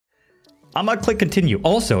I'm gonna click continue.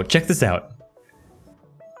 Also, check this out.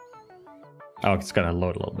 Oh, it's gonna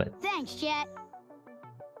load a little bit. Thanks, Jet.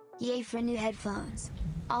 Yay for new headphones.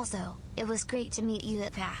 Also, it was great to meet you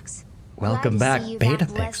at PAX. Welcome back,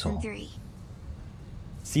 betapixl.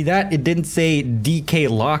 See that? It didn't say DK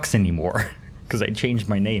Locks anymore because I changed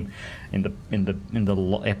my name in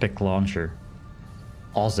the Epic launcher.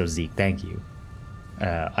 Also, Zeke, thank you.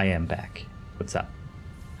 I am back. What's up?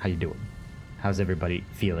 How you doing? How's everybody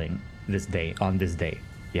feeling this day, on this day?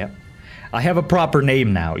 Yep. I have a proper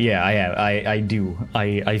name now. Yeah, I do.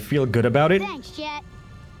 I feel good about it. Thanks, Jet.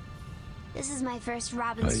 This is my first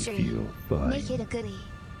Robin stream. I feel fine. Make it a goodie.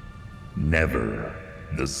 Never.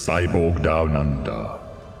 The cyborg down under.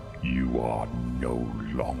 You are no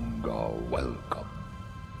longer welcome.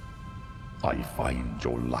 I find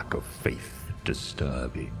your lack of faith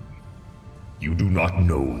disturbing. You do not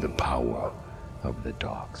know the power of the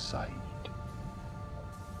dark side.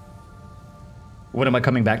 When am I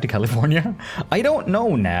coming back to California? I don't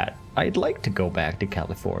know, Nat. I'd like to go back to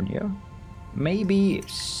California. Maybe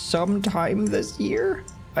sometime this year?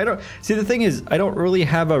 I don't... See, the thing is, I don't really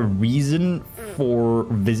have a reason for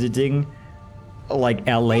visiting, like,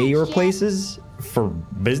 LA or places for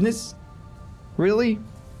business, really.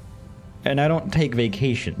 And I don't take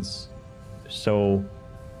vacations. So,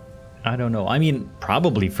 I don't know. I mean,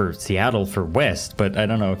 probably for Seattle, for West, but I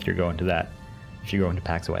don't know if you're going to that. If you're going to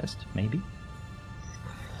PAX West, maybe?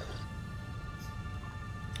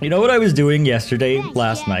 You know what I was doing yesterday,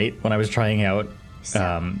 last night, when I was trying out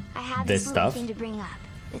I have this stuff? thing to bring up.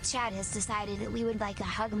 The chat has decided that we would like a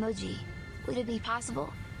hug emoji. Would it be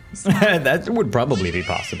possible? That would probably be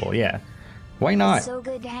possible, yeah. Why not? It's so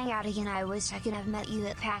good to hang out again. I wish I could have met you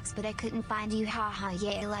at PAX, but I couldn't find you. Haha,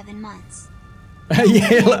 yay, 11 months.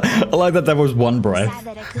 Yeah, I like that was one breath. Sad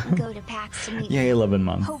that I couldn't go to PAX to meet Yay, you. 11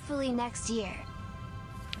 months. Hopefully next year.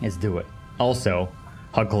 Let's do it. Also,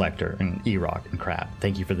 Hug Collector and E-Rock and Crab,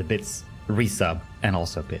 thank you for the bits, resub, and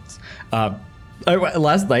also bits.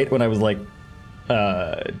 Last night when I was like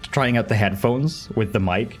trying out the headphones with the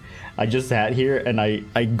mic, I just sat here and I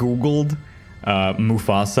googled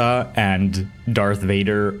Mufasa and Darth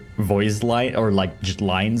Vader voice line, or like just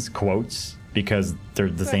lines, quotes, because they're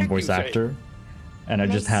the same voice actor, and I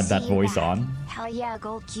just had that voice on. Hell yeah,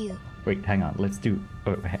 gold cube. Wait, hang on, let's do,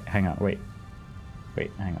 oh, hang on, wait,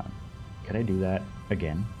 hang on. Can I do that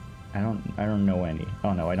again? I don't know any.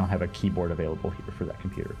 Oh no, I don't have a keyboard available here for that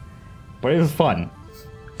computer. But it was fun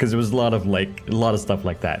because it was a lot of stuff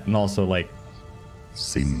like that, and also like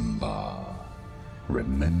Simba,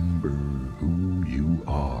 remember who you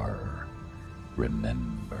are.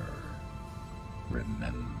 Remember.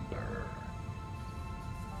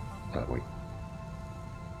 Wait.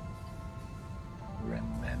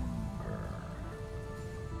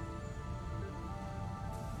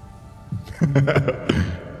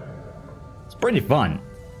 It's pretty fun.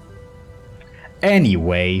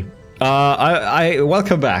 Anyway, I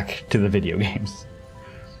welcome back to the video games.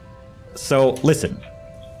 So listen,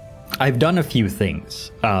 I've done a few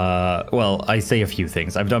things. Well, I say a few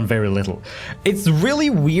things. I've done very little. It's really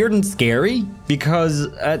weird and scary because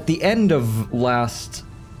at the end of last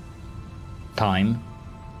time,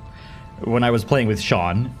 when I was playing with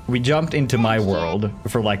Sean, we jumped into my world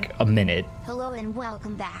for like a minute. Hello and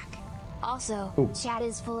welcome back. Also, Ooh. chat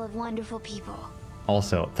is full of wonderful people.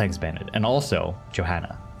 Also, thanks, Bennett. And also,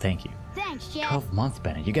 Johanna, thank you. Thanks, Jet. 12 months,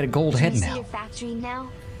 Bennett. You get a gold Can head you see now. your factory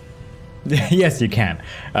now? Yes, you can.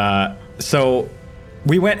 So,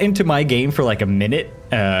 we went into my game for like a minute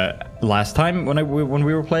last time when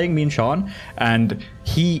we were playing, me and Sean, and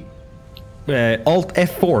he Alt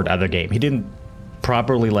F4'd out of the game. He didn't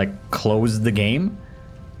properly like close the game,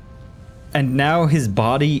 and now his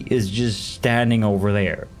body is just standing over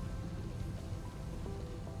there.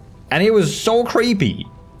 And it was so creepy,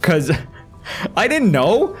 because I didn't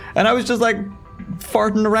know, and I was just like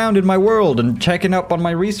farting around in my world and checking up on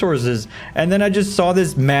my resources, and then I just saw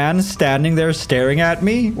this man standing there staring at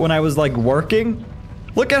me when I was like working.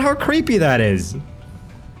 Look at how creepy that is.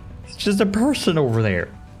 It's just a person over there.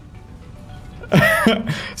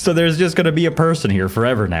 So there's just gonna be a person here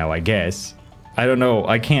forever now, I guess. I don't know,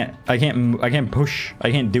 I can't push,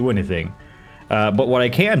 I can't do anything. But what I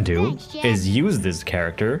can do is use this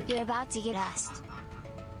character You're about to get us.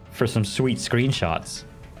 for some sweet screenshots.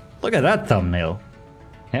 Look at that thumbnail.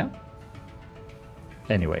 Yeah?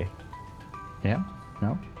 Anyway. Yeah?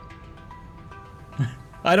 No?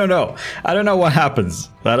 I don't know. I don't know what happens.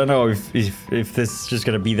 I don't know if this is just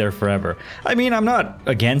gonna be there forever. I mean, I'm not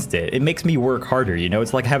against it. It makes me work harder, you know?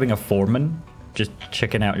 It's like having a foreman just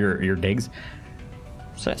checking out your digs.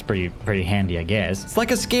 So that's pretty handy, I guess. It's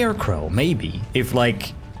like a scarecrow, maybe. If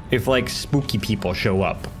like if like spooky people show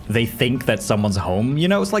up, they think that someone's home. You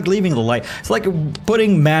know, it's like leaving the light. It's like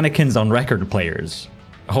putting mannequins on record players,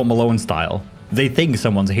 Home Alone style. They think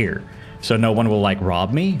someone's here, so no one will like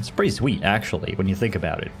rob me. It's pretty sweet, actually, when you think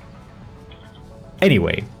about it.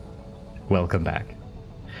 Anyway, welcome back.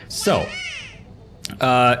 So,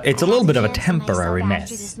 it's a little bit of a temporary mess.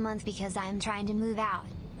 This month because I'm trying to move out.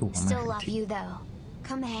 Ooh, Still love you though.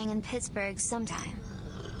 Come hang in Pittsburgh sometime.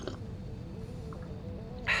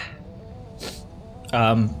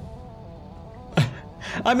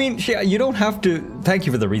 I mean, you don't have to. Thank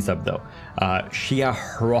you for the resub, though. Shia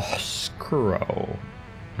Hroskro.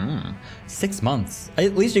 6 months.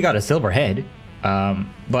 At least you got a silver head.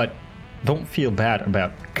 But don't feel bad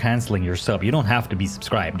about canceling your sub. You don't have to be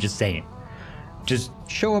subscribed. Just saying. Just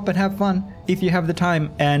show up and have fun if you have the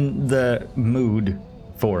time and the mood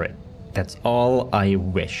for it. That's all I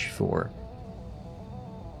wish for.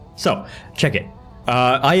 So, check it.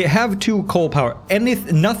 I have 2 coal power.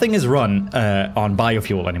 Nothing is run on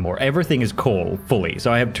biofuel anymore. Everything is coal fully.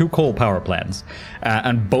 So I have 2 coal power plants.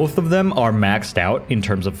 And both of them are maxed out in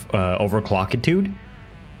terms of overclockitude.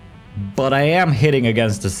 But I am hitting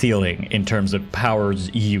against the ceiling in terms of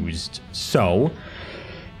powers used. So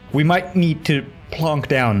we might need to plonk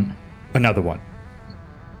down another one.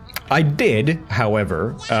 I did,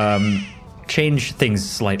 however, change things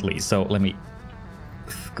slightly. So let me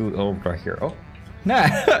scoot over here. Oh. Nah,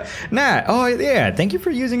 nah. Oh yeah. Thank you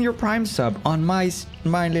for using your Prime sub on my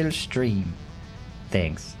little stream.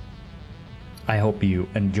 Thanks. I hope you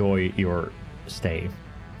enjoy your stay.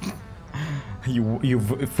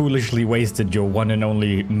 You've foolishly wasted your one and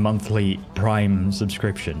only monthly Prime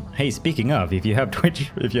subscription. Hey, speaking of, if you have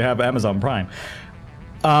Twitch, if you have Amazon Prime,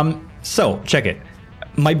 so check it.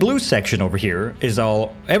 My blue section over here is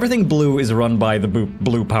everything blue is run by the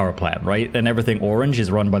blue power plant, right? And everything orange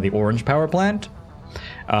is run by the orange power plant.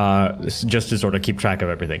 Just to sort of keep track of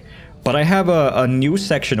everything. But I have a new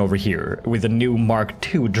section over here with a new Mark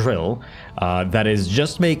II drill that is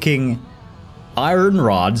just making iron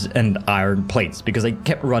rods and iron plates because I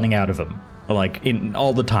kept running out of them, like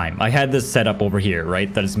all the time. I had this setup over here,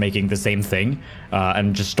 right, that is making the same thing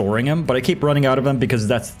and just storing them, but I keep running out of them because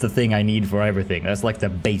that's the thing I need for everything. That's like the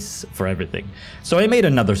base for everything. So I made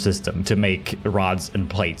another system to make rods and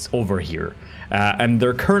plates over here, and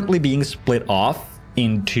they're currently being split off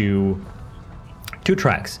into 2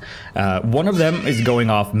 tracks. One of them is going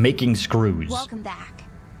off making screws. Welcome back.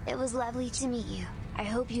 It was lovely to meet you. I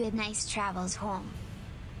hope you had nice travels home.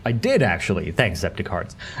 I did, actually. Thanks,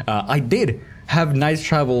 Septicards. I did have nice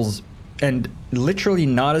travels and literally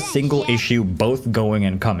not a single issue both going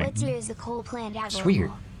and coming. What's yours, the coal plant Sweet.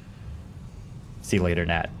 See you later,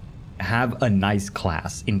 Nat. Have a nice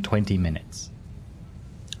class in 20 minutes.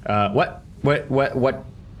 What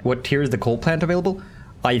tier is the coal plant available?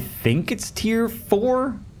 I think it's tier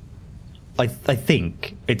 4. I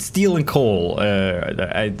think it's steel and coal.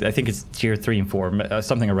 I think it's tier 3 and 4,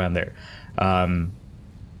 something around there. I'm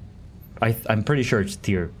pretty sure it's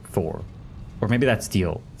tier 4, or maybe that's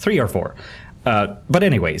steel 3 or 4. But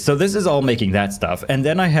anyway, so this is all making that stuff, and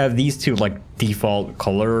then I have these 2 like default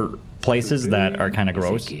color places that are kind of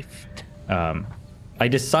gross. I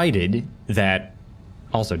decided that.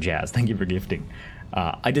 Also, Jazz, thank you for gifting.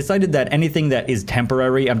 I decided that anything that is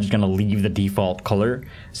temporary, I'm just going to leave the default color.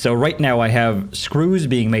 So right now I have screws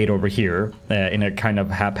being made over here in a kind of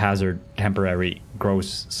haphazard, temporary,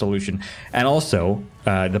 gross solution. And also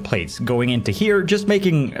the plates going into here, just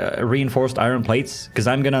making reinforced iron plates, because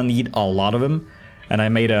I'm going to need a lot of them. And I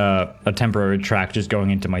made a temporary track just going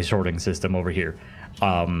into my sorting system over here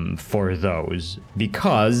for those.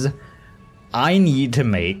 Because I need to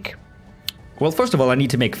make... Well, first of all, I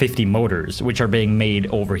need to make 50 motors, which are being made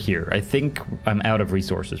over here. I think I'm out of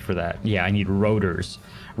resources for that. Yeah, I need rotors.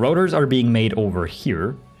 Rotors are being made over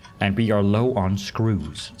here, and we are low on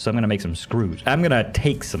screws. So I'm going to make some screws. I'm going to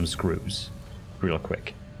take some screws real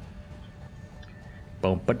quick.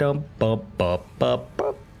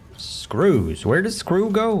 Screws. Where does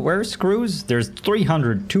screw go? Where's screws? There's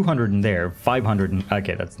 300, 200 in there, 500.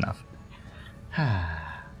 Okay, that's enough.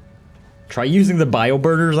 Try using the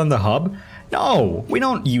bioburners on the hub. No, we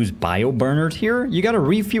don't use bioburners here. You gotta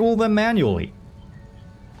refuel them manually.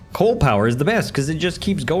 Coal power is the best because it just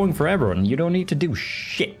keeps going forever and you don't need to do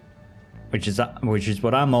shit. Which is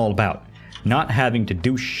what I'm all about. Not having to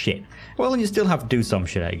do shit. Well, you still have to do some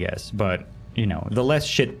shit, I guess. But, you know, the less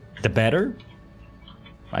shit, the better.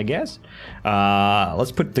 I guess.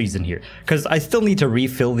 Let's put these in here. Because I still need to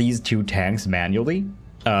refill these 2 tanks manually.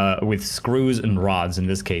 With screws and rods in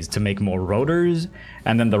this case to make more rotors,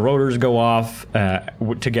 and then the rotors go off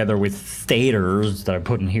together with stators that I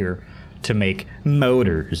put in here to make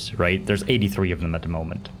motors, right? There's 83 of them at the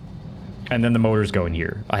moment. And then the motors go in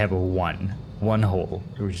here. I have a one hole,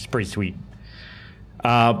 which is pretty sweet.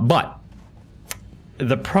 But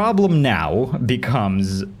the problem now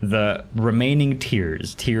becomes the remaining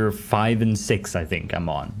tiers. Tier 5 and 6, I think I'm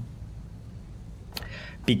on.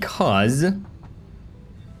 Because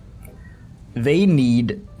they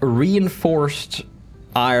need reinforced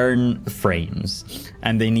iron frames.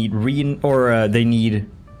 And they need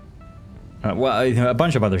a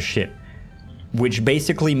bunch of other shit. Which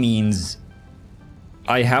basically means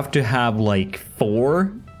I have to have like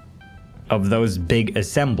 4 of those big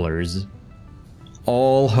assemblers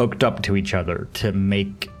all hooked up to each other to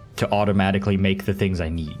automatically make the things I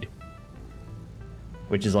need.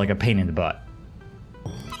 Which is like a pain in the butt.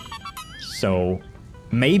 So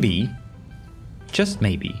maybe, just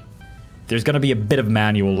maybe, there's gonna be a bit of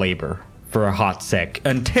manual labor for a hot sec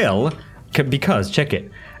until, because, check it,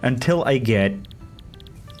 until I get...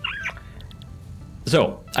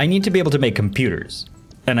 So, I need to be able to make computers.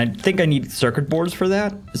 And I think I need circuit boards for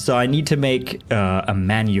that. So I need to make a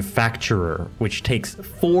manufacturer, which takes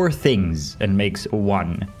 4 things and makes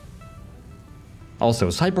 1. Also,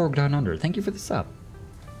 Cyborg Down Under, thank you for the sub.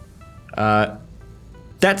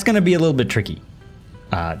 That's going to be a little bit tricky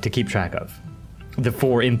to keep track of. The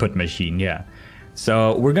 4 input machine, yeah.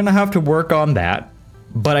 So we're going to have to work on that.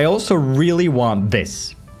 But I also really want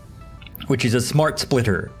this, which is a smart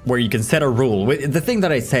splitter, where you can set a rule. The thing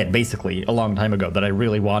that I said, basically, a long time ago, that I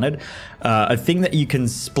really wanted. A thing that you can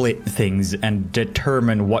split things and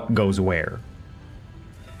determine what goes where.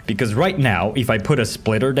 Because right now, if I put a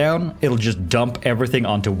splitter down, it'll just dump everything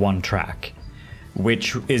onto one track.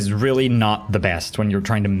 Which is really not the best when you're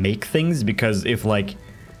trying to make things, because if, like,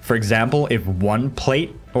 for example, if one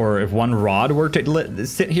plate or if one rod were to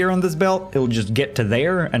sit here on this belt, it'll just get to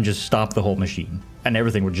there and just stop the whole machine. And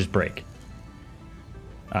everything would just break.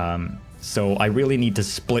 So I really need to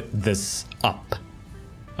split this up.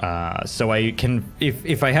 So I can,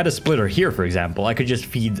 if I had a splitter here, for example, I could just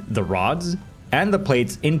feed the rods and the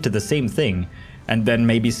plates into the same thing and then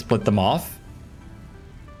maybe split them off.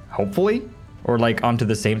 Hopefully. Or like onto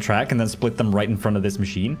the same track and then split them right in front of this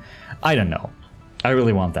machine. I don't know. I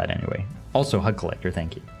really want that anyway. Also, Hug Collector,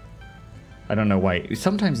 thank you. I don't know why.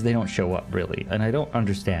 Sometimes they don't show up, really. And I don't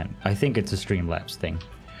understand. I think it's a Streamlabs thing.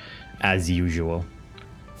 As usual.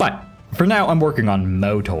 But for now, I'm working on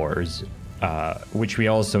motors, which we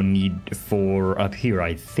also need for up here,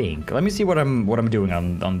 I think. Let me see what I'm doing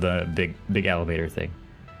on the big elevator thing.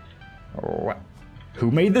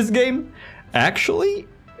 Who made this game? Actually,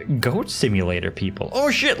 Goat Simulator people. Oh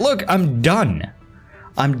shit! Look, I'm done.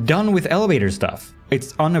 I'm done with elevator stuff.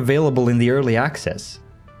 It's unavailable in the early access.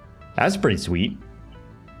 That's pretty sweet.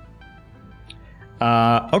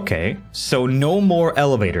 Okay, so no more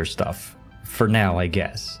elevator stuff. For now, I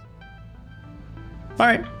guess.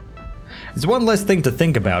 Alright. It's one less thing to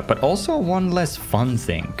think about, but also one less fun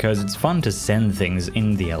thing, because it's fun to send things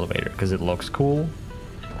in the elevator, because it looks cool.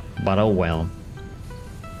 But oh well.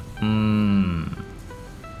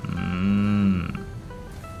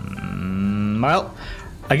 Well,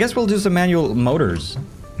 I guess we'll do some manual motors.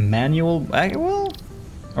 Well,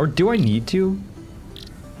 or do I need to?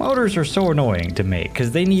 Motors are so annoying to make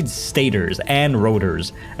because they need stators and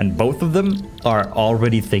rotors, and both of them are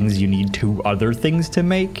already things you need 2 other things to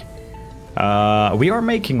make. We are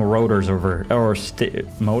making rotors over, or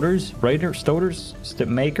motors, motors,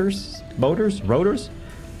 rotors.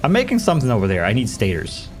 I'm making something over there. I need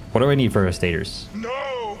stators. What do I need for stators?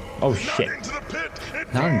 No! Oh shit! Not into the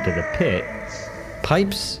pit! Not into the pit.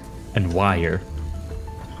 Pipes and wire.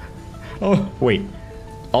 Oh wait,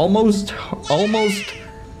 almost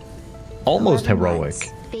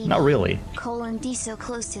heroic. Baby. Not really. Colin D so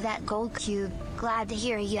close to that gold cube. Glad to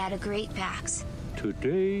hear you had a great PAX.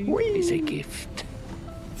 Today is a gift.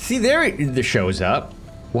 See, there it shows up.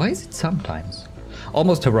 Why is it sometimes?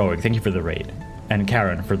 Almost heroic. Thank you for the raid, and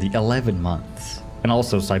Karen for the 11 months, and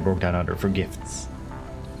also Cyborg Down Under for gifts.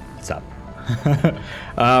 What's up?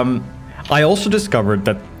 I also discovered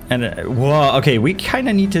that, and well, okay, we kind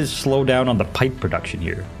of need to slow down on the pipe production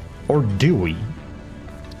here, or do we?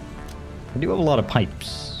 I do have a lot of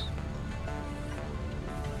pipes.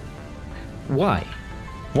 Why?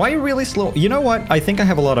 Why really slow? You know what? I think I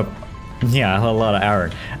have a lot of, yeah, a lot of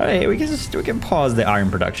iron. Hey, we can pause the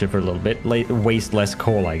iron production for a little bit, waste less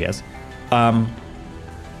coal, I guess. I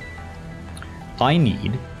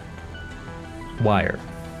need wire.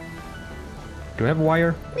 Do we have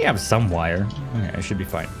wire? We have some wire. Okay, I should be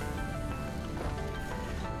fine.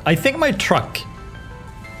 I think my truck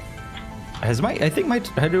has okay, I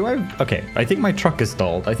think my truck is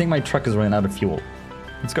stalled. I think my truck is running out of fuel.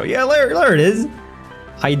 Let's go. Yeah, there it is.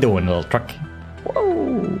 How you doing, little truck?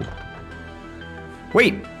 Whoa.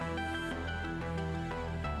 Wait.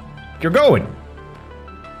 You're going.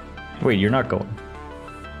 Wait, you're not going.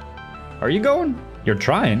 Are you going? You're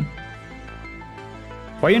trying.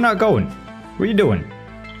 Why are you not going? What are you doing?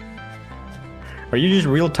 Are you just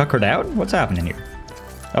real tuckered out? What's happening here?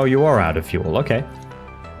 Oh, you are out of fuel. Okay.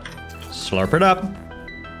 Slurp it up.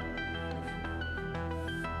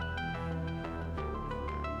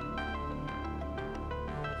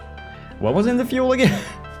 What was in the fuel again?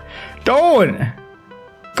 Don't!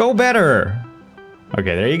 Go better!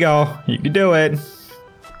 Okay, there you go. You can do it.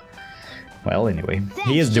 Well, anyway,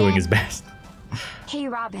 he is doing his best. Hey,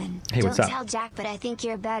 Robin. Hey, what's up? Don't tell Jack, but I think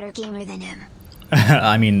you're a better gamer than him.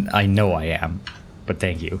 I mean, I know I am. But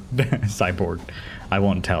thank you, Cyborg. I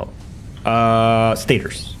won't tell.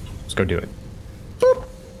 Staters. Let's go do it. Boop.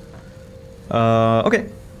 Okay.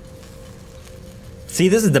 See,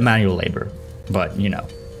 this is the manual labor. But, you know.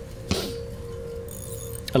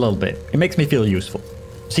 A little bit. It makes me feel useful.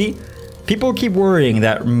 See? People keep worrying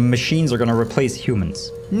that machines are gonna replace humans.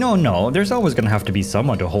 No, there's always gonna have to be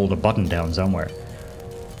someone to hold a button down somewhere.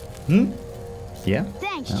 Hmm? Yeah?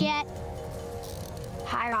 Thanks, Jet.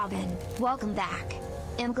 Hi, Robin. Welcome back.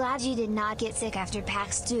 I'm glad you did not get sick after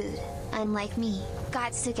PAX Dude, unlike me,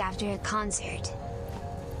 got sick after a concert.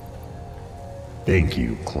 Thank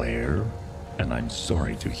you, Claire. And I'm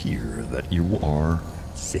sorry to hear that you are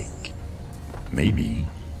sick. Maybe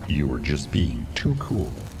you were just being too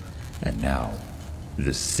cool. And now,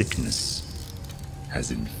 the sickness has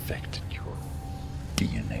infected your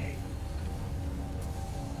DNA.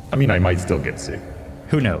 I mean, I might still get sick.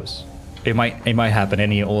 Who knows? It might happen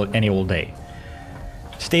any old day.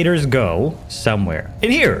 Staters go somewhere. In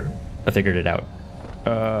here! I figured it out.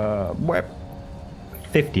 Where?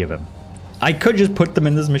 50 of them. I could just put them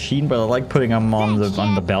in this machine, but I like putting them on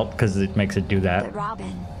the belt because it makes it do that. But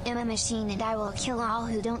Robin, I'm a machine and I will kill all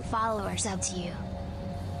who don't follow or sub to you.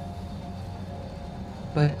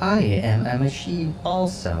 But I am a machine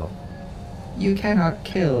also. You cannot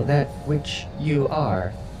kill that which you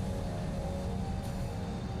are.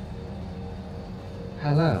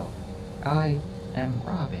 Hello, I am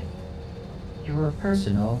Robin, your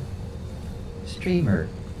personal streamer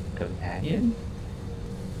companion.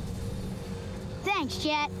 Thanks,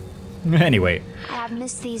 Jet. Anyway. I have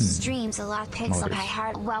missed these streams a lot. Pixel Pie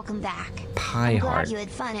Heart, welcome back. Pie I'm Heart. glad you had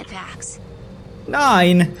fun at PAX.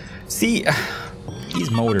 9! See, these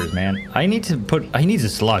motors, man. I need the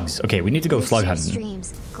slugs. Okay, we need to go slug hunting.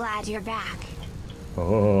 Streams. Glad you're back.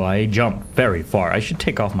 Oh, I jump very far. I should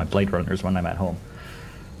take off my Blade Runners when I'm at home.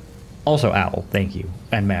 Also, Owl, thank you.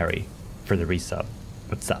 And Mary for the resub.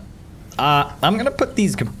 What's up? I'm gonna put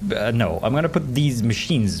these, I'm gonna put these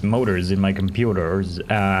motors in my computers,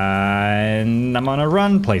 and I'm gonna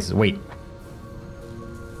run places. Wait.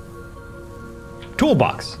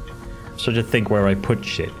 Toolbox. So to think where I put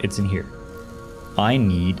shit. It's in here. I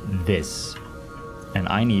need this. And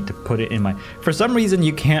I need to put it in my... For some reason,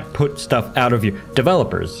 you can't put stuff out of your...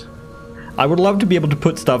 Developers. I would love to be able to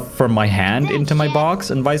put stuff from my hand into my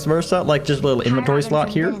box and vice versa. Like just a little inventory slot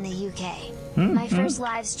here. In the UK. My first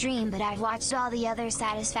live stream, but I've watched all the other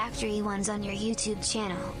Satisfactory ones on your YouTube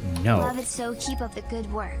channel. No. Love it, so keep up the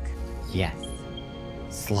good work. Yes.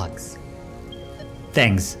 Slugs.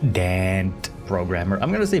 Thanks, Dan Programmer.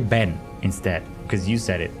 I'm gonna say Ben instead, because you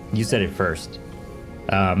said it. You said it first.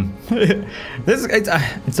 It's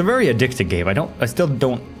a very addictive game. I still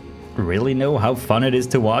don't really know how fun it is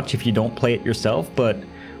to watch if you don't play it yourself, but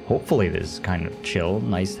hopefully this is kind of chill,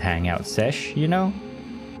 nice hangout sesh, you know?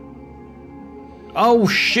 Oh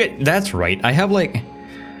shit, that's right. I have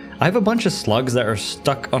a bunch of slugs that are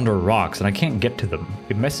stuck under rocks and I can't get to them.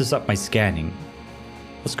 It messes up my scanning.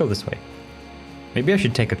 Let's go this way. Maybe I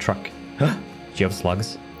should take a truck. Huh? Do you have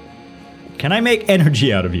slugs? Can I make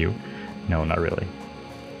energy out of you? No, not really.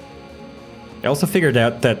 I also figured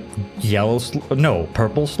out that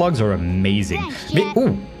purple slugs are amazing.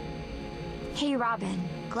 Ooh. Hey Robin,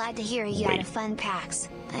 glad to hear you had a fun PAX.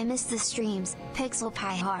 I missed the streams. Pixel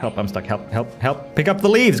Pie Heart. Help, I'm stuck. Help. Pick up the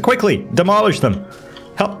leaves, quickly. Demolish them.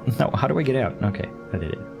 Help. No, how do I get out? Okay, I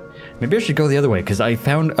did it. Maybe I should go the other way, because I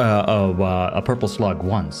found a purple slug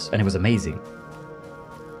once, and it was amazing.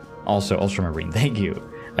 Also, Ultramarine, thank you.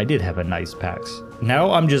 I did have a nice PAX.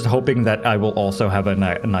 Now I'm just hoping that I will also have a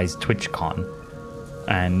nice TwitchCon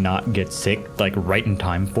and not get sick, like, right in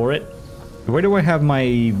time for it. Where do I have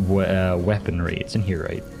my weaponry? It's in here,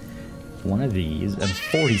 right? One of these, and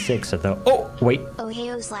 46 of the... Oh, wait. Oh,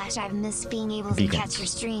 hey, I've missed being able to catch your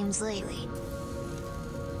streams lately.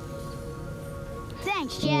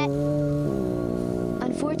 Thanks, Jet.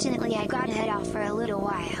 Unfortunately, I gotta head off for a little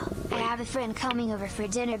while. I have a friend coming over for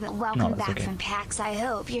dinner, but welcome back okay. from PAX. I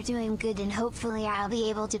hope you're doing good, and hopefully I'll be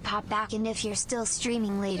able to pop back in if you're still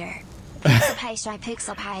streaming later. Pixel pie shy,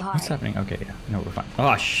 pixel pie hard. What's happening? Okay, yeah. No, we're fine.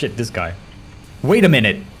 Oh, shit, this guy. Wait a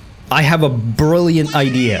minute. I have a brilliant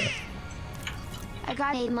idea. I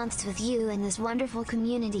got 8 months with you and this wonderful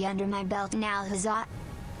community under my belt now, huzzah.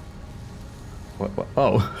 What?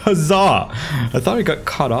 Oh, huzzah! I thought I got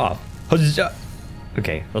cut off. Huzzah!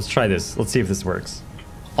 Okay, let's try this. Let's see if this works.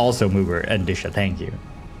 Also, Mover and Disha, thank you.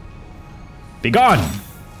 Be gone!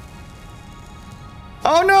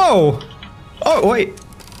 Oh no! Oh, wait.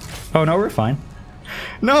 Oh no, we're fine.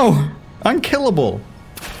 No! Unkillable!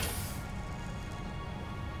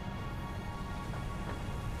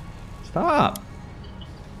 Stop!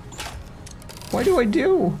 What do I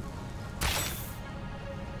do?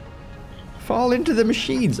 Fall into the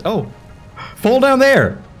machines. Oh! Fall down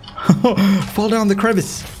there! Fall down the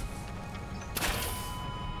crevice.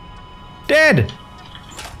 Dead!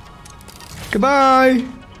 Goodbye!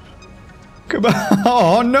 Goodbye!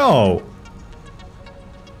 Oh no!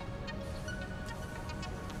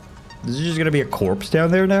 Is there just gonna be a corpse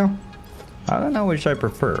down there now? I don't know which I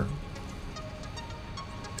prefer.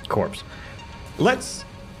 Corpse. Let's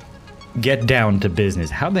get down to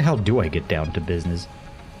business. How the hell do I get down to business?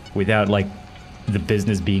 Without, like, the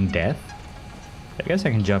business being death? I guess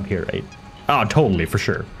I can jump here, right? Oh, totally, for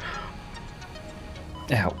sure.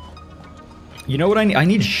 Ow. You know what I need? I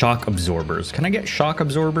need shock absorbers. Can I get shock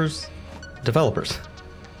absorbers? Developers.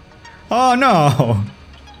 Oh, no!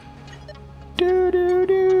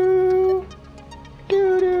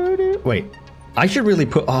 Wait, I should really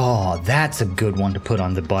put... Oh, that's a good one to put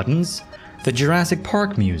on the buttons. The Jurassic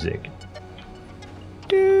Park music.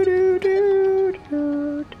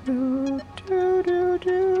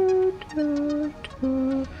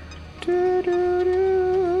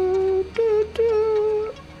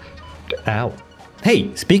 Ow.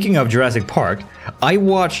 Hey, speaking of Jurassic Park, I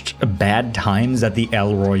watched Bad Times at the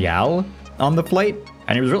El Royale on the flight,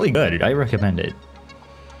 and it was really good. I recommend it.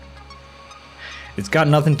 It's got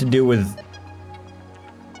nothing to do with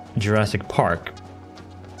Jurassic Park.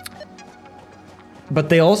 But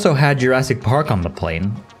they also had Jurassic Park on the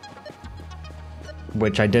plane,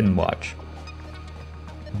 which I didn't watch.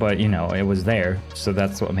 But, you know, it was there, so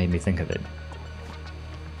that's what made me think of it.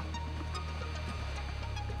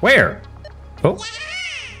 Where? Oh.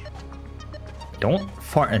 Don't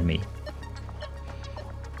fart at me.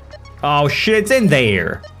 Oh shit, it's in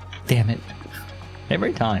there! Damn it.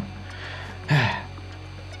 Every time.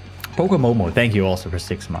 Pokemomo, thank you also for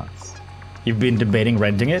 6 months. You've been debating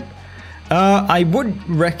renting it? I would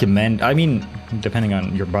recommend, I mean, depending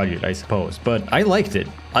on your budget, I suppose, but I liked it.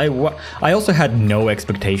 I also had no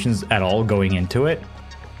expectations at all going into it.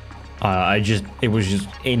 It was just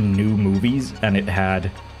in new movies, and it had,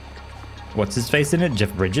 what's his face in it?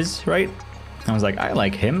 Jeff Bridges, right? I was like, I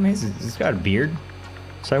like him, he's got a beard.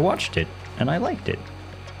 So I watched it, and I liked it.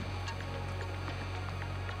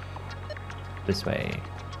 This way.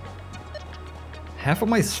 Half of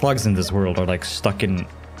my slugs in this world are like stuck in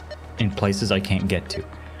places I can't get to.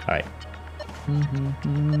 Alright.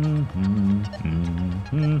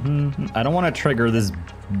 I don't want to trigger this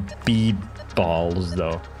bee balls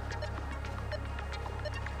though.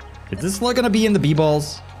 Is this slug gonna be in the bee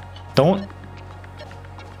balls? Don't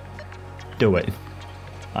do it.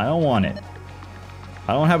 I don't want it.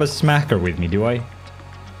 I don't have a smacker with me, do I?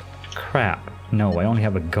 Crap. No, I only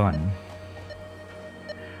have a gun.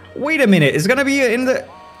 Wait a minute, it's gonna be in the...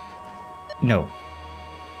 No.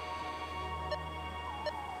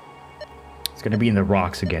 It's gonna be in the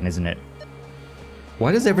rocks again, isn't it?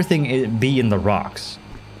 Why does everything be in the rocks?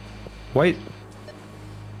 Why...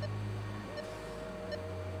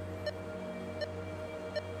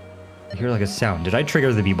 I hear like a sound. Did I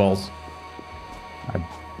trigger the bee balls?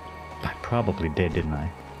 I probably did, didn't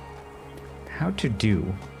I? How to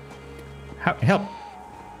do... How... Help!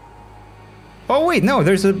 Oh wait, no,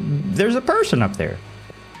 there's a person up there.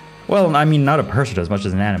 Well, I mean, not a person as much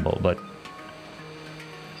as an animal, but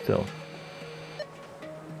still.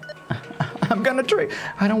 I'm gonna try.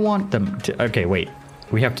 I don't want them to. Okay, wait.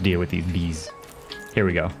 We have to deal with these bees. Here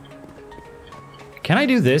we go. Can I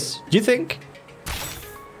do this? Do you think?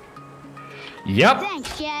 Yep.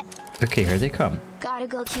 Thanks, Jet. Okay, here they come. Gotta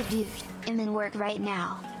go, cute dude. I'm in work right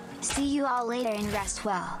now. See you all later and rest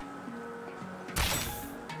well.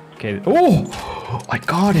 Okay. Oh! I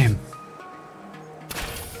got him.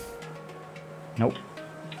 Nope.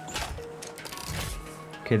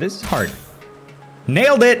 Okay, this is hard.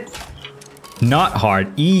 Nailed it! Not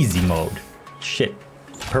hard. Easy mode. Shit.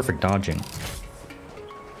 Perfect dodging.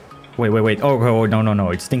 Wait. Oh, no.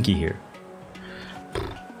 It's stinky here.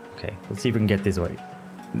 Okay, let's see if we can get this way.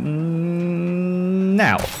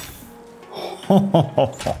 Now.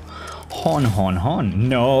 Hon.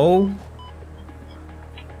 No.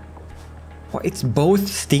 What? It's both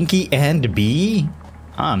stinky and bee?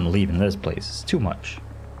 I'm leaving this place. It's too much.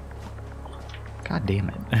 God damn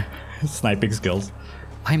it. Sniping skills.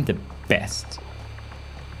 I'm the best.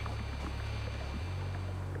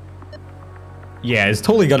 Yeah, it's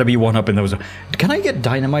totally gotta be one up in those. Can I get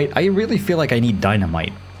dynamite? I really feel like I need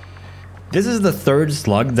dynamite. This is the third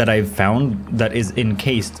slug that I've found that is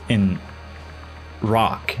encased in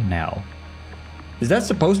rock now. Is that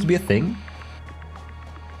supposed to be a thing?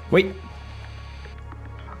 Wait.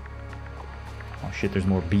 Oh shit, there's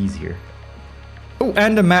more bees here. Oh,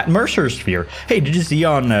 and a Matt Mercer sphere. Hey, did you see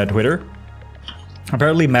on Twitter?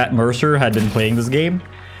 Apparently Matt Mercer had been playing this game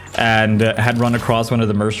and had run across one of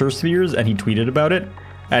the Mercer spheres, and he tweeted about it.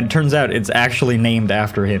 And it turns out it's actually named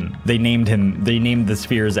after him. They named the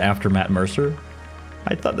spheres after Matt Mercer.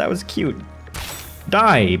 I thought that was cute.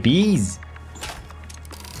 Die, bees!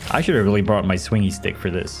 I should have really brought my swingy stick for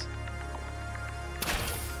this.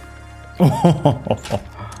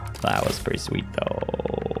 That was pretty sweet though.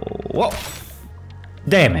 Whoa!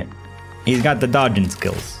 Damn it. He's got the dodging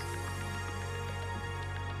skills.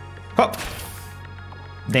 Oh!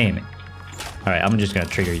 Damn it. Alright, I'm just gonna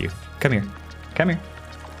trigger you. Come here. Come here.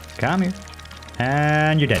 Come here.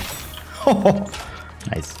 And you're dead.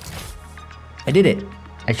 Nice. I did it.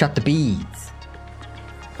 I shot the bees.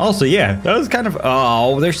 Also, yeah, that was kind of...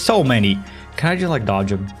 Oh, there's so many. Can I just, like, dodge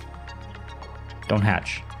them? Don't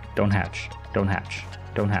hatch. Don't hatch. Don't hatch.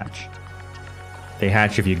 Don't hatch. They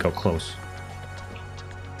hatch if you go close.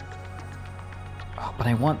 Oh, but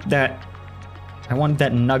I want that... I want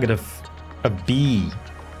that nugget of a bee.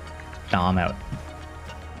 Nah, I'm out.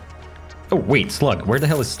 Oh, wait, Slug. Where the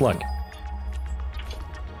hell is Slug?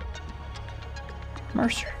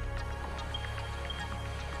 Mercer.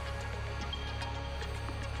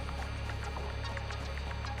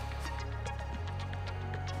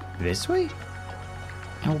 This way?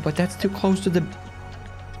 Oh, but that's too close to the...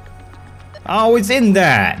 Oh, it's in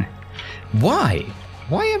that! Why?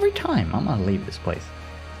 Why every time? I'm gonna leave this place.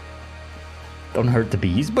 Don't hurt the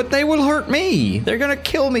bees, but they will hurt me! They're gonna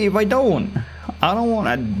kill me if I don't! I don't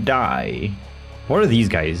wanna die. What are these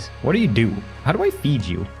guys? What do you do? How do I feed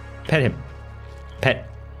you? Pet him. Pet.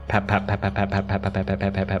 Pet, pet, pet, pet, pet, pet, pet, pet, pet,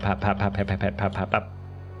 pet, pet, pet, pet, pet, pet, pet, pet, pet, pet, pet.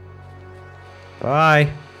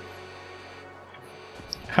 Bye.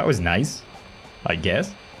 That was nice, I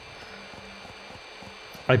guess.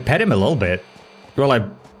 I pet him a little bit. Well,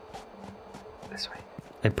 this way.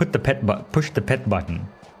 I put the pet pushed the pet button.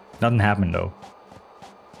 Nothing happened though.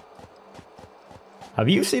 Have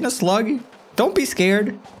you seen a slug? Don't be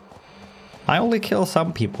scared. I only kill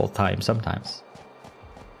some people sometimes.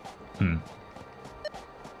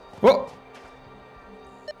 Whoa!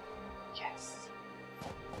 Yes.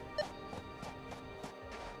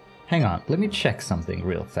 Hang on, let me check something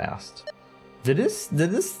real fast. Did this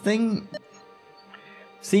thing...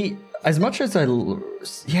 See, as much as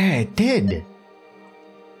yeah, it did.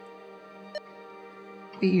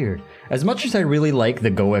 Weird. As much as I really like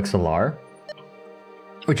the Go XLR,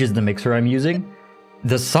 which is the mixer I'm using,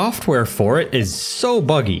 the software for it is so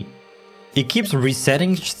buggy. It keeps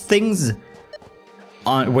resetting things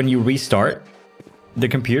on when you restart the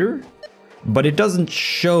computer, but it doesn't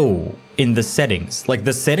show in the settings. Like,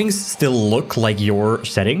 the settings still look like your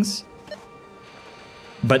settings,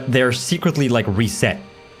 but they're secretly like reset.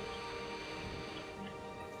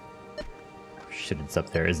 Oh, shit, it's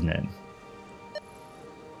up there, isn't it?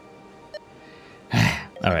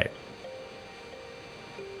 All right.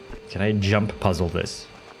 Can I jump puzzle this?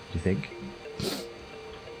 Do you think?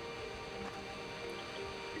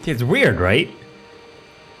 It's weird, right?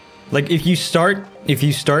 Like, if you start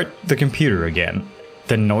the computer again,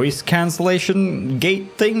 the noise cancellation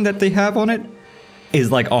gate thing that they have on it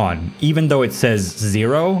is like on, even though it says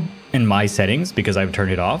 0 in my settings because I've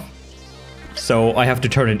turned it off. So I have to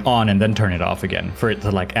turn it on and then turn it off again for it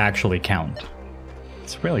to like actually count.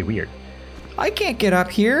 It's really weird. I can't get up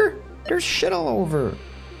here. There's shit all over.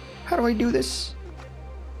 How do I do this?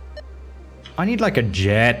 I need like a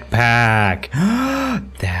jetpack.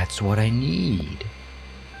 That's what I need.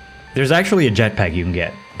 There's actually a jetpack you can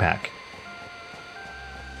get. Pack.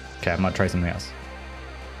 Okay, I'm gonna try something else.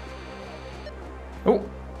 Oh.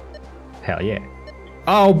 Hell yeah.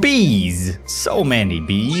 Oh, bees! So many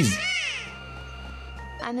bees.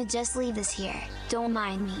 I'ma just leave this here. Don't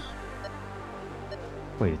mind me.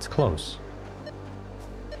 Wait, it's close.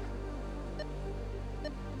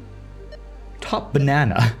 Top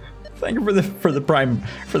banana. Thank you for the prime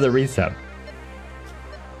for the resub.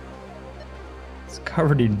 It's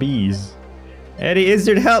covered in bees. Eddie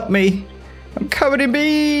Izzard, help me! I'm covered in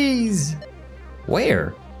bees!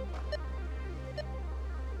 Where?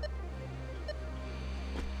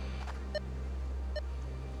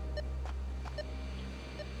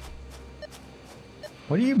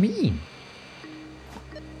 What do you mean?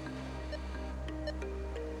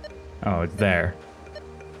 Oh, it's there.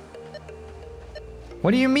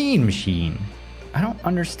 What do you mean, machine? I don't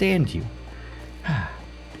understand you.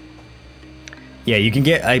 Yeah, you can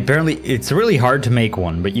get, apparently, it's really hard to make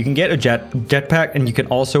one, but you can get a jetpack, and you can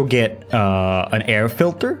also get an air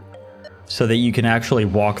filter, so that you can actually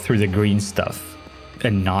walk through the green stuff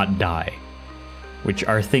and not die. Which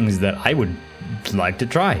are things that I would like to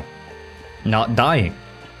try. Not dying.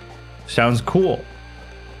 Sounds cool.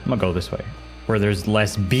 I'm gonna go this way. Where there's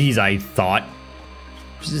less bees, I thought.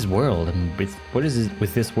 What is this world and with what is it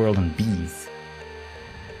with this world and bees?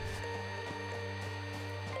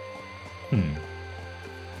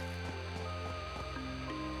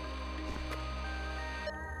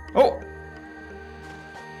 Oh!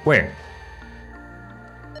 Where?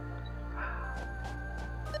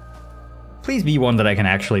 Please be one that I can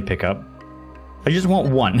actually pick up. I just want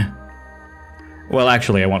one. Well,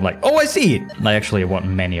 actually, I want like... Oh, I see it! I want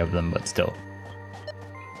many of them, but still.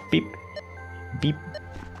 Beep. Beep.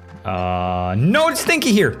 No, it's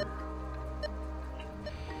stinky here!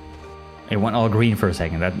 It went all green for a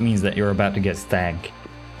second. That means that you're about to get stank.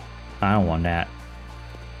 I don't want that.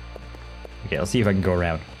 Okay, I'll see if I can go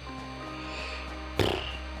around.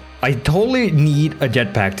 I totally need a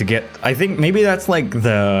jetpack to get... I think maybe that's like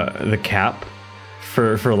the cap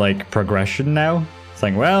for like progression now. It's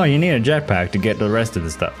like, well, you need a jetpack to get the rest of the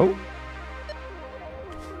stuff. Oh.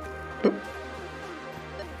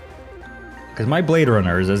 Because my Blade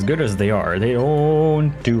Runners, as good as they are, they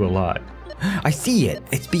don't do a lot. I see it.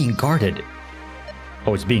 It's being guarded.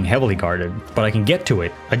 Oh, it's being heavily guarded, but I can get to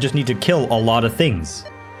it. I just need to kill a lot of things.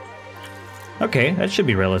 Okay, that should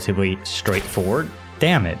be relatively straightforward.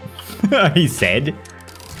 Damn it, he said.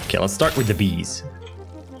 Okay, let's start with the bees.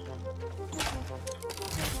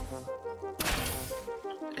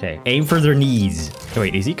 Okay, aim for their knees. Oh,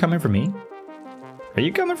 wait, is he coming for me? Are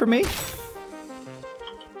you coming for me?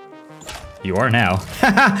 You are now.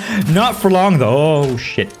 Not for long, though. Oh,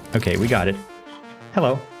 shit. Okay, we got it.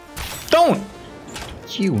 Hello. Don't!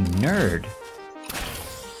 You nerd.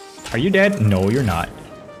 Are you dead? No, you're not.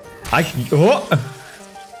 Oh!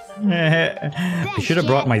 I should have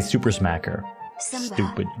brought my super smacker. Simba,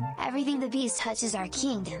 Stupid. everything the beast touches our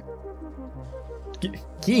kingdom.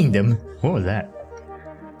 Kingdom? What was that?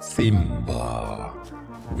 Simba,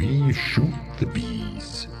 we shoot the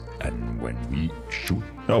bees, and when we shoot...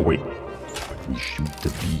 Oh, wait. When we shoot the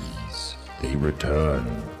bees, they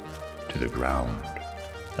return to the ground,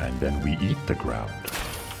 and then we eat the ground,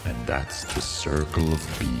 and that's the circle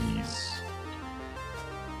of bees.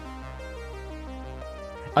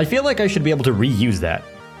 I feel like I should be able to reuse that.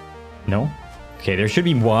 No? Okay, there should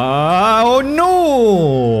be one. Oh,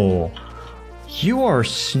 no! You are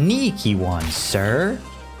sneaky one, sir.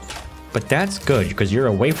 But that's good, because you're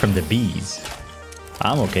away from the bees.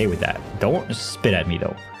 I'm okay with that. Don't spit at me,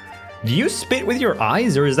 though. Do you spit with your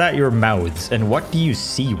eyes, or is that your mouths? And what do you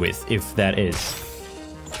see with, if that is?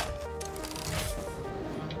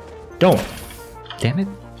 Don't. Damn it.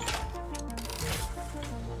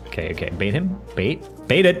 Okay, okay. Bait him. Bait.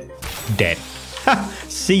 Bait it. Dead. Ha!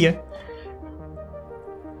 See ya.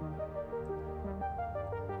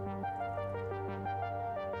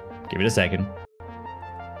 Give it a second.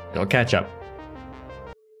 It'll catch up.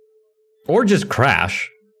 Or just crash.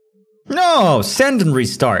 No! Send and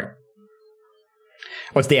restart.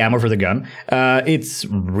 What's the ammo for the gun? It's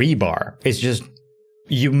rebar. It's just...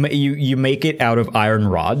 You make it out of iron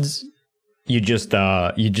rods. You just...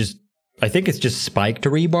 I think it's just spiked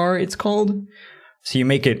rebar, it's called. So you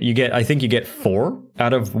make it... I think you get 4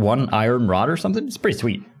 out of 1 iron rod or something. It's pretty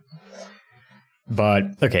sweet.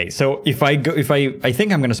 But, okay, so if I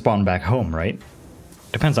think I'm gonna spawn back home, right?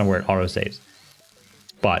 Depends on where it autosaves.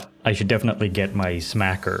 But I should definitely get my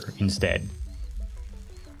smacker instead.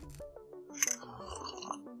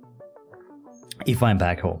 If I'm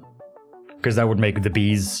back home. Because that would make the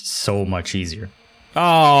bees so much easier.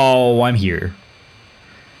 Oh, I'm here.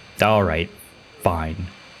 Alright, fine.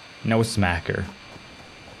 No smacker.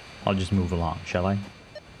 I'll just move along, shall I?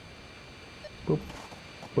 Boop.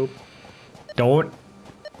 Boop. Don't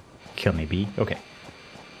kill me, bee. Okay.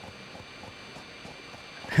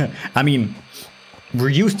 I mean, we're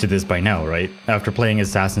used to this by now, right? After playing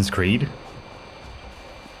Assassin's Creed.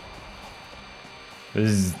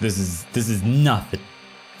 This is nothing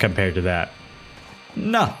compared to that.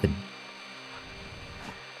 Nothing.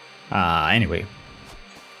 Anyway.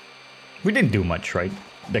 We didn't do much, right?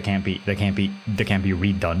 That can't be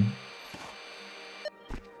redone.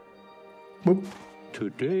 Boop.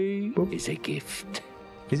 Today Boop. is a gift.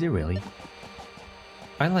 Is it really?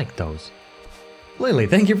 I like those. Lily,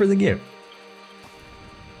 thank you for the gift.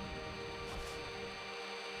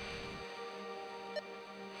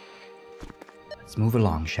 Let's move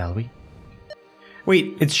along, shall we?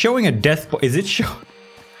 Wait, it's showing a death point. Is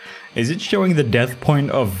it showing the death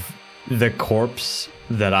point of the corpse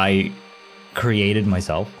that I created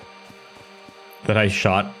myself? That I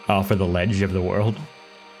shot off of the ledge of the world?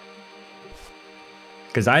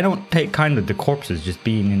 Because I don't take kindly to corpses just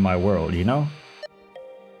being in my world, you know?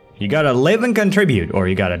 You gotta live and contribute, or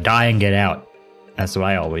you gotta die and get out. That's what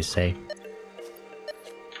I always say.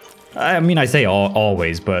 I mean, I say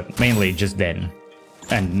always, but mainly just then.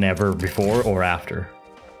 And never before or after.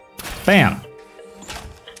 Bam!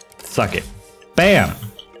 Suck it. Bam!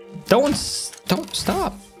 Don't stop.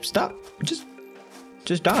 Stop.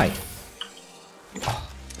 Just die. Oh.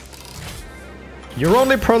 You're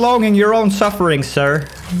only prolonging your own suffering, sir.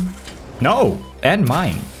 No, and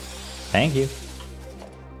mine. Thank you.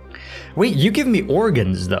 Wait, you give me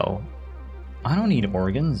organs, though. I don't need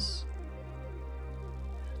organs.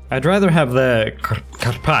 I'd rather have the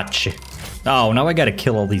carpaccio. Oh, now I gotta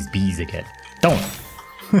kill all these bees again. Don't.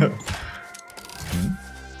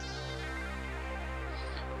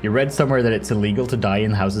 You read somewhere that it's illegal to die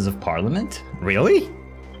in Houses of Parliament? Really?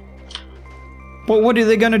 Well, what are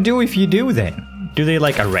they gonna do if you do then? Do they,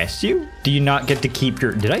 like, arrest you? Do you not get to keep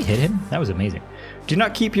your... Did I hit him? That was amazing. Do you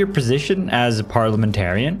not keep your position as a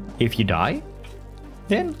parliamentarian if you die?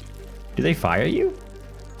 Then? Do they fire you?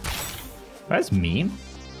 That's mean.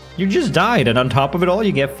 You just died, and on top of it all,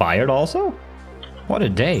 you get fired also? What a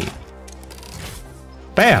day.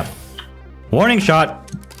 Bam! Warning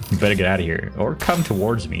shot! You better get out of here, or come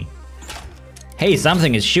towards me. Hey,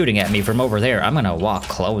 something is shooting at me from over there. I'm gonna walk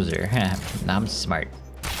closer. I'm smart.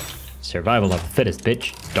 Survival of the fittest,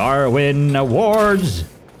 bitch. Darwin Awards!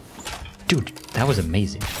 Dude, that was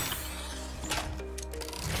amazing.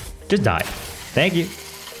 Just die. Thank you.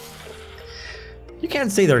 You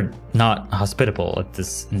can't say they're not hospitable at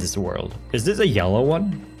in this world. Is this a yellow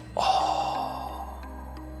one? Oh.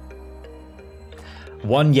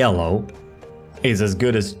 One yellow is as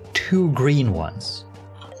good as 2 green ones.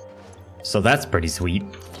 So that's pretty sweet.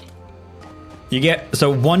 You get,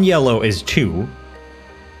 so 1 yellow is 2.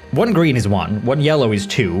 1 green is 1. 1 yellow is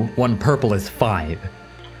 2. 1 purple is 5.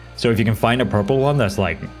 So if you can find a purple one, that's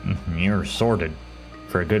like, you're sorted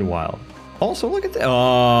for a good while. Also, look at that.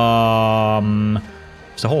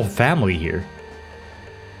 There's a whole family here.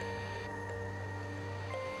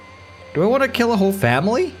 Do I want to kill a whole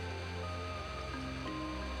family?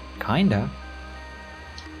 Kinda.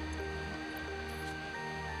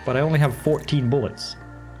 But I only have 14 bullets.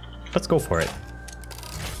 Let's go for it.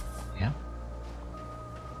 Yeah.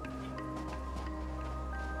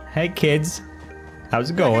 Hey kids. How's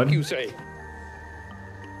it going? What you say?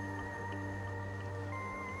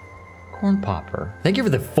 Corn Popper. Thank you for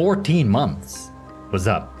the 14 months. What's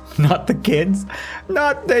up? Not the kids.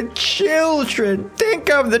 Not the children. Think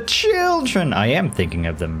of the children. I am thinking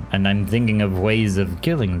of them, and I'm thinking of ways of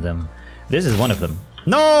killing them. This is one of them.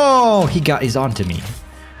 No! He's onto me.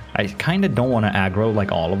 I kind of don't want to aggro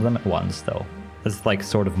like all of them at once, though. That's like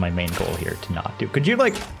sort of my main goal here to not do. Could you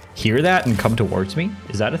like hear that and come towards me?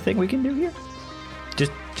 Is that a thing we can do here?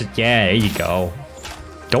 Just yeah, there you go.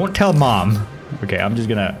 Don't tell mom. Okay, I'm just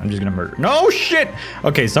gonna murder. No shit.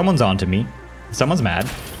 Okay, someone's onto me. Someone's mad.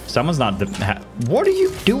 Someone's not. What are you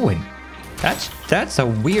doing? That's a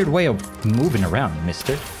weird way of moving around,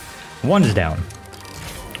 mister. One's down.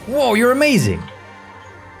 Whoa, you're amazing.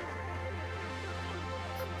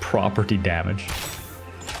 Property damage.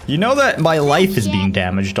 You know that my life is being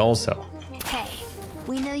damaged also. Hey,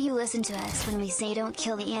 we know you listen to us when we say don't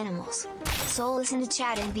kill the animals. So listen to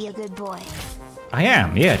chat and be a good boy. I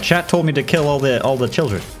am, yeah. Chat told me to kill all the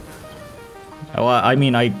children. Well, I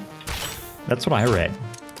mean, that's what I read.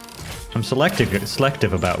 I'm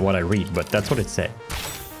selective about what I read, but that's what it said.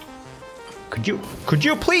 Could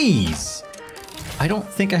you please? I don't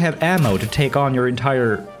think I have ammo to take on your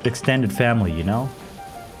entire extended family, you know?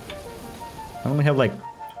 I only have like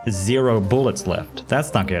 0 bullets left.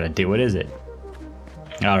 That's not gonna do it, is it?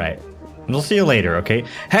 Alright. We'll see you later, okay?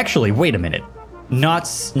 Actually, wait a minute. Not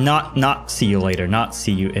see you later, not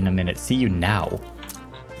see you in a minute. See you now.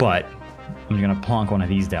 But I'm gonna plonk one of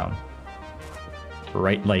these down.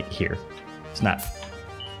 Right like here. Snap.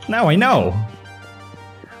 Now I know.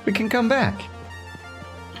 We can come back.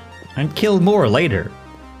 And kill more later.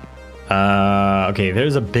 Okay,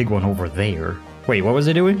 there's a big one over there. Wait, what was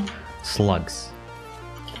it doing? Slugs.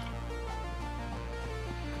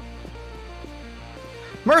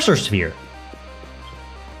 Mercer Sphere.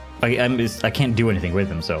 I can't do anything with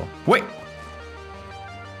them, so... Wait!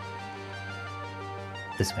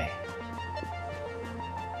 This way.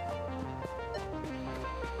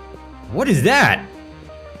 What is that?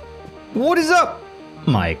 What is up?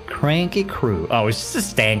 My cranky crew. Oh, it's just a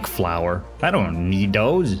stank flower. I don't need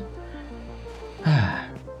those.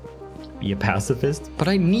 Be a pacifist, but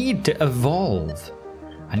I need to evolve.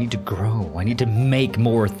 I need to grow. I need to make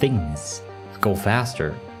more things. Go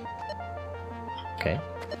faster. Okay.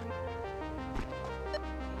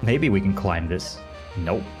 Maybe we can climb this.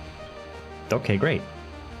 Nope. Okay, great.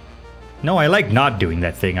 No, I like not doing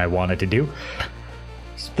that thing I wanted to do.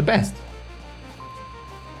 It's the best.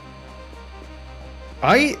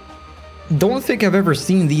 I don't think I've ever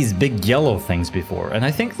seen these big yellow things before, and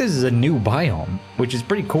I think this is a new biome, which is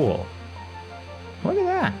pretty cool. Look at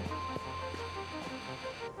that.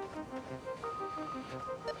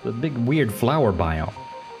 The big weird flower biome.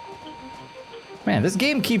 Man, this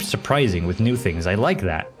game keeps surprising with new things. I like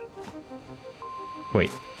that.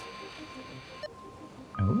 Wait.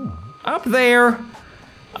 Ooh. Up there!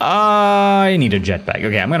 I need a jetpack.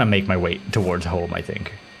 Okay, I'm gonna make my way towards home, I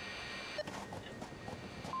think.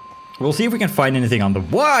 We'll see if we can find anything on the...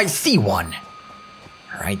 Whoa, I see one!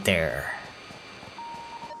 Right there.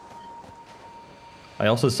 I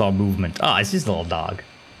also saw movement. Ah, it's just a little dog.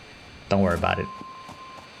 Don't worry about it.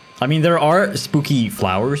 I mean, there are spooky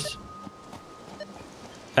flowers.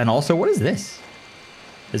 And also, what is this?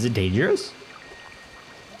 Is it dangerous?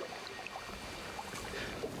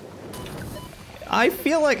 I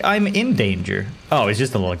feel like I'm in danger. Oh, it's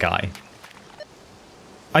just a little guy.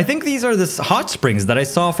 I think these are the hot springs that I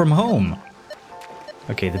saw from home.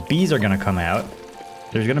 Okay, the bees are gonna come out.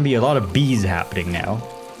 There's gonna be a lot of bees happening now.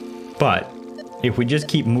 But if we just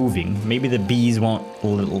keep moving, maybe the bees won't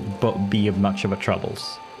be much of a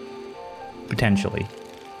troubles. Potentially.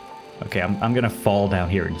 Okay, I'm gonna fall down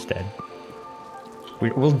here instead.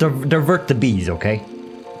 We'll divert the bees, okay?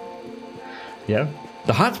 Yeah?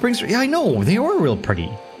 The hot springs, yeah, I know, they are real pretty.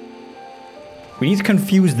 We need to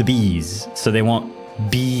confuse the bees so they won't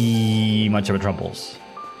be much of a troubles.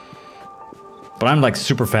 But I'm like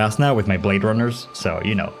super fast now with my Blade Runners, so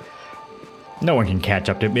you know. No one can catch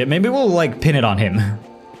up to me. Maybe we'll like pin it on him.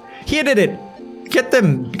 He did it! Get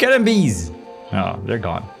them bees! Oh, they're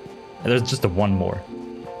gone. There's just one more.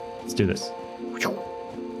 Let's do this.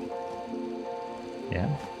 Yeah.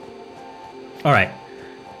 Alright.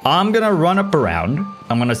 I'm gonna run up around.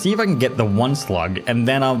 I'm gonna see if I can get the one slug, and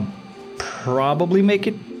then I'll probably make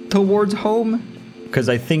it towards home. Because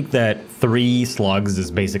I think that 3 slugs is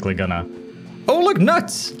basically gonna... Oh, look,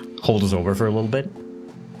 nuts! Hold us over for a little bit.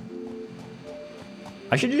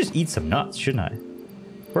 I should just eat some nuts, shouldn't I?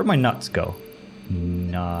 Where'd my nuts go?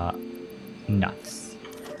 Nuts.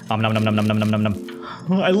 Nom nom nom nom nom nom nom nom nom.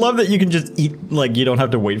 I love that you can just eat, like, you don't have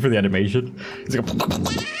to wait for the animation. It's like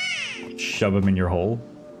a shove them in your hole.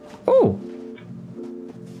 Oh!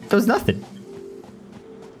 Does nothing.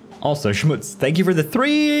 Also, Schmutz, thank you for the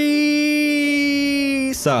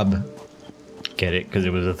 3 sub. Get it? Because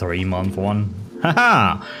it was a 3-month one.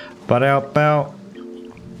 Haha! Ba-dow-bow.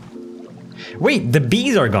 Wait, the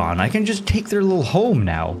bees are gone. I can just take their little home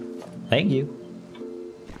now. Thank you.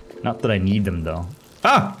 Not that I need them, though.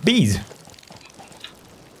 Ah! Bees!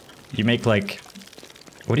 You make, like...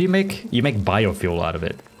 What do you make? You make biofuel out of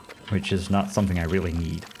it. Which is not something I really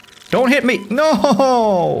need. Don't hit me!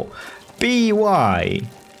 No! B-Y.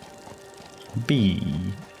 B.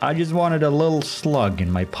 I just wanted a little slug in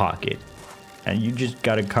my pocket. And you just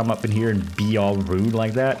gotta come up in here and be all rude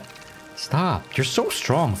like that? Stop. You're so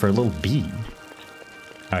strong for a little bee.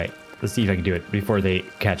 Alright, let's see if I can do it before they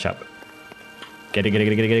catch up. Get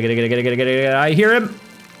it. I hear him.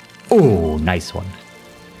 Oh, nice one.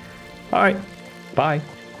 Alright, bye.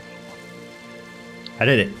 I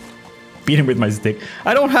did it. Beat him with my stick.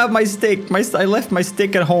 I don't have my stick. I left my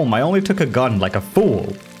stick at home. I only took a gun like a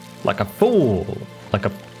fool. Like a fool. Like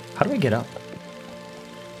a... How do I get up?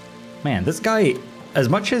 Man, this guy... As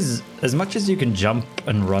much as you can jump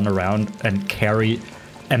and run around and carry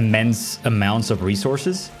immense amounts of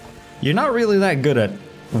resources, you're not really that good at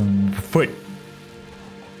foot.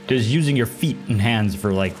 Just using your feet and hands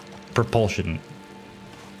for, like, propulsion.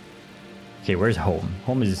 Okay, where's home?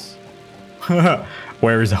 Home is...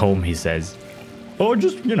 Where is home, he says. Oh,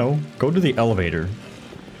 just, you know, go to the elevator.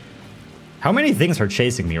 How many things are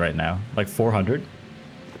chasing me right now? Like 400?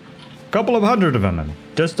 Couple of hundred of them,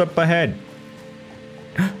 just up ahead.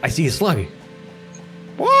 I see a slug.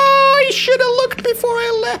 Oh, I should have looked before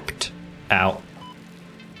I leapt. Ow.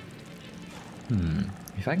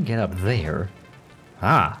 If I can get up there.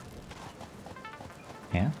 Ah.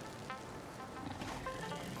 Yeah.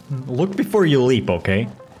 Look before you leap, okay?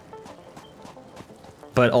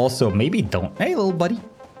 But also, maybe don't. Hey, little buddy.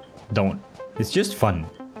 Don't. It's just fun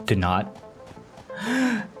to not.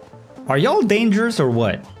 Are y'all dangerous or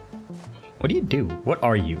what? What do you do? What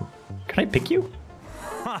are you? Can I pick you?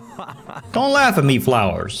 Don't laugh at me,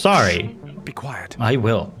 flowers. Sorry. Be quiet. I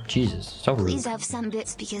will. Jesus, so rude. Please have some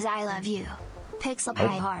bits because I love you. Pixel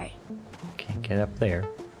Pie Heart. Can't get up there.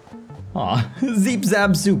 Aw, Zeep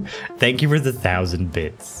Zap Soup. Thank you for the 1,000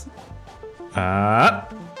 bits.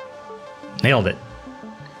 Nailed it.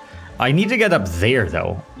 I need to get up there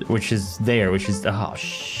though, which is oh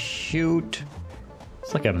shoot.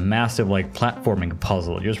 It's like a massive like platforming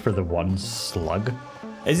puzzle just for the one slug.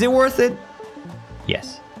 Is it worth it?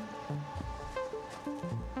 Yes.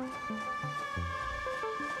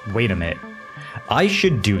 Wait a minute. I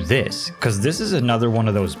should do this, because this is another one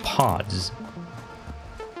of those pods.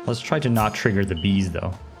 Let's try to not trigger the bees,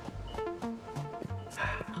 though.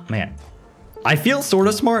 Man. I feel sort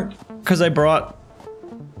of smart, because I brought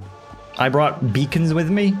beacons with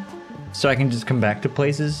me, so I can just come back to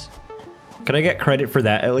places. Could I get credit for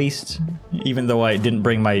that, at least? Even though I didn't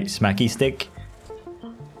bring my smacky stick?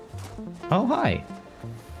 Oh, hi.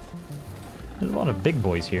 There's a lot of big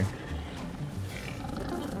boys here.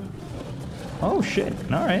 Oh shit,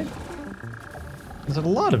 alright. There's a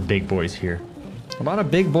lot of big boys here. A lot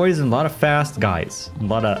of big boys and a lot of fast guys. A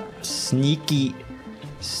lot of sneaky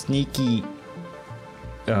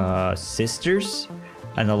sisters.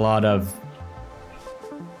 And a lot of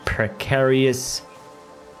precarious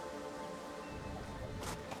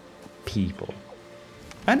people.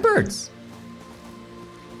 And birds.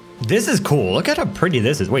 This is cool. Look at how pretty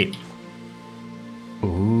this is. Wait.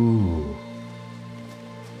 Ooh.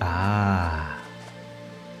 Ah.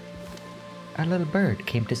 Our little bird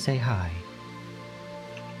came to say hi.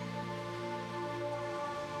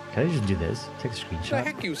 Can I just do this? Take a The screenshot.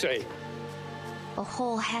 heck you say? A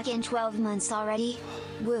whole heckin' 12 months already?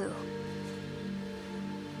 Woo.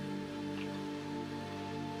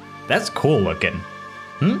 That's cool looking.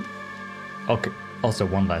 Okay. Also,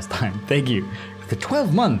 one last time. Thank you. For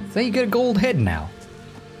 12 months, you get a gold head now.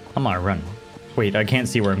 I'm on a run. Wait, I can't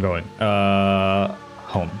see where I'm going.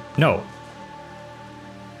 Home. No.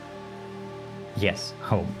 Yes,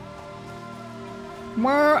 home.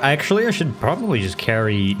 Well, actually, I should probably just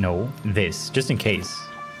carry, this, just in case.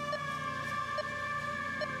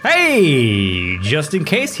 Hey! Just in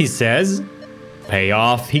case, he says.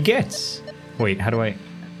 Payoff he gets. Wait, how do I...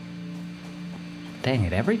 Dang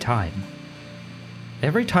it, every time.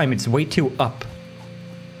 Every time it's way too up.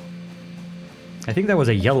 I think that was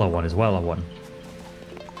a yellow one as well,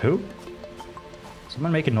 Who?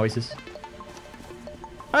 Someone making noises.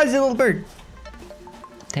 Oh, it's a little bird.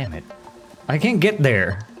 Damn it. I can't get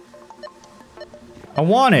there. I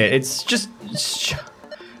want it. It's just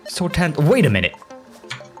so tense. Wait a minute.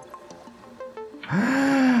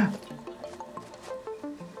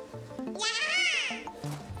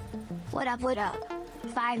 What up, what up?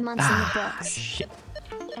 5 months in the books. Shit.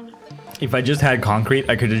 If I just had concrete,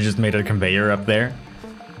 I could have just made a conveyor up there.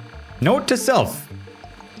 Note to self.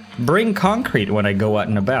 Bring concrete when I go out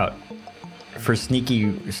and about. For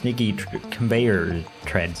sneaky conveyor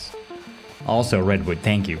treads. Also, Redwood,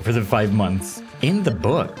 thank you for the 5 months. In the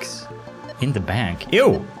books. In the bank.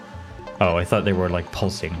 Ew! Oh, I thought they were like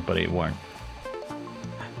pulsing, but they weren't.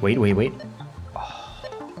 Wait. Oh,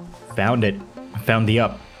 found it. Found the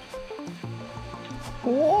up.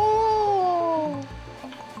 Whoa!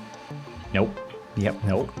 Nope. Yep,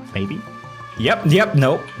 nope. Maybe. Yep,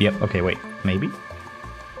 nope. Yep, okay, wait. Maybe.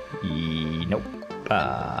 Nope.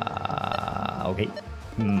 Okay.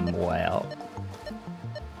 Well.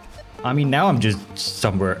 I mean, now I'm just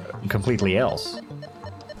somewhere completely else.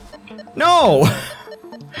 No!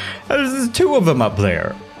 There's 2 of them up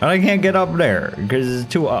there. And I can't get up there because there's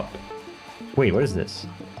 2 up. Wait, what is this?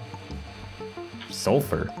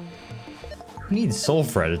 Sulfur? Who needs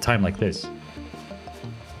sulfur at a time like this?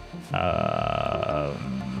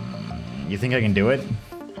 You think I can do it?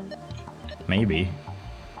 Maybe.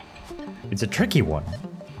 It's a tricky one,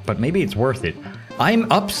 but maybe it's worth it.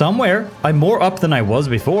 I'm up somewhere. I'm more up than I was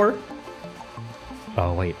before.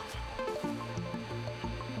 Oh, wait.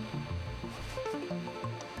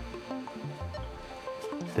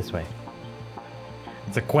 This way.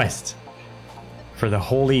 It's a quest for the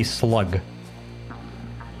holy slug.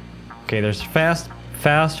 Okay, there's fast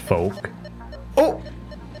folk. Oh!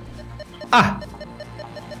 Ah!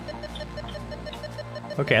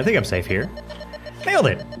 Okay, I think I'm safe here. Nailed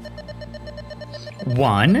it!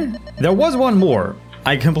 one. There was one more.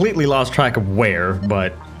 I completely lost track of where,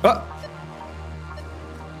 but...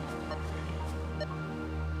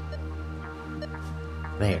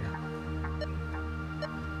 There.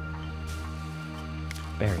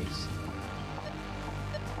 Berries.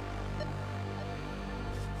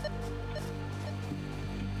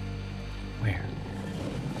 Where?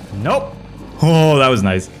 Nope. Oh, that was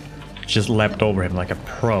nice. Just leapt over him like a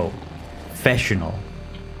pro. Professional.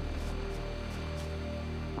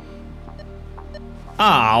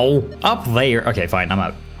 Ow. Up there. Okay, fine. I'm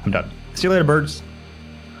out. I'm done. See you later, birds.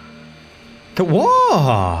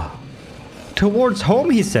 Whoa. Towards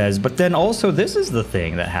home, he says, but then also this is the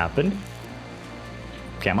thing that happened.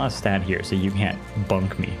 Okay, I'm gonna stand here so you can't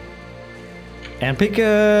bunk me. And pick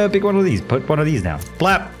one of these. Put one of these down.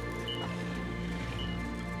 Flap.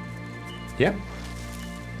 Yep.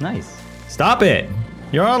 Nice. Stop it.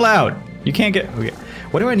 You're not allowed. You can't get... Okay.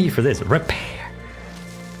 What do I need for this? Repair.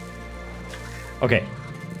 Okay.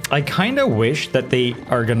 I kind of wish that they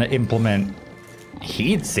are gonna implement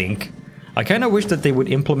heatsink. I kind of wish that they would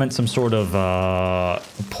implement some sort of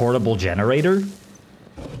portable generator.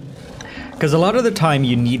 Because a lot of the time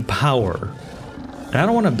you need power. And I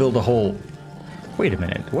don't want to build a whole... Wait a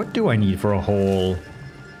minute. What do I need for a whole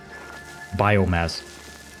biomass?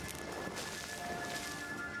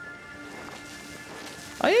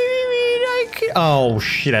 I mean, I could... Oh,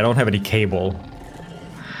 shit. I don't have any cable.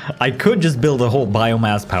 I could just build a whole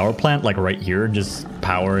biomass power plant, like right here, and just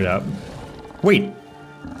power it up. Wait.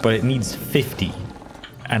 But it needs 50,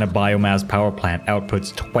 and a biomass power plant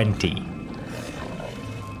outputs 20.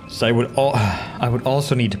 So I would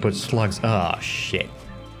also need to put slugs. Ah, shit.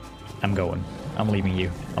 I'm going. I'm leaving you.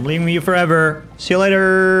 I'm leaving you forever. See you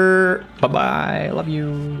later. Bye-bye. Love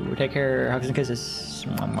you. Take care. Hugs and kisses.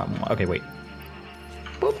 Okay, wait.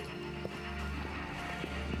 Boop.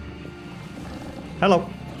 Hello.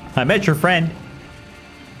 I met your friend.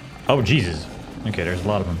 Oh, Jesus. Okay, there's a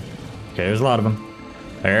lot of them. Okay, there's a lot of them.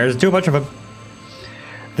 There's too much of them.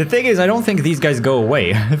 The thing is, I don't think these guys go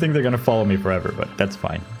away. I think they're gonna follow me forever, but that's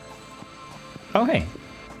fine. Oh, hey.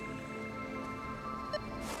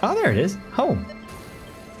 Oh, there it is. Home.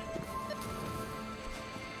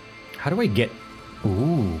 How do I get...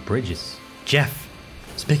 Ooh, bridges. Jeff,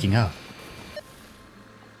 speaking of.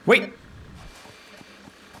 Wait!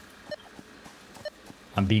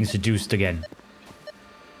 I'm being seduced again.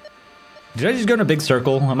 Did I just go in a big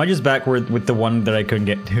circle? Am I just backward with the one that I couldn't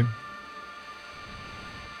get to?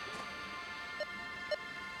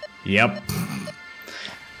 Yep.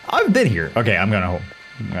 I've been here. Okay, I'm going home.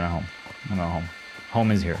 I'm going home. I'm going home.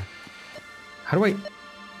 Home is here. How do I...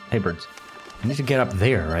 Hey, birds. I need to get up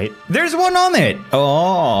there, right? There's one on it! Oh.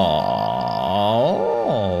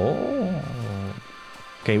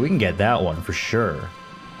 Okay, we can get that one for sure.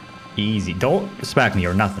 Easy. Don't smack me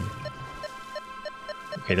or nothing.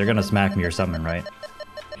 Okay, they're gonna smack me or something, right?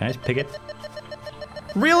 Can I just pick it?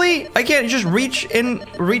 Really? I can't just reach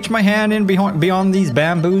my hand in beyond these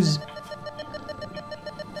bamboos?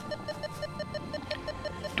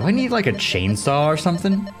 Do I need like a chainsaw or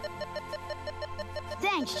something?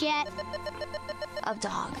 Thanks, Jet. A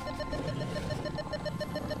dog.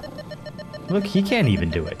 Look, he can't even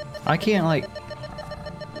do it. I can't like...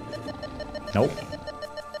 Nope.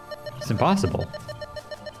 It's impossible.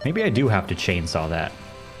 Maybe I do have to chainsaw that.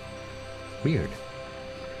 Weird.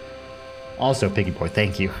 Also, Piggy Boy,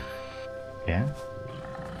 thank you. Yeah?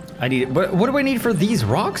 I need... But what do I need for these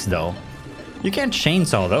rocks, though? You can't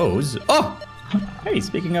chainsaw those. Oh! Hey,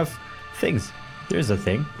 speaking of things. There's a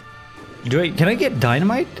thing. Can I get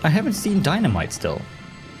dynamite? I haven't seen dynamite still.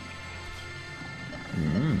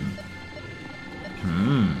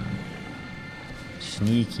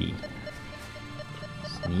 Sneaky.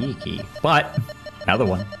 Sneaky. But, another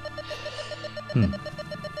one.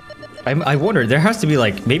 I wonder, there has to be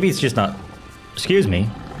like, maybe it's just not... Excuse me.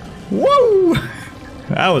 Woo!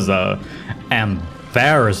 That was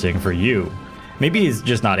embarrassing for you. Maybe it's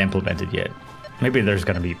just not implemented yet. Maybe there's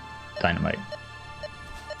gonna be dynamite.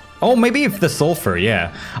 Oh, maybe if the sulfur,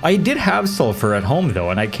 yeah. I did have sulfur at home though,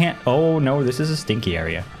 and I can't... Oh no, this is a stinky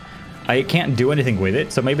area. I can't do anything with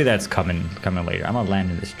it, so maybe that's coming later. I'm gonna land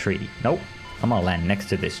in this tree. Nope. I'm gonna land next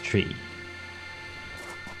to this tree.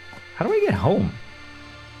 How do I get home?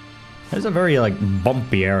 There's a very, like,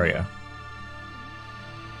 bumpy area.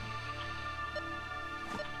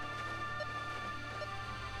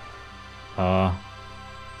 I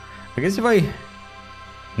guess if I...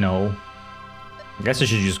 No. I guess I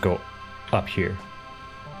should just go up here.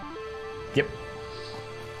 Yep.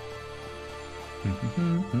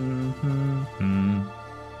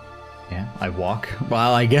 Yeah, I walk.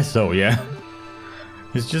 Well, I guess so, yeah.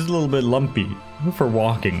 It's just a little bit lumpy for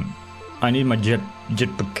walking. I need my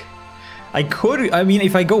jetpack. I mean,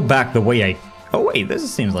 if I go back the way I... Oh wait,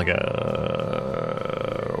 this seems like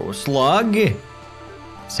a slug.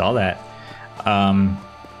 Saw that.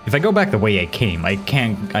 If I go back the way I came, I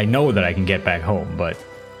know that I can get back home, but...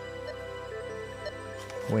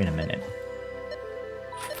 Wait a minute.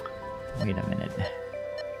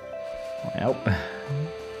 Nope.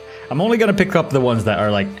 I'm only gonna pick up the ones that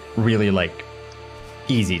are like really like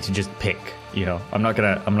easy to just pick, you know. I'm not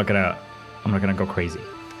gonna go crazy.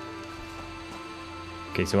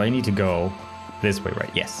 Okay, so I need to go this way,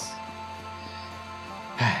 right? Yes.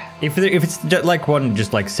 If it's just like one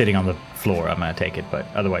just like sitting on the floor, I'm gonna take it, but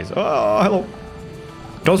otherwise, oh, hello.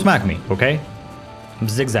 Don't smack me, okay? I'm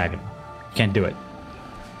zigzagging. Can't do it.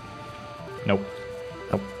 Nope.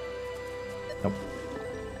 Nope. Nope.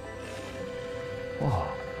 Whoa.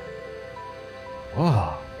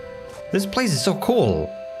 Whoa. This place is so cool.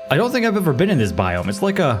 I don't think I've ever been in this biome. It's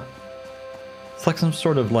like some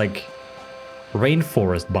sort of like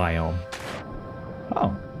rainforest biome.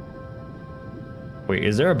 Oh. Wait,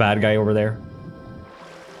 is there a bad guy over there?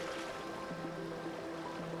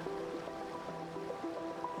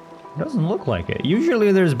 Doesn't look like it.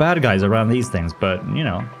 Usually there's bad guys around these things, but you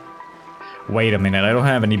know. Wait a minute, I don't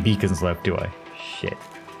have any beacons left, do I? Shit.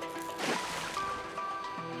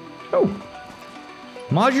 Oh!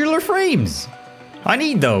 Modular frames! I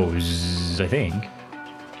need those, I think.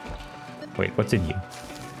 Wait, what's in you?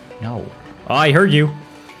 No. Oh, I heard you.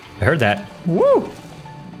 I heard that. Woo!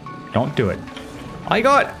 Don't do it. I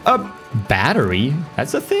got a battery.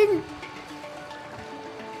 That's a thing?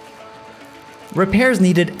 Repairs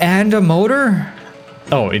needed and a motor?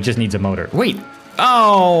 Oh, it just needs a motor. Wait.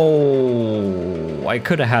 Oh! I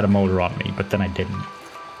could have had a motor on me, but then I didn't.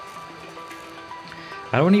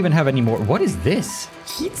 I don't even have any more. What is this?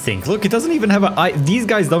 Heatsink. Look, it doesn't even have a... These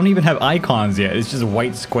guys don't even have icons yet. It's just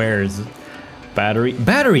white squares. Battery.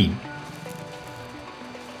 Battery!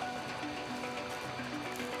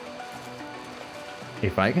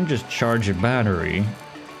 If I can just charge a battery,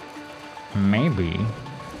 maybe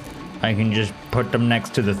I can just put them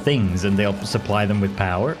next to the things and they'll supply them with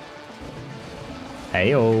power.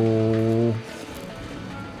 Heyo.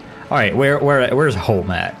 Alright, where's home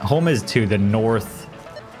at? Home is to the north.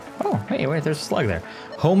 Oh, hey, wait, there's a slug there.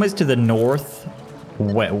 Home is to the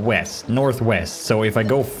northwest. So if I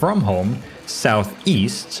go from home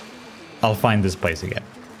southeast, I'll find this place again.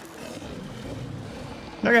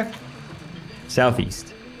 Okay.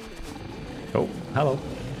 Southeast. Oh, hello.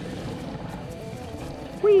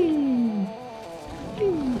 Whee!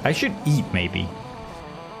 I should eat, maybe.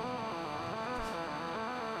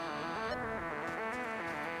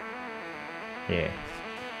 Yeah.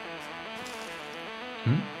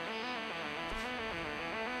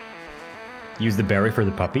 Use the berry for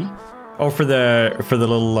the puppy? Oh, for the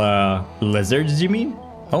little lizards, you mean?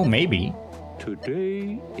 Oh, maybe.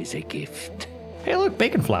 Today is a gift. Hey, look,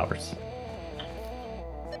 bacon flowers.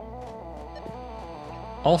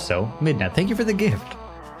 Also, Midnight, thank you for the gift.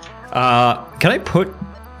 Can I put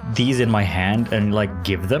these in my hand and like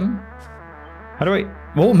give them? How do I?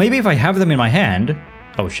 Well, maybe if I have them in my hand.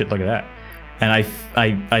 Oh shit! Look at that. And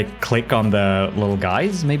I click on the little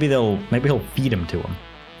guys. Maybe he'll feed them to him.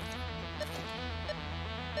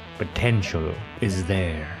 Potential is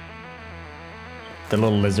there. The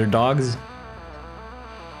little lizard dogs.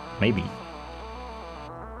 Maybe.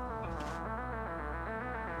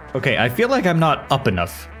 Okay, I feel like I'm not up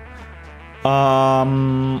enough.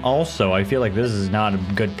 Also, I feel like this is not a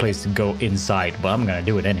good place to go inside, but I'm gonna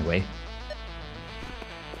do it anyway.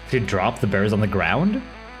 To drop the bears on the ground?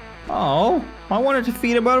 Oh, I wanted to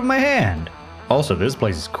feed them out of my hand. Also, this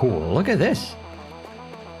place is cool. Look at this.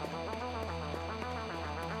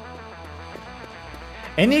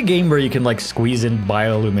 Any game where you can like squeeze in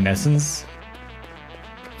bioluminescence,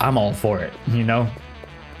 I'm all for it, you know?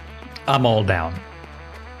 I'm all down.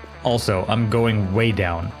 Also, I'm going way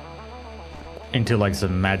down into like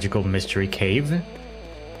some magical mystery cave.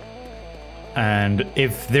 And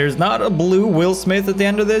if there's not a blue Will Smith at the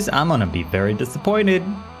end of this, I'm gonna be very disappointed.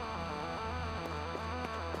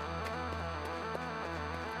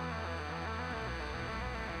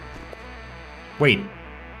 Wait.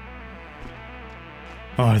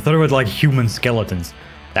 Oh, I thought it was like human skeletons.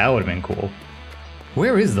 That would have been cool.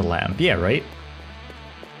 Where is the lamp? Yeah, right?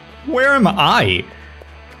 Where am I?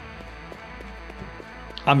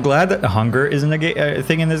 I'm glad that hunger isn't a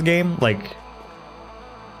thing in this game. Like,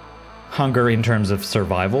 hunger in terms of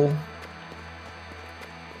survival.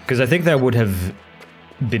 Because I think that would have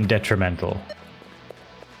been detrimental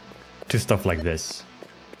to stuff like this.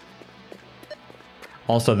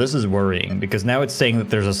 Also, this is worrying because now it's saying that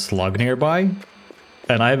there's a slug nearby.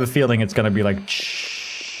 And I have a feeling it's going to be like...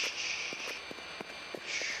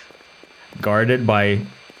 guarded by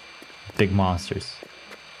big monsters.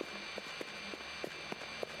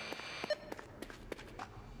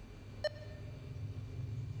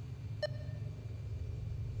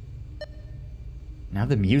 Now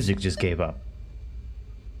the music just gave up.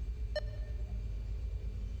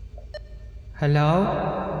 Hello?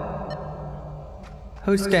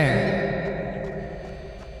 Who's there?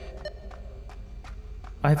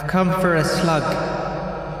 I've come for a slug.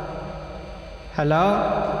 Hello?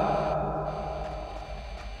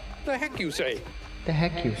 The heck you say? The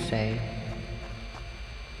heck you say?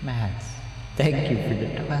 Mads, thank you for the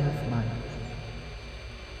 12 months.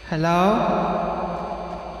 Hello?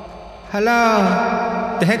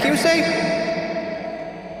 Hello? The heck you say?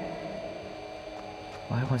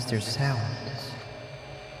 Why was there sound?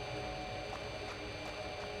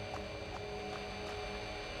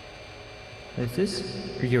 Is this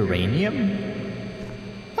uranium?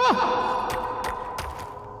 Oh!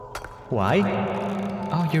 Why?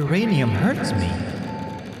 Oh, uranium hurts me.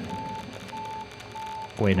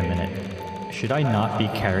 Wait a minute. Should I not be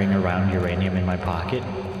carrying around uranium in my pocket?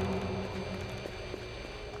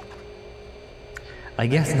 I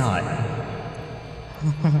guess not.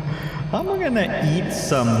 I'm gonna eat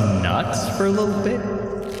some nuts for a little bit.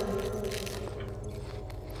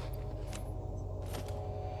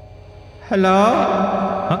 Hello?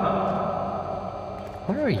 Huh?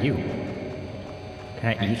 What are you? Can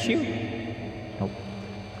I eat you? Nope.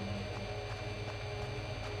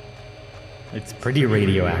 It's pretty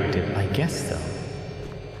radioactive, I guess so.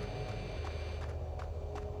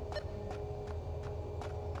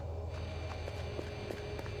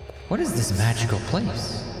 What is this magical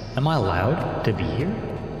place? Am I allowed to be here?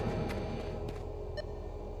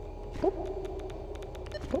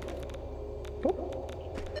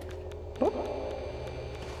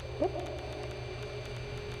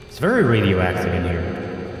 It's very radioactive in here.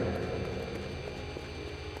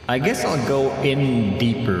 I guess I'll go in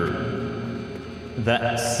deeper.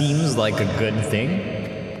 That seems like a good thing.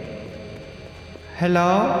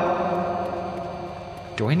 Hello?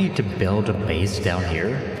 Do I need to build a base down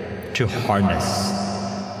here to harness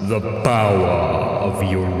the power of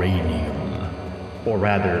uranium? Or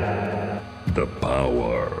rather, The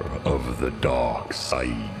power of the dark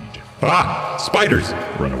side. Ah! Spiders!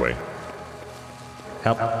 Run away.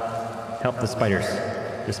 help. Help the spiders.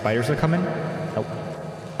 The spiders are coming? Help.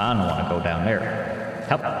 I don't want to go down there.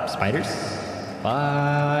 Help, spiders.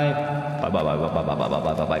 Bye. Bye, bye, bye, bye, bye, bye, bye,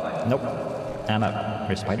 bye, bye, bye. Nope. I'm out.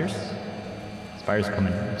 There's spiders. Spiders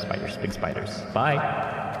coming. Spiders. Big spiders. Bye.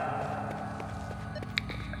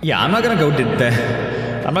 Yeah, I'm not gonna go to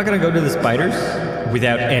the spiders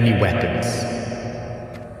without any weapons.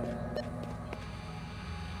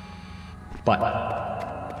 But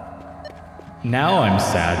now I'm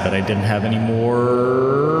sad that I didn't have any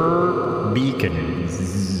more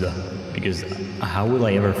beacons. Because how will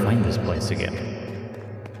I ever find this place again?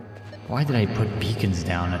 Why did I put beacons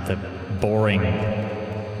down at the boring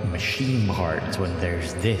machine parts when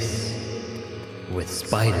there's this with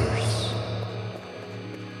spiders?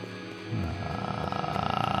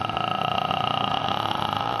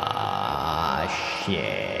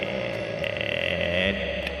 Shit.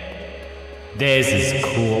 This is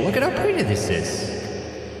cool. Look at how pretty this is.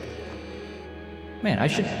 Man, I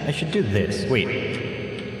should do this. Wait.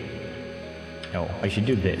 No, I should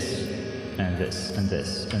do this. And this, and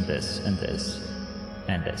this, and this, and this,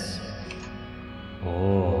 and this.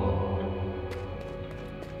 Oh.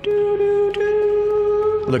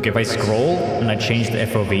 Look, if I scroll and I change the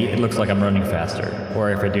FOV, it looks like I'm running faster.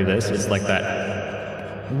 Or if I do this, it's like that.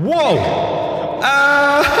 Whoa!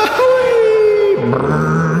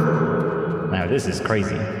 Now this is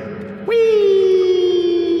crazy. Whee!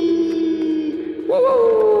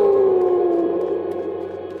 Whoa!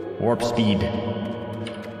 Warp speed.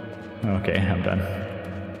 Okay, I'm done.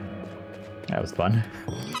 That was fun.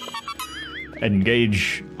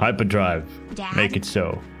 Engage hyperdrive. Dad? Make it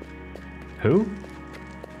so. Who?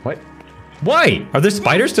 What? Why? Are there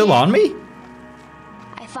spiders still on me?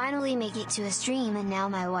 I finally make it to a stream and now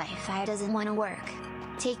my Wi-Fi doesn't want to work.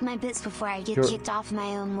 Take my bits before I get kicked off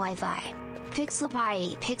my own Wi-Fi. Pixel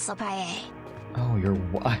pie, pixel pie. Oh, your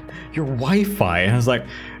Wi-Fi. And I was like,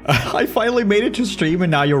 I finally made it to stream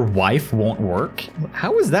and now your wife won't work?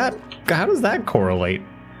 How is that? How does that correlate?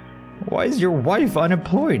 Why is your wife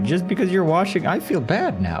unemployed just because you're watching? I feel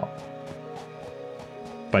bad now.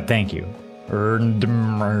 But thank you. Earned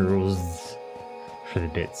Merles for the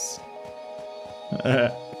bits.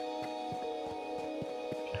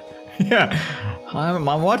 Yeah, I'm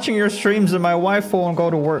watching your streams and my wife won't go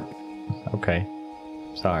to work. Okay.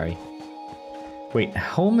 Sorry. Wait,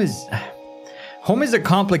 home is a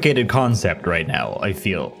complicated concept right now, I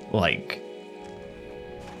feel like.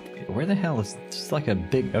 Where the hell is just like a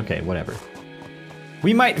big... Okay, whatever.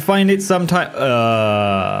 We might find it sometime...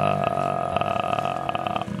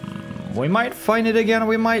 we might find it again,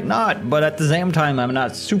 we might not. But at the same time, I'm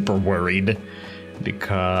not super worried.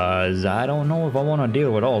 Because I don't know if I want to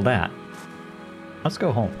deal with all that. Let's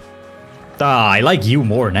go home. Ah, I like you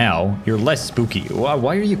more now. You're less spooky.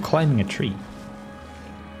 Why are you climbing a tree?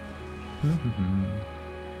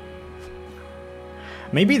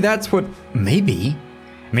 Maybe that's what... Maybe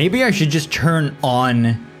I should just turn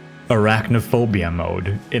on arachnophobia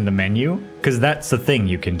mode in the menu, because that's the thing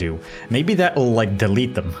you can do. Maybe that'll like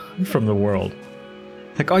delete them from the world.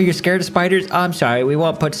 Like, oh, you're scared of spiders? Oh, I'm sorry, we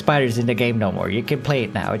won't put spiders in the game no more. You can play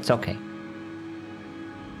it now, it's okay.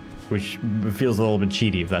 Which feels a little bit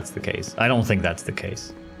cheaty if that's the case. I don't think that's the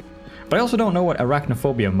case. But I also don't know what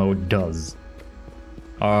arachnophobia mode does.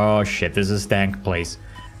 Oh shit, this is a stank place.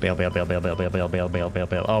 Bail, bail, bail, bail, bail, bail, bail, bail, bail, bail,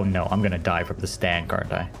 bail. Oh no, I'm gonna die from the stank,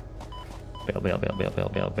 aren't I? Bail, bail, bail, bail, bail,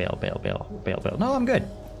 bail, bail, bail, bail, bail, bail. No, I'm good.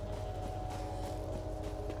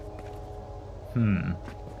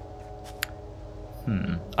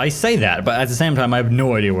 I say that, but at the same time, I have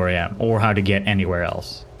no idea where I am or how to get anywhere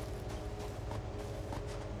else.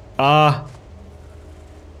 Am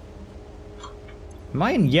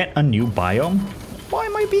I in yet a new biome? Why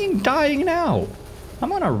am I dying now?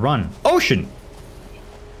 I'm on a run. Ocean!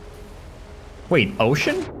 Wait,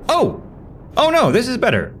 ocean? Oh! Oh no, this is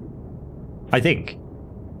better. I think.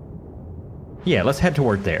 Yeah, let's head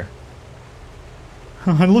toward there.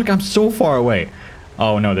 Look, I'm so far away.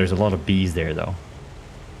 Oh no, there's a lot of bees there though.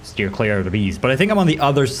 Steer clear of the bees. But I think I'm on the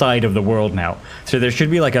other side of the world now. So there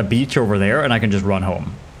should be like a beach over there and I can just run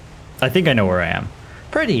home. I think I know where I am.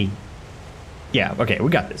 Pretty. Yeah, okay, we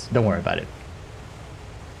got this. Don't worry about it.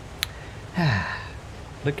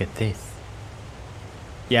 Look at this.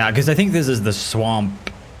 Yeah, because I think this is the swamp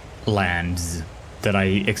lands that I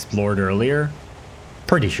explored earlier.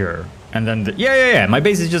 Pretty sure. And then, yeah. My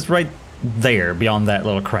base is just right there beyond that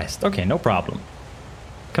little crest. Okay, no problem.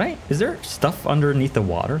 Is there stuff underneath the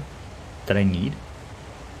water that I need?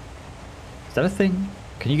 Is that a thing?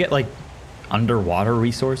 Can you get like underwater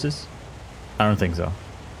resources? I don't think so.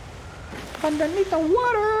 Underneath the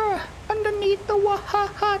water, underneath the water,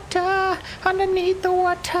 underneath the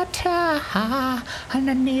water,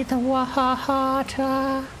 underneath the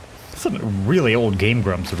water. It's a really old Game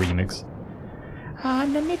Grumps remix.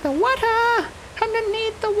 Underneath the water,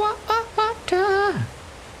 underneath the water.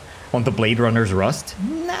 Want the Blade Runners rust?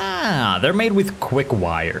 Nah, they're made with quick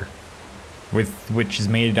wire, which is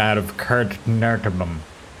made out of cartnertibum,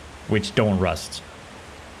 which don't rust.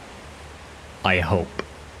 I hope.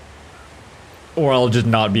 Or I'll just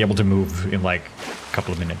not be able to move in like a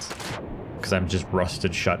couple of minutes. Because I'm just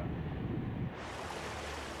rusted shut.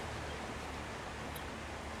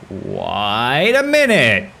 Wait a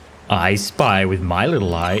minute! I spy with my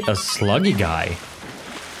little eye a sluggy guy.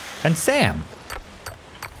 And Sam.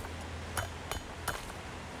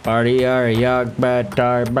 Party are young but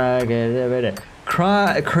dark bag.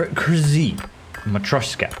 Krzi.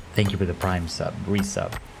 Matroshka. Thank you for the prime sub.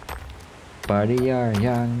 Resub. Party are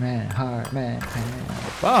young man, heart man.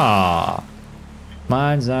 Ah,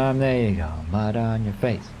 mine's on. There you go. Mud on your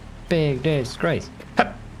face. Big disgrace.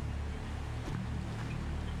 Hup.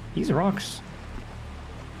 These rocks.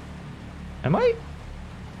 Am I?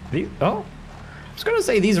 Oh, I was gonna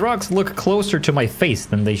say these rocks look closer to my face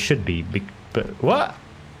than they should be. But what?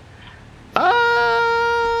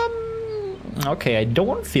 Okay, I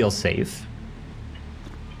don't feel safe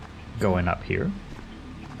going up here.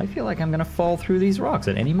 I feel like I'm gonna fall through these rocks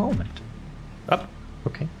at any moment. Up,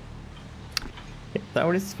 okay. Yeah, that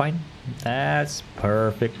is fine. That's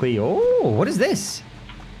perfectly. Oh, what is this?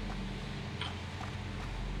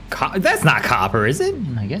 That's not copper, is it?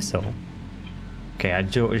 I guess so. Okay, I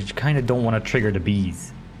kind of don't want to trigger the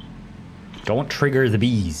bees. Don't trigger the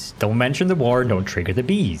bees. Don't mention the war. Don't trigger the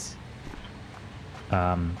bees.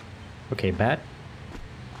 Okay, bad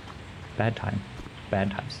times.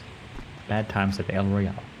 Bad times at El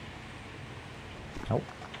Royale. Nope.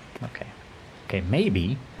 Okay. Okay,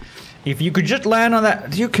 maybe if you could just land on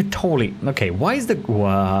that, you could totally. Okay, why is the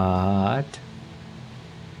what?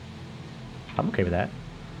 I'm okay with that.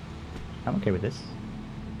 I'm okay with this.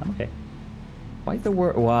 I'm okay. Why is the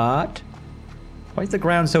word what? Why is the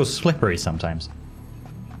ground so slippery sometimes?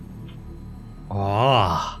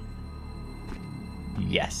 Ah. Oh.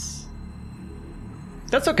 Yes.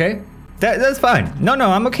 That's okay. That's fine. No,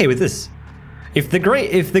 I'm okay with this. If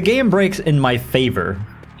the game breaks in my favor,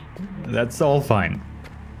 that's all fine.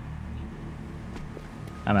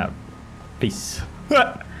 I'm out. Peace.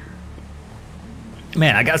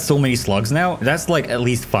 Man, I got so many slugs now. That's like at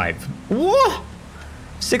least 5. Whoa!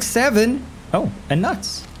 6, 7. Oh, and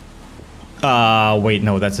nuts. Wait,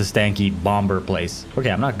 no, that's a stanky bomber place. Okay,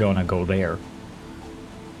 I'm not gonna go there.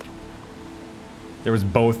 There was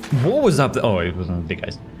both. What was up? Oh, it wasn't the big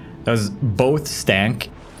guys. That was both stank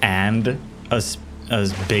and a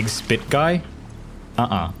big spit guy.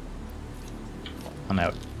 I'm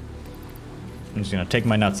out. I'm just gonna take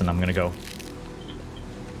my nuts and I'm gonna go.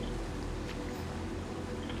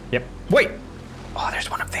 Yep. Wait! Oh, there's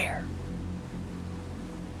one up there.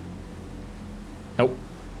 Nope.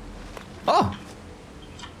 Oh!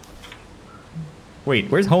 Wait,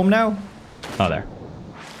 where's home now? Oh, there.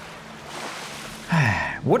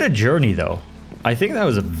 What a journey, though. I think that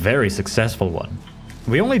was a very successful one.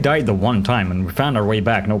 We only died the one time and we found our way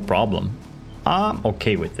back, no problem. I'm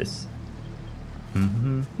okay with this.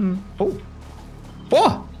 Oh!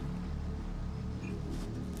 Oh!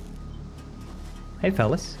 Hey,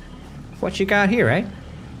 fellas. What you got here, eh?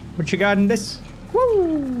 What you got in this?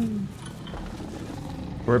 Woo!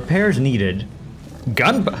 Repairs needed.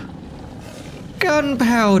 Gunpowder!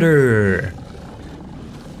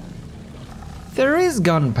 There is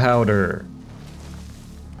gunpowder.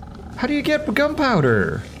 How do you get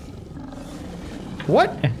gunpowder?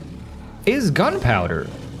 What is gunpowder?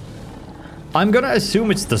 I'm gonna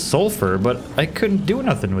assume it's the sulfur, but I couldn't do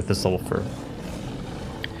nothing with the sulfur.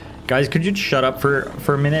 Guys, could you shut up for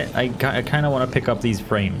a minute? I kind of want to pick up these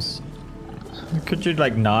frames. Could you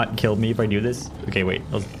like not kill me if I do this? Okay, wait.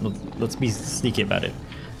 Let's be sneaky about it.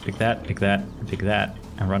 Pick that, pick that, pick that,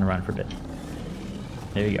 and run around for a bit.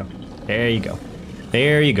 There you go. There you go.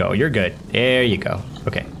 There you go. You're good. There you go.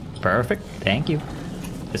 Okay. Perfect. Thank you.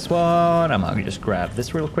 This one, I'm gonna just grab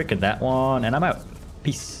this real quick and that one, and I'm out.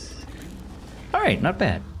 Peace. All right, not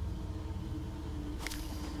bad.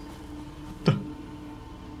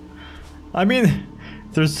 I mean,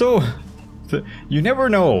 they're so... You never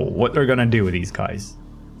know what they're gonna do with these guys.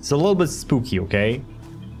 It's a little bit spooky, okay?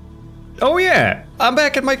 Oh yeah! I'm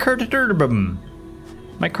back at my cardamom.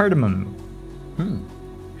 My cardamom.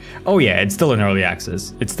 Oh yeah, it's still in early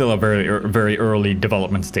access. It's still a very early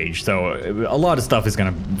development stage, so a lot of stuff is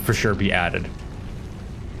gonna for sure be added.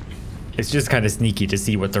 It's just kind of sneaky to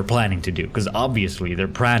see what they're planning to do, because obviously they're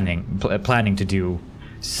planning to do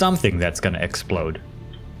something that's gonna explode.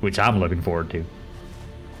 Which I'm looking forward to.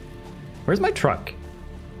 Where's my truck?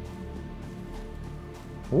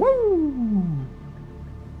 Woo!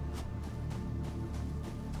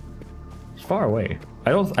 It's far away.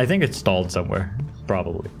 I think it's stalled somewhere.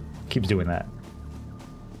 Probably. Keeps doing that.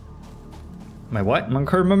 My what?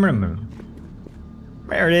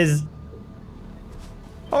 There it is.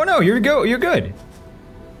 Oh no, you're good.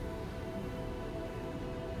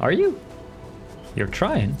 Are you? You're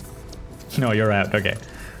trying. No, you're out. Okay.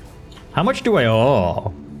 How much do I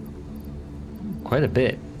owe? Quite a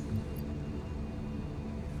bit.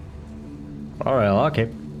 Alright, okay.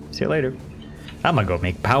 See you later. I'm gonna go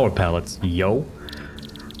make power pellets, yo.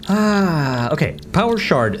 Okay. Power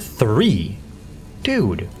shard 3.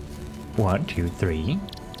 Dude. 1, 2, 3.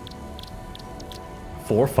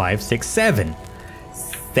 4, 5, 6, 7.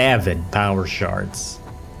 7 power shards.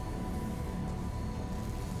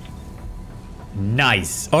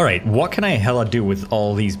 Nice. All right, what can I hella do with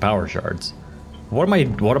all these power shards? What am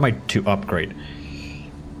I to upgrade?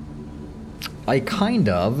 I kind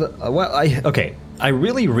of okay. I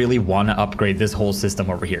really want to upgrade this whole system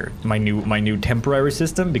over here. My new temporary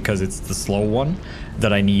system, because it's the slow one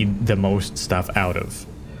that I need the most stuff out of.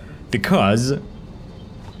 Because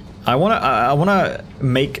I wanna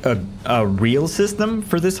make a real system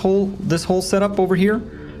for this whole setup over here,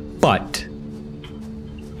 but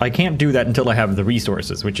I can't do that until I have the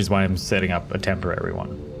resources, which is why I'm setting up a temporary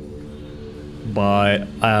one. But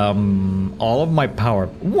all of my power...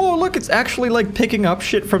 Whoa, look, it's actually like picking up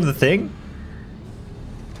shit from the thing.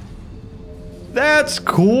 That's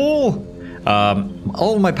cool.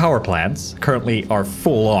 All of my power plants currently are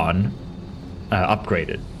full on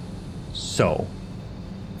upgraded. So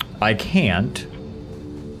I can't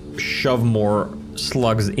shove more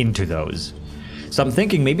slugs into those. So I'm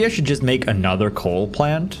thinking maybe I should just make another coal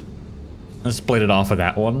plant and split it off of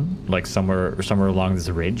that one, like somewhere along this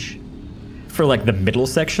ridge, for like the middle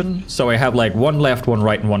section. So I have like one left, one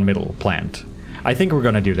right, and one middle plant. I think we're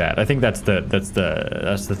gonna do that. I think that's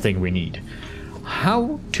the thing we need.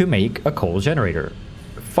 How to make a coal generator?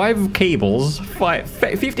 5 cables,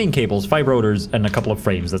 15 cables, 5 rotors, and a couple of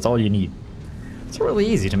frames. That's all you need. It's really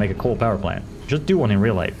easy to make a coal power plant. Just do one in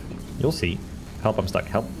real life. You'll see. Help, I'm stuck.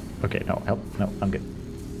 Help. Okay, no, help. No, I'm good.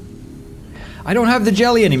 I don't have the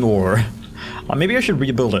jelly anymore. Maybe I should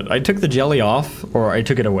rebuild it. I took the jelly off, or I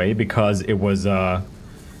took it away because it was,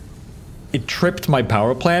 it tripped my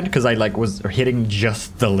power plant because I, like, was hitting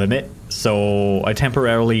just the limit. So I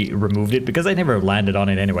temporarily removed it because I never landed on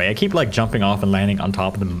it anyway. I keep, like, jumping off and landing on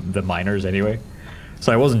top of the miners anyway.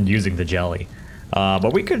 So I wasn't using the jelly.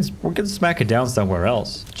 But we could smack it down somewhere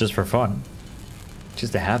else, just for fun.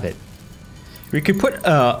 Just to have it. We could put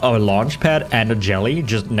a launch pad and a jelly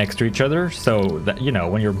just next to each other, so that, you know,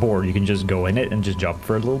 when you're bored, you can just go in it and just jump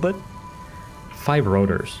for a little bit. 5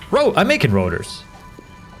 rotors. I'm making rotors.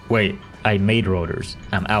 Wait, I made rotors.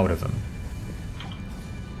 I'm out of them.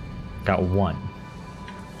 Got 1.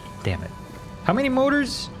 Damn it. How many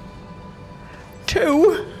motors?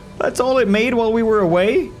 2? That's all it made while we were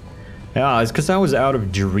away? Yeah, it's because I was out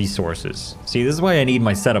of resources. See, this is why I need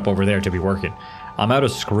my setup over there to be working. I'm out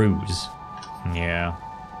of screws. Yeah.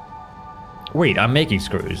 Wait, I'm making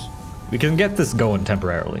screws. We can get this going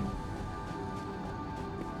temporarily.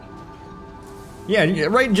 Yeah,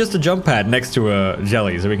 right, just a jump pad next to a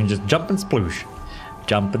jelly, so we can just jump and sploosh.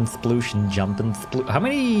 Jump and sploosh and jump and sploosh. How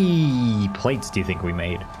many plates do you think we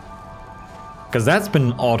made? Because that's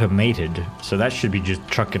been automated, so that should be just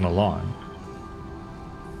trucking along.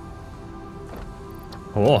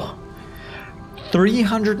 Oh.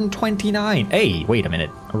 329. Hey, wait a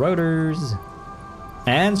minute. Rotors.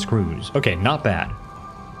 And screws. Okay, not bad.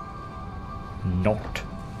 Not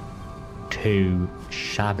too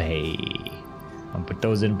shabby. I'll put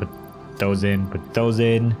those in, put those in, put those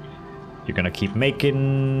in. You're gonna keep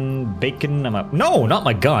making bacon. I'm up. No, not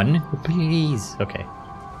my gun. Please. Okay.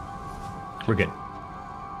 We're good.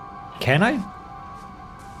 Can I?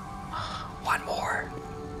 One more.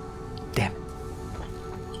 Damn.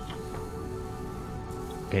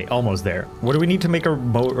 Okay, almost there. What do we need to make a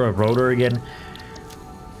rotor again?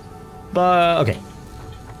 Okay.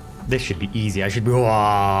 This should be easy. I should be...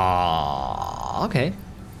 Okay.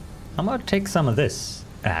 I'm gonna take some of this,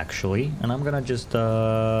 actually. And I'm gonna just...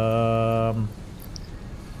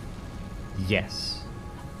 Yes.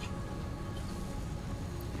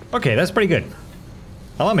 Okay, that's pretty good.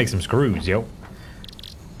 I wanna make some screws, yo.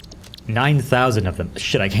 9,000 of them.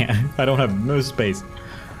 Shit, I can't. I don't have no space.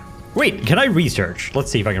 Wait, can I research?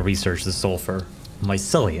 Let's see if I can research the sulfur.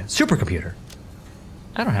 Mycelia. Supercomputer.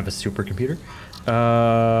 I don't have a supercomputer.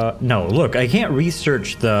 No, look, I can't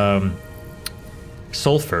research the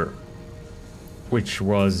sulfur, which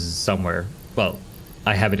was somewhere. Well,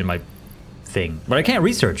 I have it in my thing, but I can't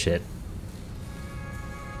research it.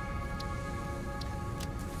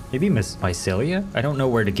 Maybe mycelia? I don't know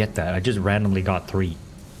where to get that. I just randomly got 3.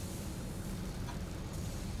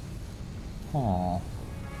 Aww.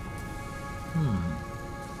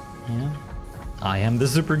 Yeah. I am the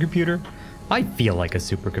supercomputer. I feel like a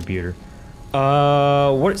supercomputer.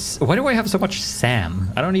 Why do I have so much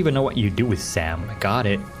SAM? I don't even know what you do with SAM. I got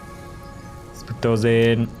it. Let's put those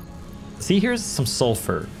in. See, here's some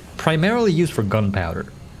sulfur. Primarily used for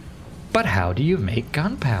gunpowder. But how do you make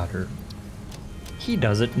gunpowder? He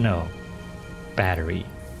doesn't know. Battery.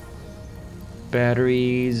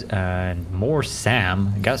 Batteries and more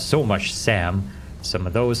SAM. I got so much SAM. Some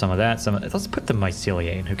of those, some of that, some of... Let's put the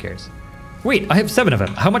mycelia in, who cares? Wait, I have 7 of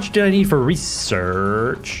them. How much did I need for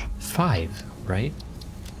research? 5, right?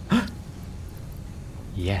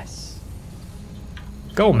 Yes.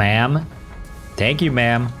 Go, ma'am. Thank you,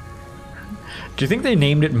 ma'am. Do you think they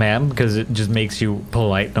named it ma'am because it just makes you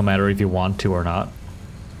polite no matter if you want to or not?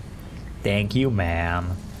 Thank you,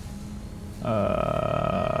 ma'am.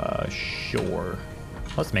 Sure.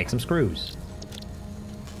 Let's make some screws.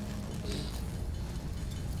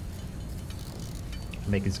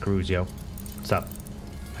 Making screws, yo. What's up?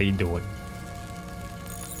 How you doing?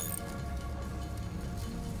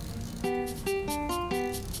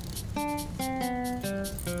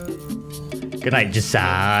 Good night, just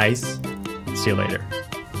size. See you later.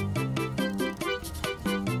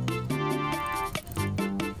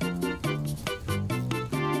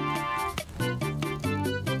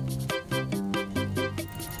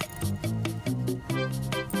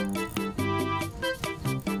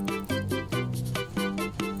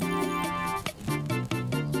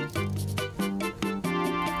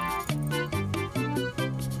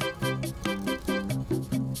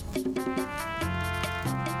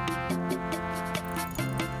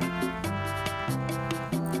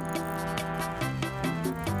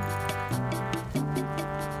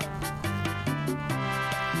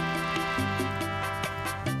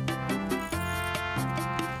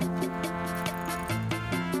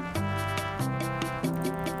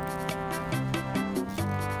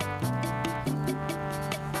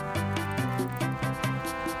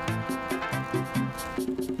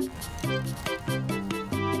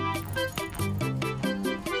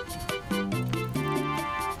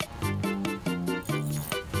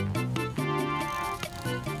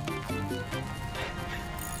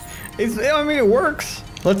 I mean, it works.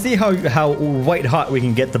 Let's see how white hot we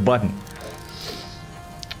can get the button.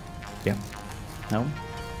 Yeah. No.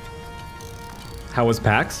 How was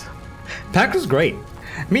PAX? PAX was great.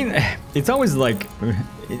 I mean, it's always like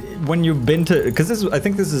when you've been to, because I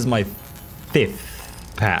think this is my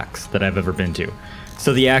 5th PAX that I've ever been to.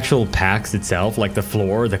 So the actual PAX itself, like the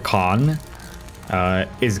floor, the con,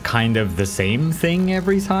 is kind of the same thing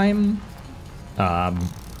every time.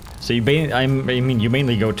 So you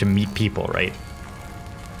mainly go to meet people, right?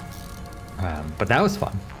 But that was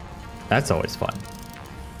fun. That's always fun.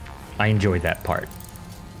 I enjoyed that part.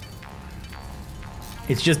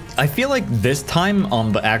 It's just, I feel like this time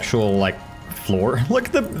on the actual, like, floor,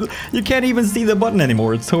 look, you can't even see the button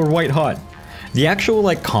anymore, it's so white hot. The actual,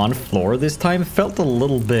 like, con floor this time felt a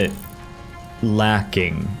little bit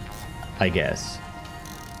lacking, I guess.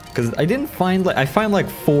 Because I didn't find, like, I find like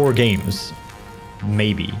 4 games,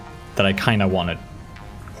 maybe, that I kind of want to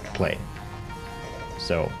play.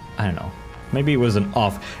 So, I don't know. Maybe it was an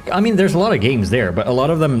off. I mean, there's a lot of games there, but a lot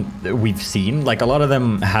of them we've seen, like a lot of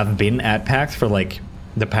them have been at PAX for like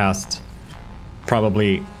the past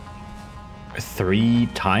probably 3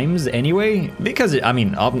 times anyway. Because, I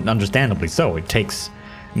mean, understandably so. It takes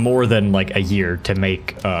more than like a year to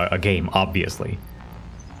make a game, obviously.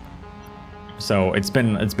 So it's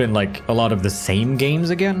been like a lot of the same games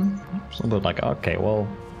again. So they're like, okay, well,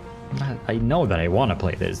 I know that I want to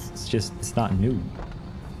play this. It's just, it's not new.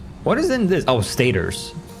 What is in this? Oh,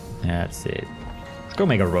 stators. That's it. Let's go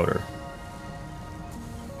make a rotor.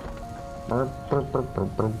 Let's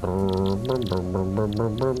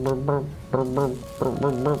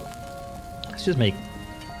just make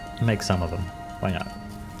some of them. Why not?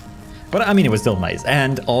 But I mean, it was still nice.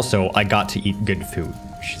 And also, I got to eat good food,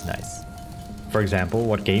 which is nice. For example,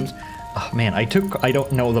 what games? Oh, man, I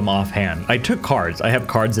don't know them offhand. I took cards. I have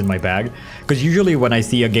cards in my bag. Because usually when I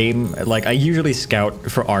see a game, like, I usually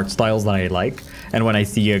scout for art styles that I like. And when I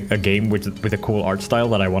see a game with a cool art style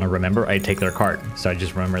that I want to remember, I take their card. So I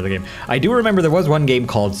just remember the game. I do remember there was one game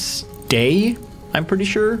called Stay, I'm pretty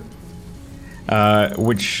sure.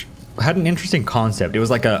 Which had an interesting concept. It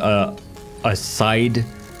was like a side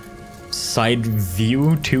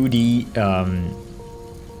view 2D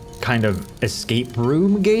kind of escape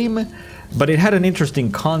room game, but it had an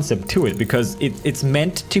interesting concept to it because it's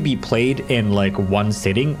meant to be played in like one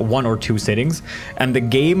or two sittings, and the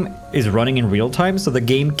game is running in real time, so the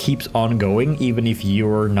game keeps on going even if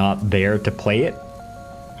you're not there to play it.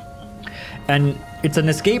 And it's an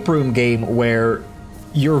escape room game where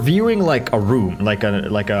you're viewing like a room, like a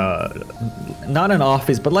not an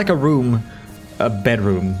office, but like a room, a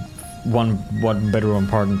bedroom, one bedroom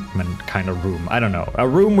apartment kind of room. I don't know, a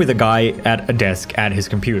room with a guy at a desk at his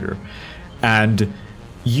computer, and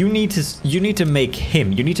you need to make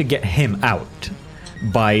him, you need to get him out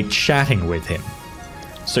by chatting with him.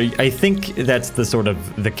 So I think that's the sort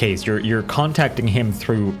of the case. You're contacting him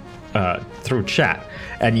through chat,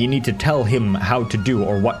 and you need to tell him how to do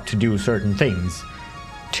or what to do certain things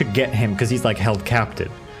to get him, because he's like held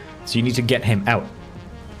captive. So you need to get him out.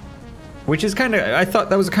 Which is kind of, I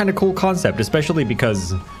thought that was a kind of cool concept, especially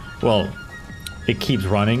because, well, it keeps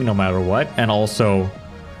running no matter what. And also,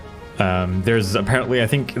 there's apparently, I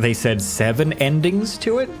think they said 7 endings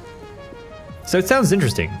to it. So it sounds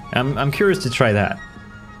interesting. I'm curious to try that.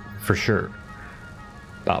 For sure.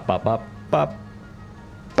 Bop, bop, bop, bop.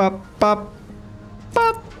 Bop, bop,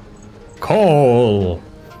 bop. Cool.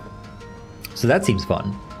 So that seems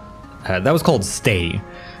fun. That was called Stay.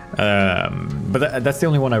 But that's the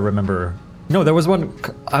only one I remember. No, there was one,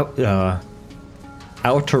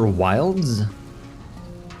 Outer Wilds?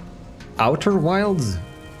 Outer Wilds?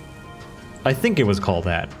 I think it was called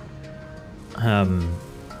that.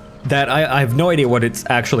 That I have no idea what it's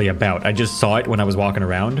actually about. I just saw it when I was walking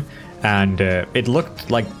around, and it looked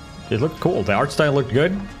cool. The art style looked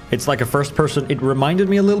good. It's like a first person. It reminded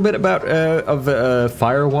me a little bit about of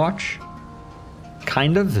Firewatch,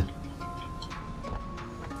 kind of.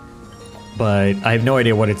 But I have no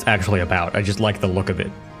idea what it's actually about. I just like the look of it.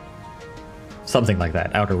 Something like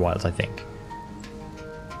that. Outer Wilds, I think.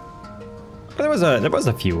 But there was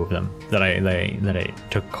a few of them that I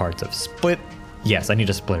took cards of. Split. Yes, I need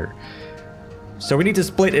a splitter. So we need to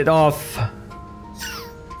split it off.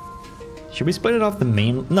 Should we split it off the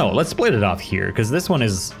main? No, let's split it off here, because this one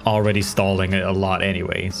is already stalling a lot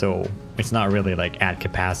anyway. So it's not really like at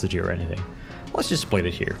capacity or anything. Let's just split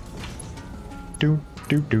it here. Do.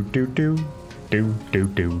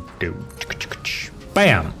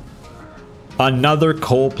 Bam! Another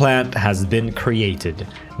coal plant has been created.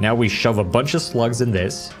 Now we shove a bunch of slugs in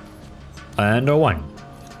this. And a 1.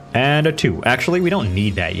 And a 2. Actually, we don't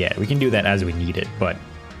need that yet. We can do that as we need it, but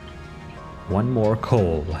One more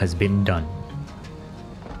coal has been done.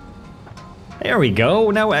 There we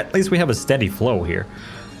go. Now at least we have a steady flow here.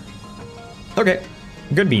 Okay,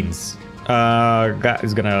 good beans. That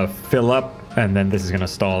is gonna fill up, and then this is gonna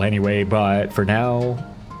stall anyway, but for now,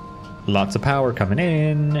 lots of power coming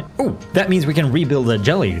in. Oh, that means we can rebuild the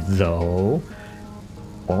jelly, though.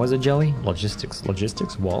 What was it, jelly? Logistics,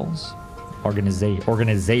 walls?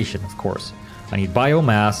 Organization, of course. I need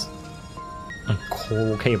biomass and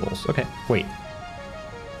coal cables. Okay, wait.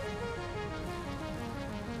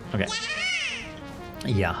 Okay.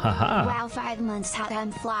 Yeah, haha. Wow, 5 months, how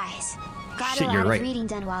time flies. Got Shit, a you're lot right. of reading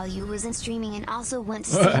done while you wasn't streaming, and also went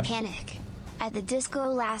to see Panic at the disco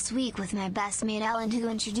last week with my best mate Ellen, who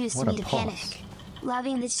introduced What me a to pause. Panic.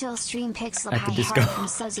 Loving the chill stream pixel At the pie disco. heart from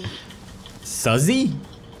Suzy. Suzzy?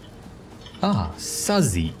 Ah,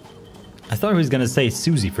 Suzzy. I thought he was gonna say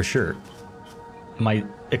Susie for sure. My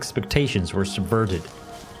expectations were subverted.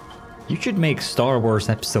 You should make Star Wars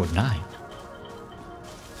Episode 9.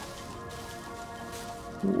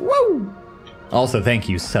 Woo! Also, thank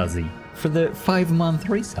you, Suzzy, for the 5-month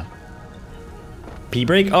resub. Pee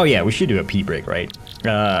break? Oh yeah, we should do a pee break, right?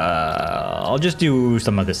 I'll just do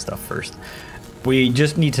some of this stuff first. We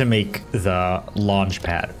just need to make the launch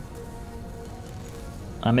pad.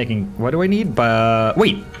 I'm making... What do I need?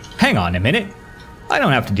 Wait, hang on a minute. I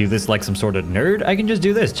don't have to do this like some sort of nerd. I can just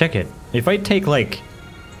do this. Check it. If I take like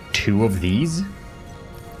 2 of these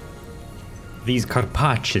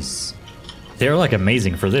carpaccios, they're like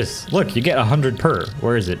amazing for this. Look, you get 100 per.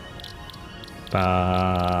 Where is it?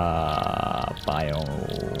 Biomass.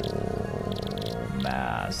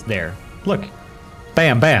 There. Look.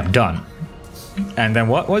 Bam, bam, done. And then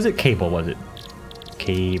what was it? Cable, was it?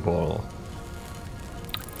 Cable.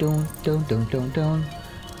 Don't.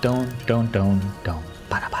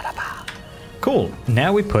 Ba-da-ba-da-ba. Cool.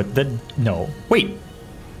 Now we put the... No. Wait.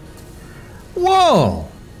 Whoa!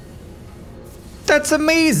 That's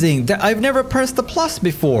amazing! I've never pressed the plus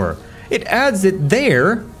before. It adds it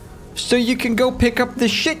there, so you can go pick up the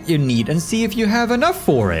shit you need and see if you have enough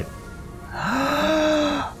for it.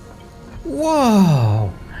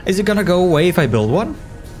 Whoa! Is it gonna go away if I build one?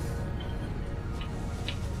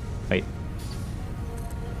 Wait.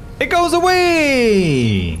 It goes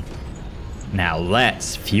away! Now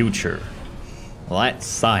that's future. That's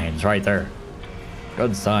science right there.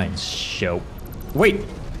 Good science show. Wait.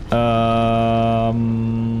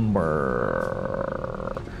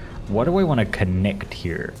 What do I want to connect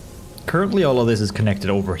here? Currently all of this is connected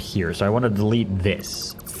over here, so I want to delete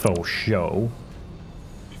this faux show.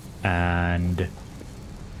 And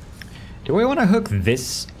do I want to hook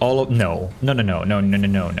this all up? No. No.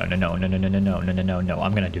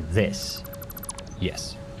 I'm gonna do this.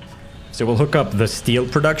 Yes. So we'll hook up the steel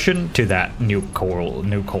production to that new coal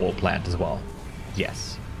plant as well.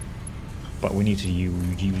 Yes. But we need to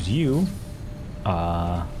use you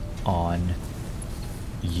on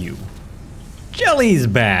you. Jelly's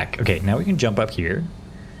back! Okay, now we can jump up here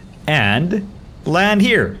and land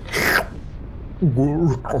here.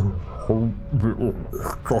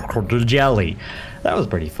 Jelly. That was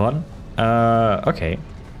pretty fun. Okay.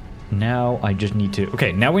 Now I just need to...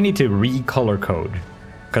 Okay, now we need to recolor code.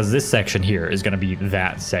 Because this section here is going to be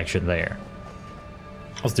that section there.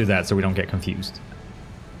 Let's do that so we don't get confused.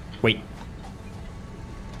 Wait.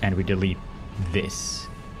 And we delete this.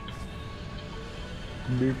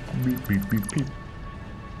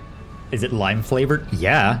 Is it lime flavored?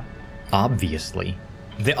 Yeah, obviously.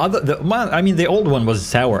 The old one was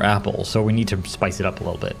sour apple, so we need to spice it up a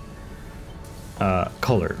little bit.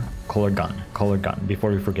 Color gun,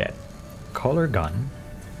 before we forget. Color gun,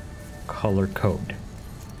 color code.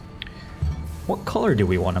 What color do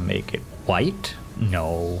we want to make it? White?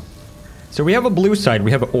 No. So we have a blue side,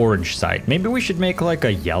 we have an orange side. Maybe we should make like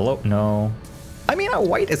a yellow? No. I mean, a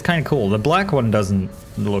white is kind of cool. The black one doesn't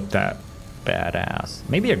look that badass.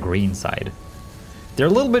 Maybe a green side. They're a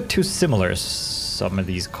little bit too similar, some of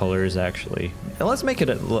these colors, actually. Let's make it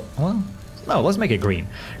a... Well, no, let's make it green.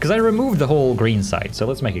 Because I removed the whole green side, so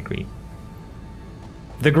let's make it green.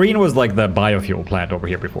 The green was like the biofuel plant over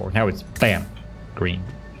here before. Now it's, bam, green.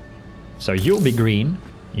 So you'll be green.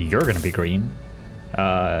 You're gonna be green.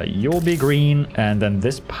 You'll be green, and then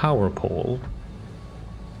this power pole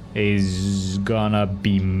is gonna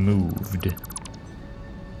be moved.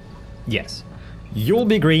 Yes. You'll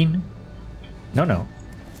be green. No.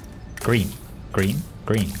 Green.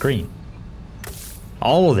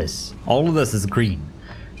 All of this is green.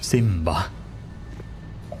 Simba.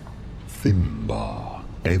 Simba,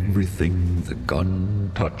 everything the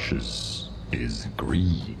gun touches is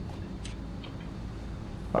green.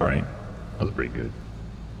 Alright, that was pretty good.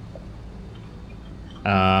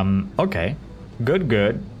 Okay. Good,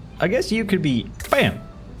 good. I guess you could be... Bam!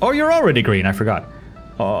 Oh, you're already green. I forgot.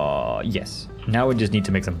 Oh, yes. Now we just need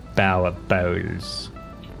to make some bows.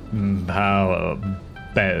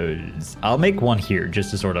 Bows. I'll make one here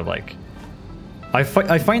just to sort of like... I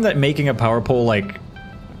find that making a power pole like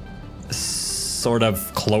sort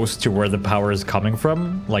of close to where the power is coming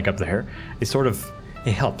from, like up there, is sort of...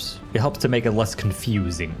 It helps. It helps to make it less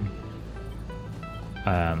confusing.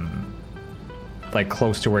 Like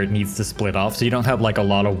close to where it needs to split off, so you don't have like a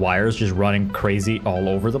lot of wires just running crazy all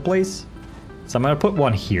over the place. So I'm gonna put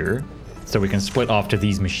one here, so we can split off to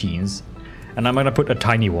these machines. And I'm gonna put a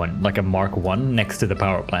tiny one, like a Mark 1, next to the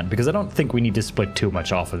power plant, because I don't think we need to split too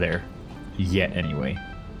much off of there. Yet, anyway.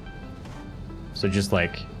 So just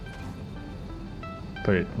like...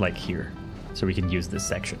 put it like here, so we can use this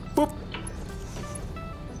section. Boop!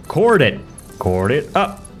 Cord it! Cord it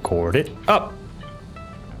up! Cord it up!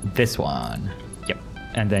 This one. Yep.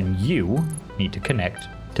 And then you need to connect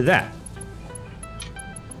to that.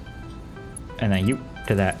 And then you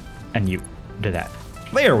to that, and you to that.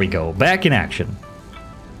 There we go, back in action.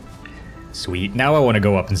 Sweet. Now I want to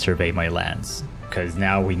go up and survey my lands, because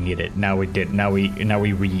now we need it. Now we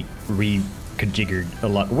reconfigured a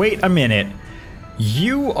lot. Wait a minute.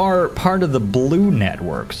 You are part of the blue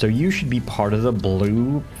network, so you should be part of the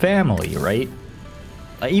blue family, right?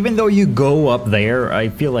 Even though you go up there, I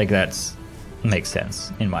feel like that's makes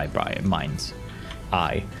sense in my mind.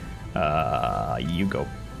 You go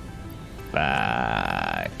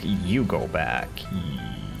back. You go back.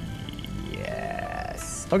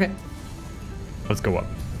 Yes. Okay. Let's go up.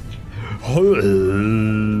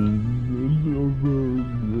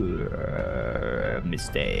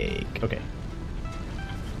 Mistake. Okay.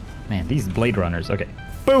 Man, these Blade Runners. Okay.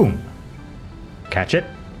 Boom. Catch it.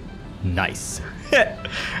 Nice.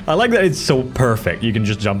 I like that it's so perfect. You can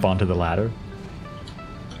just jump onto the ladder.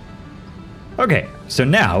 Okay, so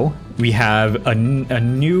now we have a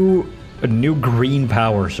new green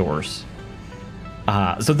power source.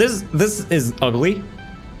 So this is ugly,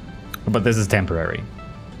 but this is temporary.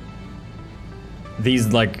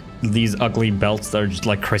 These ugly belts that are just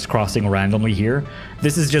like crisscrossing randomly here.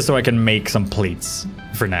 This is just so I can make some plates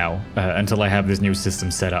for now until I have this new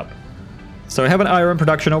system set up. So I have an iron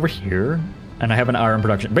production over here, and I have an iron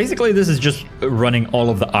production. Basically, this is just running all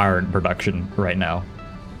of the iron production right now.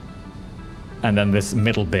 And then this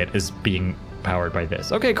middle bit is being powered by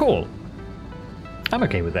this. Okay, cool. I'm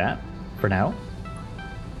okay with that for now.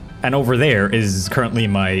 And over there is currently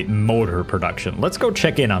my motor production. Let's go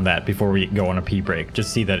check in on that before we go on a pee break.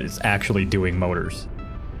 Just see that it's actually doing motors.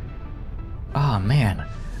 Oh man,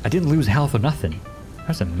 I didn't lose half of nothing.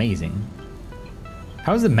 That's amazing.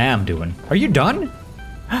 How's the ma'am doing? Are you done?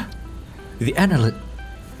 The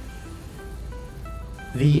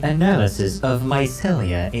analysis of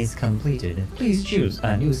mycelia is completed. Please choose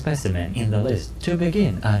a new specimen in the list to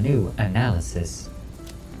begin a new analysis.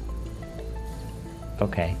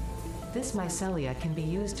 Okay. This mycelia can be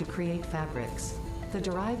used to create fabrics. The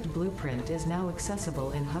derived blueprint is now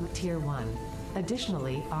accessible in Hub Tier 1.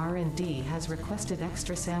 Additionally, R&D has requested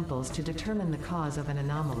extra samples to determine the cause of an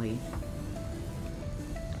anomaly.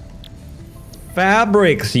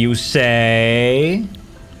 Fabrics, you say?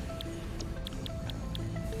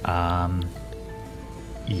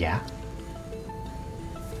 Yeah.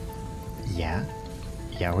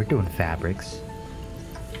 Yeah, we're doing fabrics.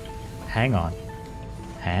 Hang on.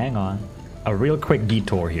 A real quick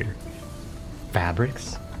detour here.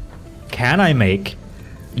 Fabrics? Can I make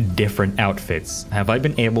different outfits? Have I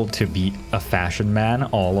been able to be a fashion man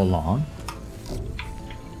all along?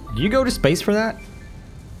 Do you go to space for that?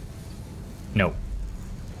 No.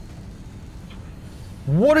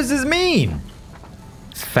 What does this mean?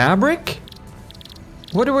 Fabric?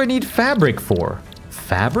 What do I need fabric for?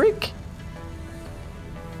 Fabric?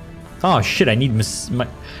 Oh shit, I need my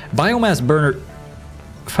biomass burner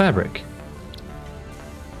fabric.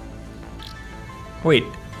 Wait,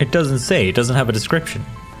 it doesn't say. It doesn't have a description.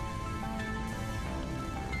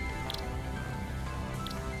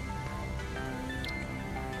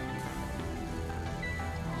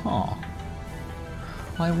 Huh.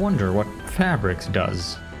 I wonder what fabrics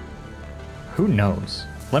does. Who knows?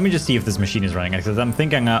 Let me just see if this machine is running, because I'm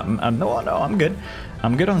thinking, no, I'm good.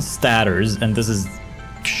 I'm good on statters, and this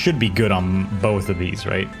should be good on both of these,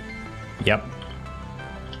 right? Yep.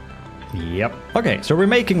 Okay, so we're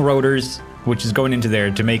making rotors, which is going into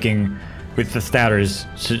there, to making, with the statters,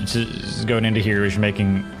 going into here, which is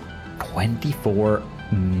making 24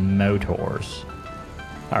 motors.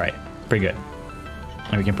 All right, pretty good.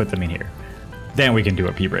 And we can put them in here. Then we can do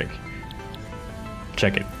a pee break.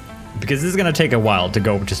 Check it. Because this is gonna take a while to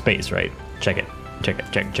go to space, right? Check it. Check it.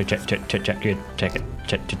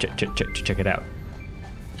 Check it out.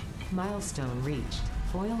 Milestone reached.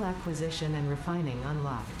 Oil acquisition and refining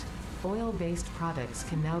unlocked. Oil-based products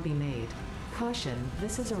can now be made. Caution,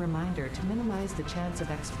 this is a reminder to minimize the chance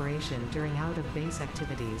of expiration during out-of-base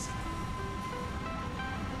activities.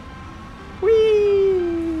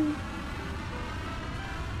 Whee!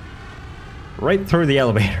 Right through the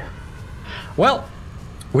elevator. Well,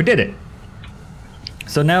 we did it.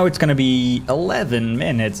 So now it's gonna be 11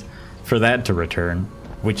 minutes for that to return,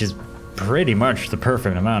 which is pretty much the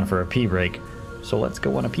perfect amount for a pee break. So let's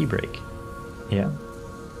go on a pee break. Yeah.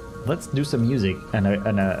 Let's do some music and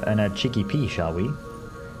a cheeky pee, shall we?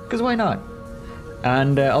 Because why not?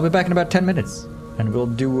 And I'll be back in about 10 minutes. And we'll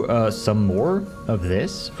do some more of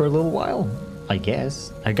this for a little while, I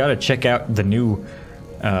guess. I gotta check out the new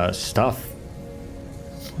stuff.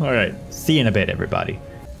 Alright, see you in a bit, everybody.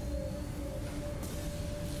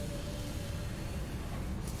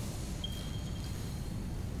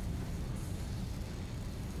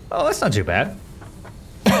 Oh, that's not too bad.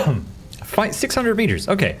 600 meters.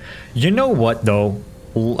 Okay. You know what, though?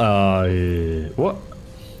 What?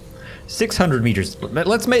 600 meters.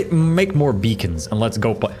 Let's make more beacons, and let's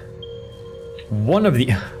go. One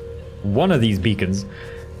of these beacons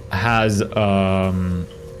has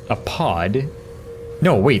a pod.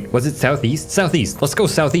 No, wait. Was it southeast? Southeast. Let's go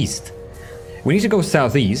southeast. We need to go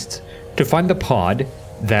southeast to find the pod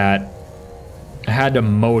that had a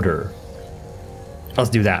motor. Let's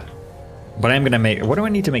do that. But I'm gonna make... What do I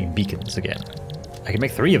need to make beacons again? I can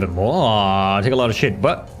make 3 of them. Oh, take a lot of shit,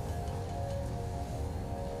 but...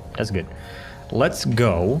 That's good. Let's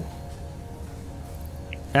go.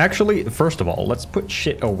 Actually, first of all, let's put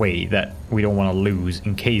shit away that we don't want to lose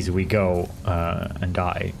in case we go and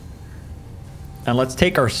die. And let's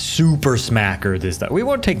take our super smacker this time. We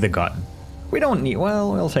won't take the gun. We don't need...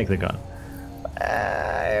 Well, we'll take the gun.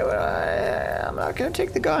 I'm not gonna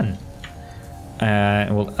take the gun.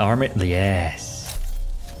 We'll arm it. Yes.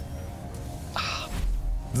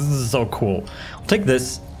 This is so cool. We'll take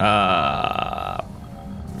this.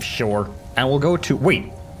 Sure. And we'll go to...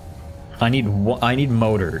 Wait. I need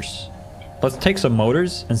motors. Let's take some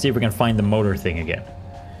motors and see if we can find the motor thing again.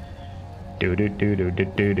 Do do do do do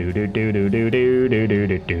do do do do do do do do do do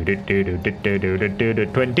do do do do do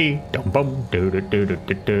 20. Bum do do do do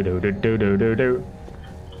do do do do do do.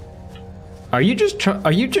 Are you just?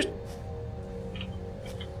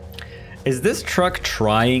 Is this truck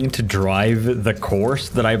trying to drive the course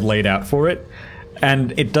that I've laid out for it?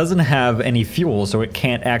 And it doesn't have any fuel, so it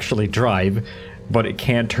can't actually drive, but it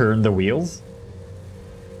can turn the wheels.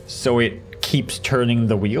 So it keeps turning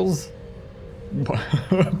the wheels,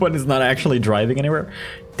 but it's not actually driving anywhere.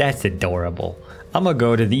 That's adorable. I'm gonna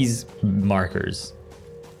go to these markers,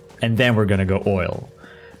 and then we're gonna go oil.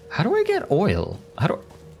 How do I get oil? How do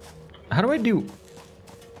I do...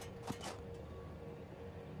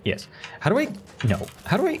 Yes. How do I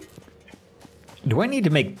need to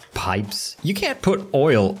make pipes? You can't put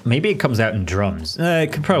oil. Maybe it comes out in drums.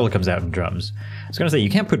 It probably comes out in drums. I was gonna say, you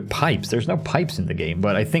can't put pipes. There's no pipes in the game,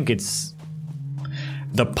 but I think it's...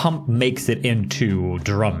 The pump makes it into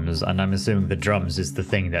drums, and I'm assuming the drums is the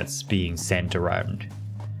thing that's being sent around.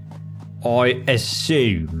 I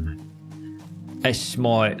assume. That's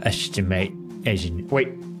my estimate. Wait.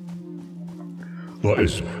 That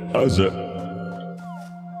is,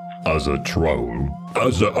 as a troll,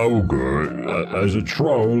 as an ogre, as a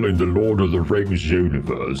troll in the Lord of the Rings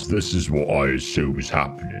universe, this is what I assume is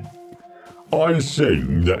happening. I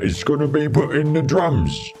assume that it's going to be put in the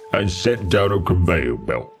drums and sent down a conveyor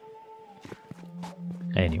belt.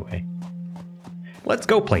 Anyway, let's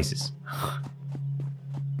go places.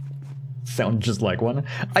 Sound just like one.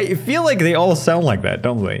 I feel like they all sound like that,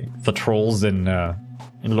 don't they? The trolls in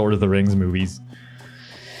Lord of the Rings movies.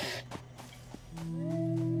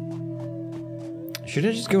 Should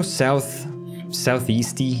I just go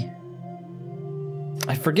southeasty?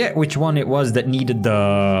 I forget which one it was that needed the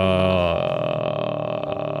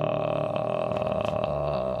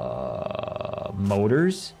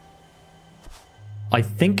motors. I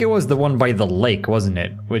think it was the one by the lake, wasn't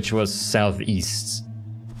it? Which was southeast.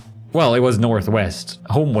 Well, it was northwest.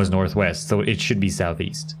 Home was northwest, so it should be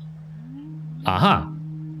southeast. Aha!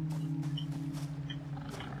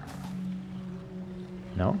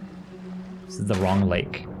 No? This is the wrong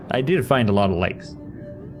lake. I did find a lot of lakes.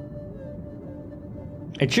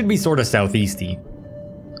 It should be sort of southeasty.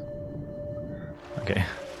 Okay.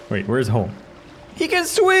 Wait, where's home? He can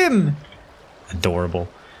swim! Adorable.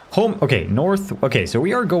 Home, okay, north. Okay, so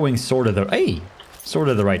we are going sort of the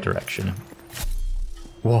right direction.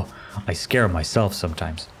 Whoa, I scare myself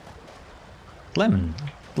sometimes. Lemon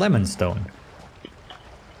stone.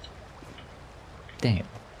 Dang it.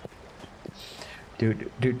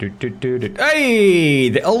 Hey!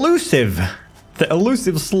 The elusive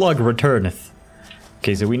slug returneth.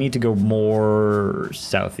 Okay, so we need to go more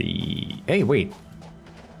southy. Hey, wait.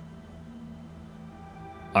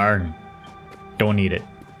 Arn. Don't eat it.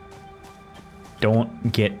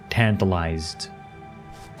 Don't get tantalized.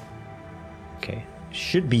 Okay.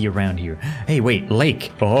 Should be around here. Hey, wait.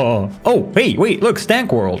 Lake. Oh. Oh, hey, wait. Look.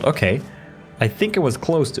 Stank World. Okay. I think it was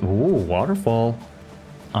close to... Ooh, waterfall.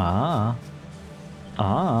 Ah.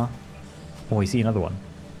 Ah. Oh, I see another one.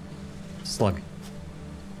 Slug.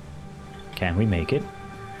 Can we make it?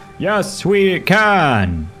 Yes, we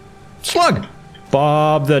can! Slug!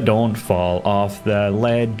 Bob the don't fall off the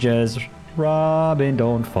ledges. Robin,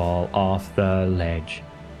 don't fall off the ledge.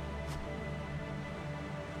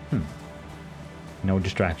 No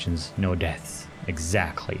distractions, no deaths.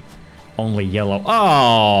 Exactly. Only yellow.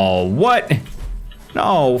 Oh, what?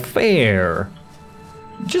 No fair.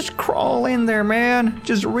 Just crawl in there, man.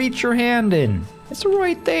 Just reach your hand in. It's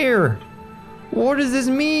right there. What does this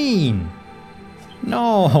mean?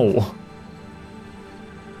 No.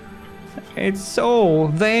 It's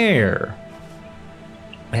so there.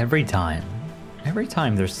 Every time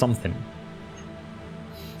there's something.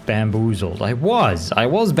 Bamboozled. I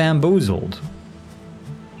was bamboozled.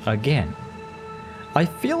 Again. I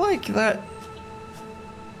feel like that...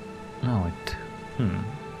 No, it...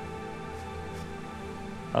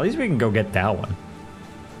 At least we can go get that one.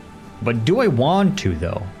 But do I want to,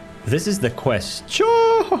 though? This is the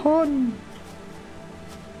question.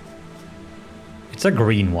 It's a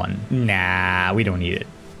green one. Nah, we don't need it.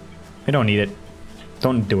 We don't need it.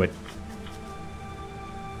 Don't do it.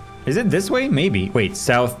 Is it this way? Maybe. Wait,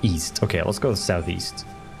 southeast. Okay, let's go southeast.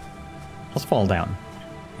 Let's fall down.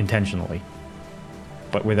 Intentionally.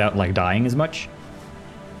 But without, like, dying as much.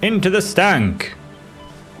 Into the stank!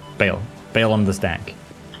 Bail. Bail on the stank.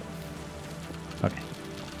 Okay.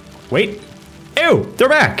 Wait! Ew! They're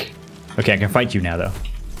back! Okay, I can fight you now, though.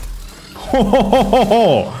 Ho ho ho ho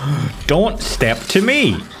ho! Don't step to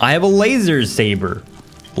me! I have a laser saber.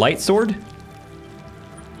 Light sword?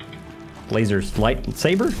 Laser light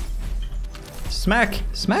saber? Smack!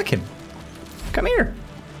 Smack him! Come here!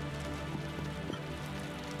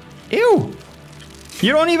 Ew!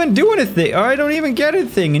 You don't even do anything! I don't even get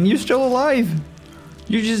anything, and you're still alive!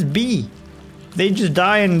 You just be. They just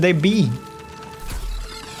die and they be.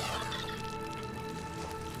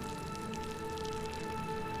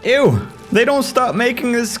 Ew! They don't stop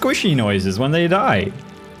making the squishy noises when they die.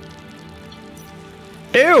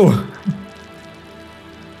 Ew!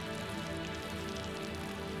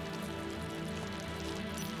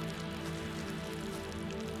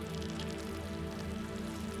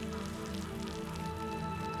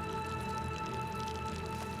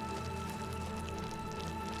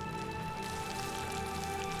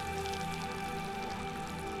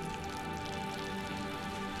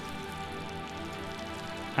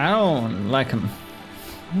 I don't like him.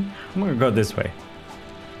 I'm gonna go this way.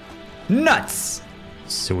 Nuts!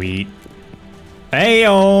 Sweet.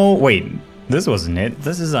 Ayo! Wait, this wasn't it.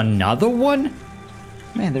 This is another one?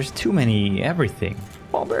 Man, there's too many everything.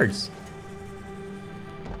 All birds.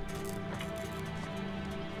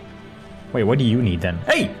 Wait, what do you need then?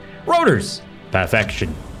 Hey! Rotors!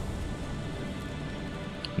 Perfection.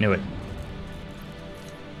 Knew it.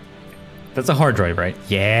 That's a hard drive, right?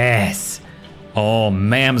 Yes! Oh,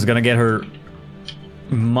 Mam's gonna get her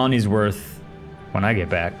money's worth when I get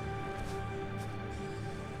back.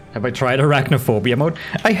 Have I tried arachnophobia mode?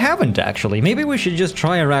 I haven't, actually. Maybe we should just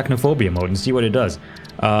try arachnophobia mode and see what it does.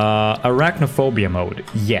 Arachnophobia mode.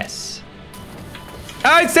 Yes.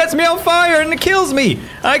 Ah, it sets me on fire and it kills me!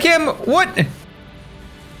 I can't... What?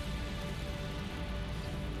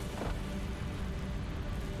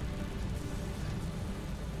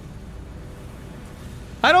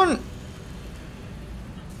 I don't...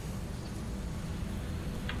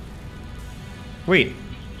 Wait,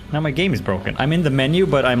 now my game is broken. I'm in the menu,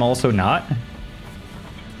 but I'm also not.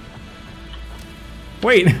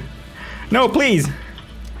 Wait, no, please.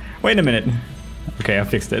 Wait a minute. Okay, I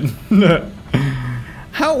fixed it.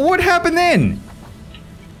 What happened then?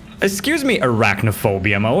 Excuse me,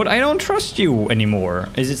 arachnophobia mode. I don't trust you anymore.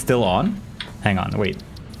 Is it still on? Hang on, wait.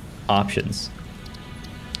 Options.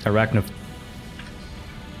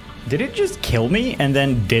 Did it just kill me and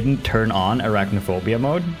then didn't turn on arachnophobia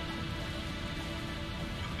mode?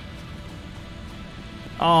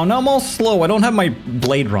 Oh, no, I'm all slow. I don't have my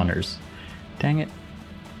Blade Runners. Dang it.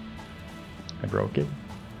 I broke it.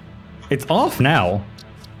 It's off now.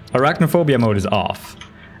 Arachnophobia mode is off.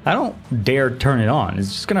 I don't dare turn it on.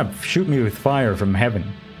 It's just gonna shoot me with fire from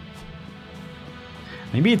heaven.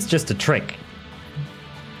 Maybe it's just a trick.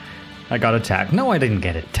 I got attacked. No, I didn't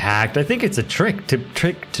get attacked. I think it's a trick to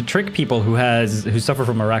trick people who suffer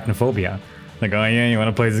from arachnophobia. Like, oh yeah, you want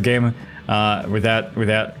to play this game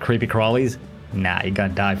without creepy crawlies? Nah, you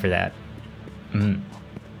gotta die for that. I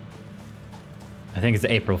think it's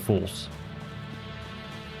April Fool's.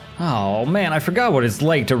 Oh man, I forgot what it's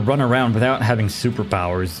like to run around without having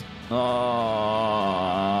superpowers.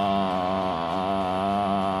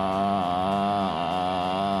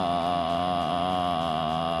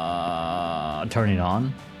 Turn it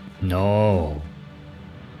on? No.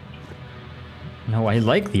 No, I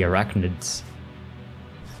like the Arachnids.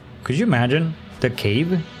 Could you imagine the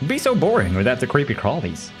cave? It'd be so boring without the creepy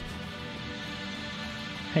crawlies.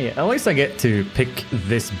 Hey, at least I get to pick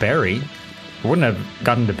this berry. I wouldn't have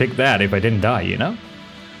gotten to pick that if I didn't die, you know?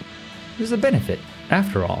 There's a benefit,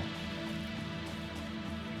 after all.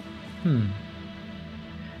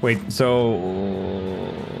 Wait, so...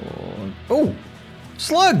 Oh!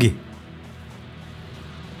 Slug!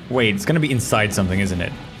 Wait, it's gonna be inside something, isn't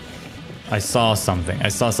it? I saw something. I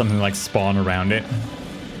saw something like spawn around it.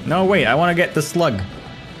 No, wait, I want to get the slug.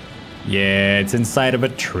 Yeah, it's inside of a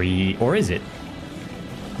tree. Or is it?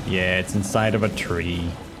 Yeah, it's inside of a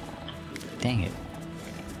tree. Dang it.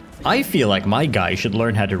 I feel like my guy should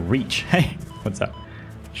learn how to reach. Hey, what's up?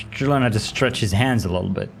 Should learn how to stretch his hands a little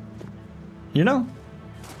bit. You know?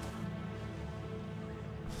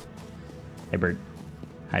 Hey, bird.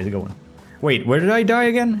 How's it going? Wait, where did I die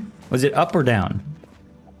again? Was it up or down?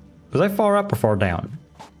 Was I far up or far down?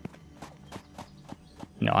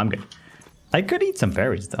 No, I'm good. I could eat some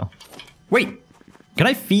berries, though. Wait! Can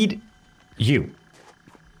I feed you?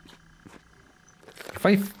 If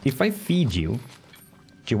I feed you...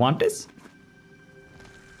 Do you want this? Do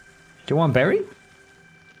you want berry? Do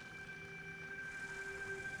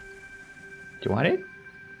you want it?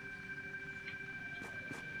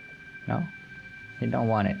 No? You don't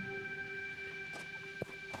want it.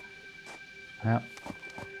 Well,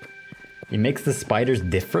 it makes the spiders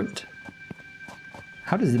different?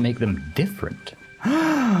 How does it make them different?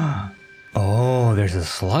 Oh, there's a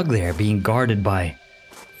slug there being guarded by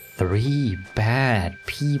 3 bad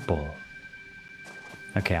people.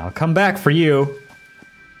 Okay, I'll come back for you.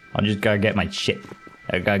 I'll just gotta get my shit.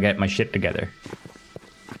 I gotta get my shit together.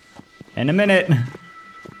 In a minute.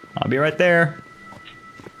 I'll be right there.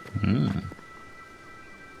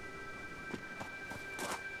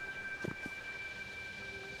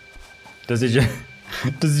 Does it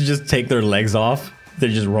just take their legs off? They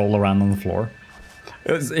just roll around on the floor.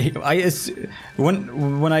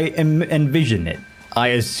 When I envision it, I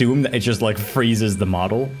assume that it just like freezes the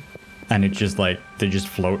model, and it just like they just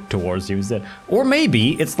float towards you instead. Or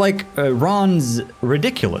maybe it's like Ron's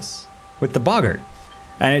Ridiculous with the boggart,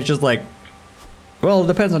 and it's just like, well, it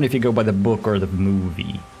depends on if you go by the book or the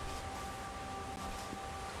movie.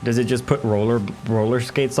 Does it just put roller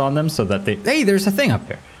skates on them so that they? Hey, there's a thing up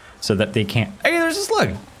there. So that they can't... Hey, there's a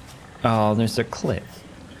slug! Oh, there's a cliff.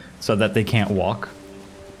 So that they can't walk.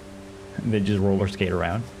 They just roller skate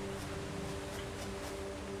around.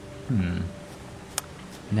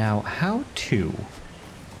 Now, how to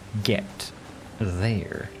get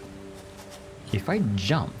there? If I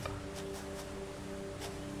jump...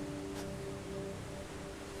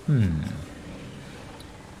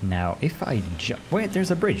 Now, if I jump... Wait,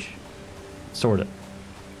 there's a bridge. Sorta.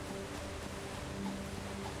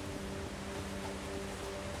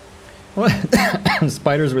 What?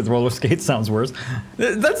 Spiders with roller skates sounds worse.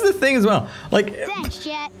 That's the thing as well. Like,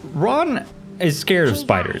 Ron is scared of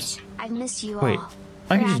spiders. Guys, I've missed you Wait, all.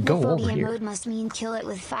 I can just go over Arachnophobia here. mode must mean kill it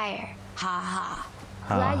with fire. Ha ha.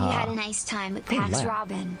 Glad you had a nice time at PAX laugh.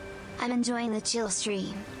 Robin. I'm enjoying the chill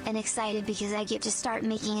stream, and excited because I get to start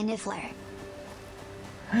making a niffler.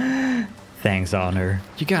 Thanks, Honor.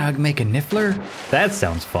 You gotta make a niffler? That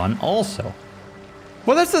sounds fun, also.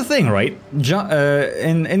 Well, that's the thing, right?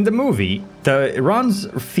 In the movie, Ron's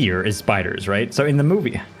fear is spiders, right? So in the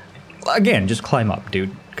movie... Again, just climb up, dude.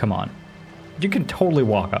 Come on. You can totally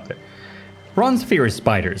walk up there. Ron's fear is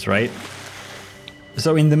spiders, right?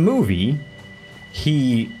 So in the movie,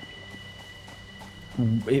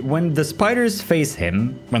 when the spiders face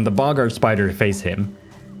him, when the boggart spider face him,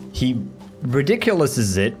 he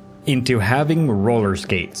ridiculouses it into having roller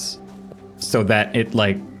skates. So that it,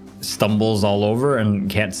 like, stumbles all over and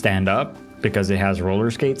can't stand up because it has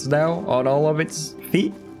roller skates now on all of its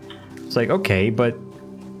feet. It's like, okay, but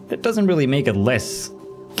that doesn't really make it less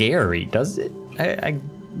scary, does it?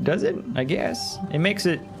 Does it? I guess. It makes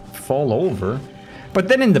it fall over. But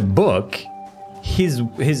then in the book, his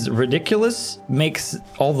ridiculous makes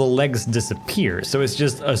all the legs disappear. So it's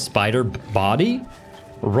just a spider body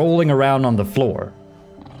rolling around on the floor.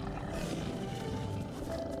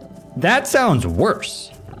 That sounds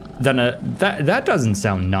worse than that doesn't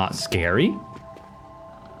sound not scary.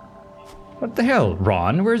 What the hell,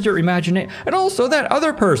 Ron? Where's your imagination? And also that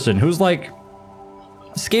other person who's like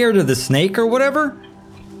scared of the snake or whatever,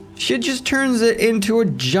 she just turns it into a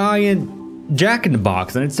giant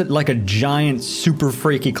jack-in-the-box and it's like a giant super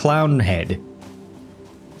freaky clown head.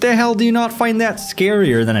 The hell do you not find that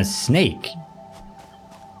scarier than a snake?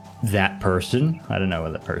 That person? I don't know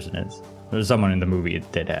what that person is. There's someone in the movie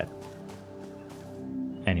that did that.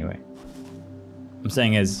 Anyway. I'm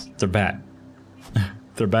saying is, they're bad.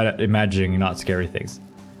 They're bad at imagining not scary things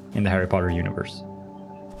in the Harry Potter universe.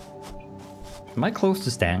 Am I close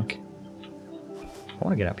to Stank? I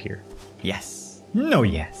want to get up here. Yes. No,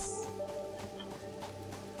 yes.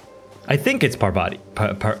 I think it's Parvati.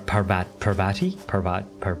 Parvati?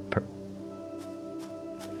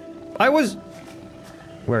 I was...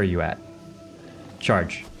 Where are you at?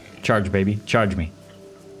 Charge. Charge, baby. Charge me.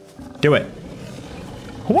 Do it.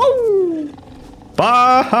 Whoa!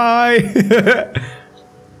 Bye!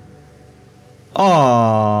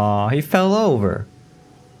 Aw, he fell over.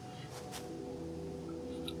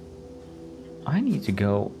 I need to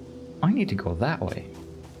go that way.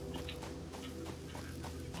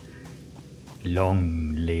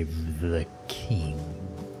 Long live the king.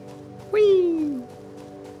 Whee!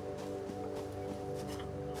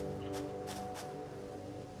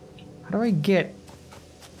 How do I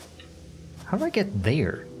get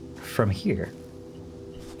there from here?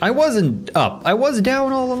 I wasn't up. I was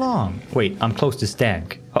down all along. Wait, I'm close to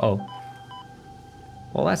Stank. Uh-oh.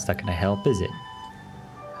 Well, that's not gonna help, is it?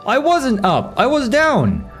 I wasn't up. I was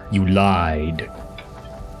down. You lied.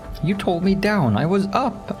 You told me down. I was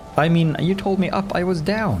up. I mean, you told me up. I was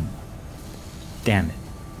down. Damn it.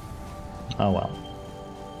 Oh, well.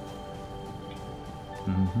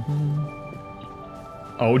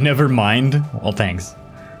 Oh, never mind. Well, thanks.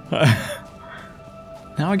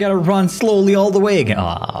 Now I gotta run slowly all the way again.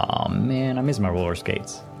 Aw, man, I miss my roller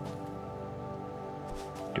skates.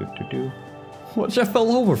 What I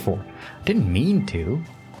fell over for? Didn't mean to.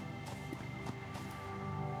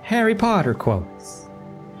 Harry Potter quotes.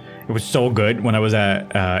 It was so good when I was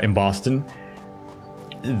in Boston.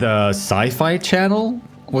 The Sci-Fi Channel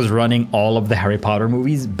was running all of the Harry Potter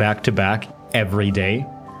movies back to back every day.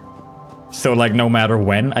 So like no matter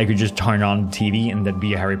when, I could just turn on the TV and there'd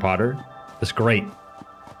be a Harry Potter. It's great.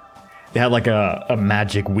 They had like a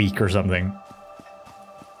magic week or something.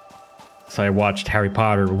 So I watched Harry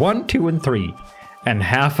Potter 1, 2, and 3, and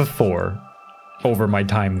half of 4 over my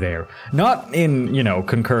time there. Not in, you know,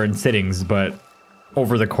 concurrent sittings, but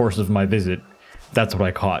over the course of my visit. That's what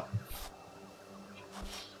I caught.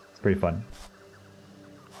 It's pretty fun.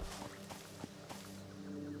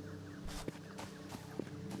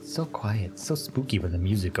 So quiet, so spooky when the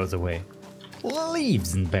music goes away.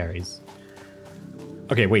 Leaves and berries.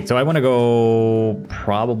 Okay, wait, so I want to go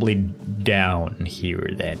probably down here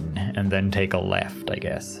then, and then take a left, I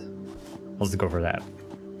guess. Let's go for that.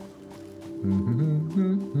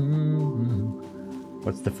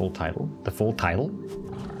 What's the full title? The full title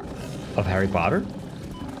of Harry Potter?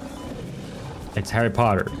 It's Harry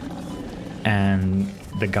Potter and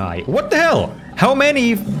the guy. What the hell? How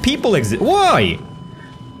many people exist? Why?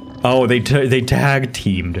 Oh, they tag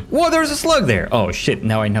teamed. Whoa, there's a slug there. Oh shit,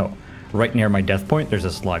 now I know. Right near my death point, there's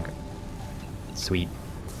a slug. Sweet.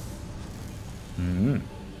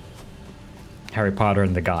 Harry Potter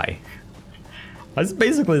and the guy. That's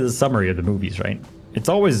basically the summary of the movies, right? It's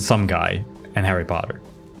always some guy and Harry Potter.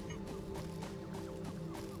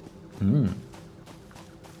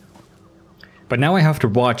 But now I have to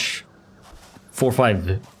watch 4,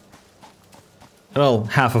 5. Well,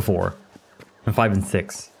 half of 4. And 5 and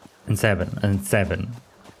 6. And 7 and 7.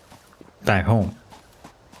 Back home.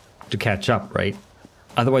 To catch up, right?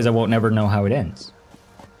 Otherwise I won't never know how it ends.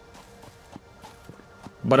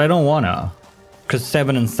 But I don't wanna. Because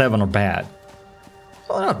 7 and 7 are bad.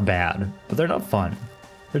 Well, they're not bad, but they're not fun.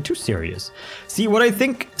 They're too serious. See, what I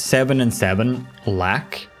think 7 and 7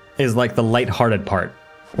 lack is like the lighthearted part.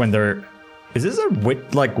 When they're... Is this a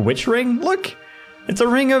witch ring? Look! It's a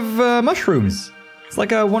ring of mushrooms. It's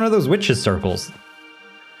like one of those witches' circles.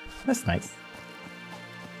 That's nice.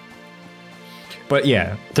 But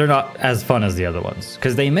yeah, they're not as fun as the other ones.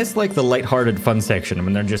 Because they miss like the lighthearted fun section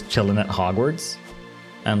when they're just chilling at Hogwarts.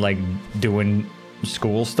 And like doing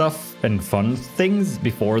school stuff and fun things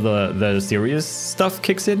before the serious stuff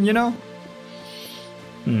kicks in, you know?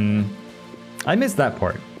 I miss that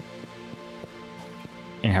part.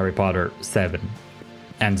 In Harry Potter 7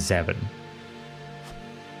 and 7.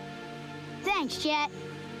 Thanks, Jet.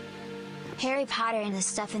 Harry Potter and the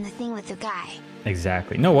stuff in the thing with the guy.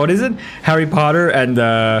 Exactly. No, what is it? Harry Potter and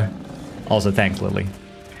also thanks, Lily.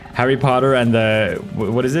 Harry Potter and the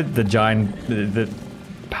what is it? The giant the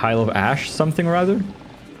pile of ash something or other?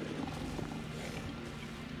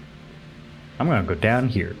 I'm gonna go down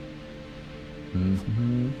here.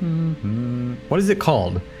 What is it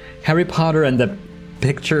called? Harry Potter and the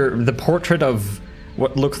portrait of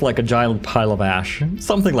what looks like a giant pile of ash.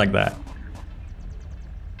 Something like that.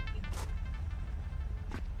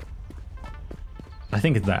 I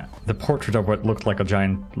think it's that. The portrait of what looked like a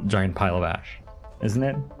giant pile of ash. Isn't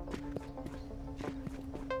it?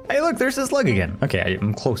 Hey look, there's the slug again. Okay,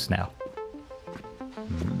 I'm close now.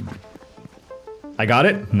 I got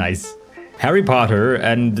it? Nice. Harry Potter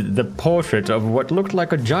and the portrait of what looked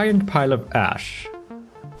like a giant pile of ash.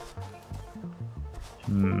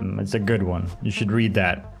 It's a good one. You should read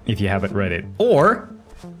that if you haven't read it. Or,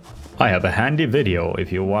 I have a handy video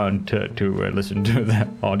if you want to listen to the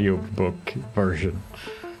audiobook version.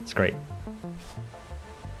 It's great.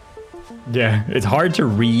 Yeah, it's hard to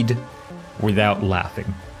read without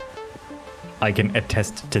laughing. I can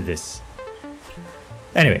attest to this.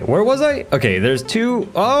 Anyway, where was I? Okay, there's two.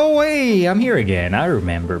 Oh, wait, I'm here again. I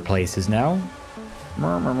remember places now.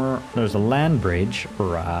 There's a land bridge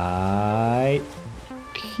right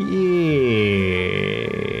here.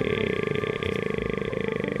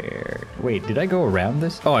 Wait, did I go around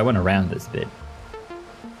this? Oh, I went around this bit.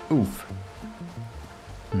 Oof.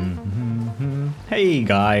 Hey,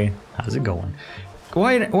 guy. How's it going?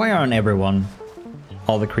 Why aren't everyone,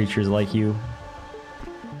 all the creatures like you,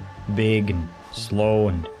 big and slow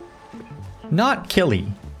and not killy?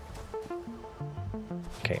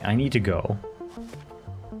 Okay, I need to go.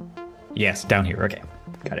 Yes, down here. Okay,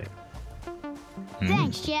 got it.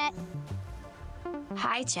 Thanks, chat.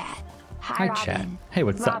 Hi, chat. Hi, Robin. chat. Hey,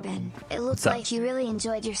 what's up? Robin, it looks What's up? like you really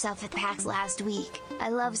enjoyed yourself at PAX last week. I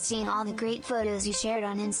loved seeing all the great photos you shared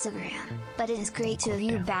on Instagram. But it is great to have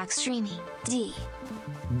you back streaming. D.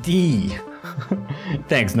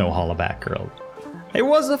 Thanks, no hollaback girl. It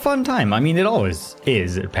was a fun time. I mean, it always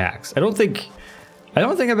is at PAX. I don't think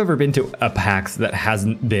I've ever been to a PAX that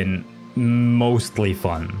hasn't been mostly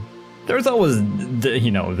fun. There's always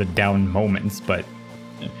the down moments, but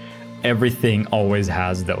everything always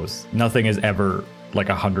has those. Nothing is ever like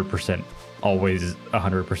 100%, always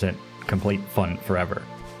 100% complete fun forever.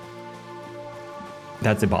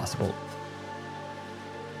 That's impossible.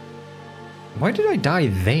 Why did I die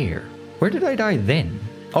there? Where did I die then?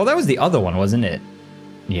 Oh, that was the other one, wasn't it?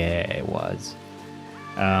 Yeah, it was.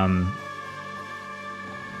 But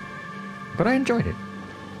I enjoyed it.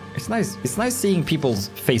 It's nice. It's nice seeing people's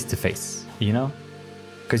face to face, you know?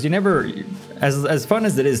 Because you never, as fun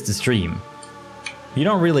as it is to stream, you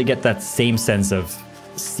don't really get that same sense of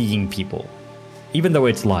seeing people, even though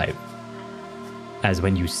it's live, as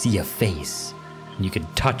when you see a face and you can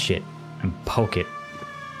touch it and poke it.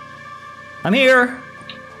 I'm here!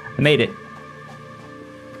 I made it.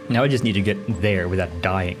 Now I just need to get there without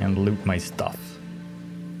dying and loot my stuff.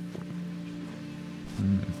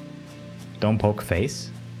 Don't poke face.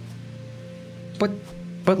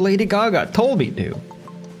 But Lady Gaga told me to.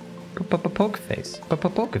 Poke face.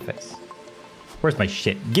 Poke face. Where's my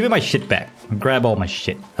shit? Give me my shit back. Grab all my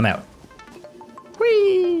shit. I'm out.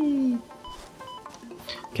 Whee!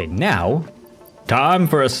 Okay, now time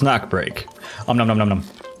for a snack break. Nom nom nom nom.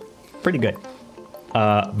 Pretty good.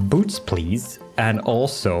 Boots, please. And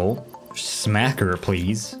also, smacker,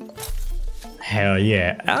 please. Hell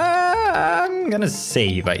yeah. I'm gonna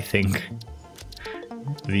save, I think.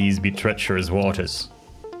 These be treacherous waters.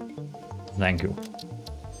 Thank you.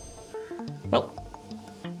 Well.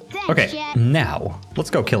 Thanks, Okay, chat. now, let's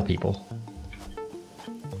go kill people.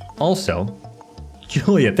 Also,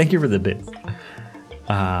 Julia, thank you for the bits.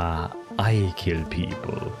 I kill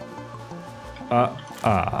people.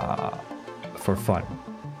 For fun.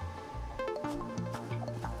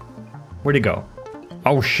 Where'd he go?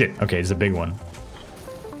 Oh shit, okay, it's a big one.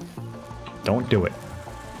 Don't do it.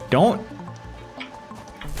 Don't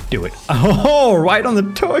do it. Oh, right on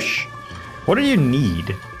the tush. What do you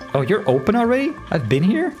need? Oh, you're open already? I've been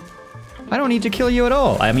here? I don't need to kill you at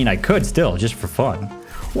all. I mean, I could still, just for fun.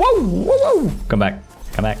 Whoa, whoa, whoa. Come back,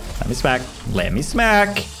 come back. Let me smack. Let me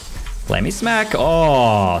smack. Let me smack.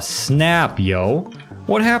 Oh, snap, yo.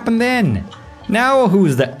 What happened then? Now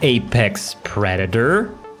who's the apex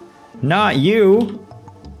predator? Not you.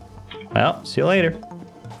 Well, see you later.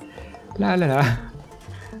 La la la.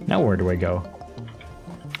 Now where do I go?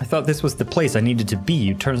 I thought this was the place I needed to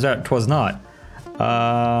be. Turns out 'twas not.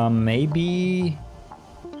 Maybe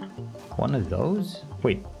one of those?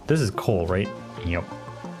 Wait, this is coal, right? Yep.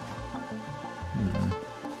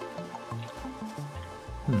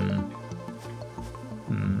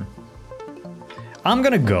 I'm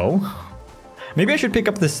gonna go. Maybe I should pick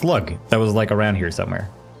up this slug that was like around here somewhere.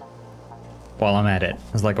 While I'm at it.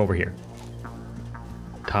 It's like over here.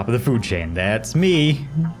 Top of the food chain. That's me.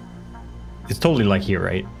 It's totally like here,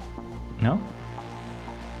 right? No?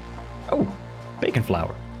 Oh, bacon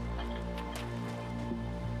flour.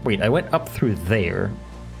 Wait, I went up through there.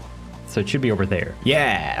 So it should be over there.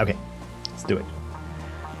 Yeah, okay. Let's do it.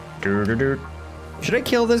 Should I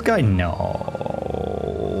kill this guy? No,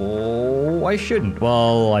 I shouldn't.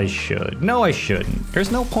 Well, I should. No, I shouldn't.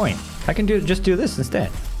 There's no point. I can just do this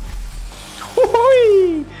instead.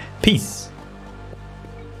 Peace.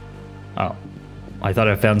 Oh, I thought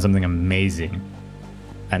I found something amazing.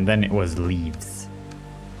 And then it was leaves.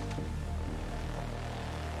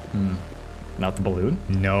 Not the balloon?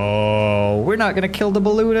 No, we're not gonna kill the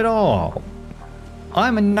balloon at all.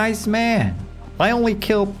 I'm a nice man. I only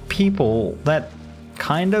kill people that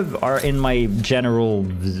kind of are in my general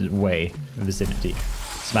vicinity.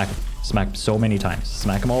 Smack him. Smack him so many times.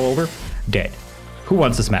 Smack him all over. Dead. Who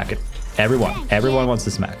wants to smack it? Everyone. Everyone wants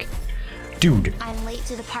to smack. Dude. I'm late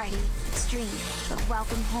to the party. Extreme, but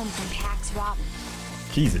welcome home from PAX Robin.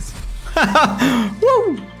 Jesus.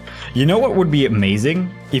 Woo! You know what would be amazing?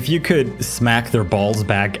 If you could smack their balls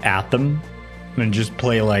back at them and just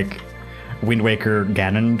play like Wind Waker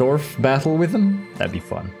Ganondorf battle with them. That'd be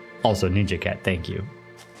fun. Also, Ninja Cat, thank you.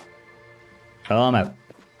 Oh, I'm out.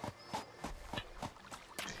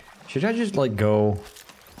 Should I just like go...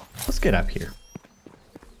 Let's get up here.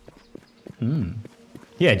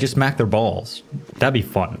 Yeah, just smack their balls. That'd be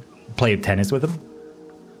fun. Play tennis with them.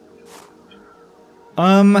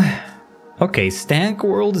 Okay, Stank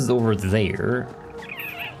World is over there.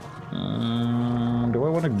 Do I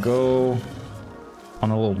want to go on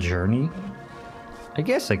a little journey? I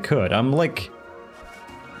guess I could. I'm like...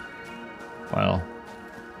 Well...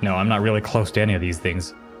 No, I'm not really close to any of these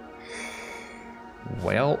things.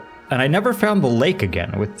 Well... And I never found the lake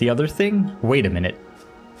again with the other thing? Wait a minute.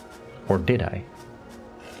 Or did I?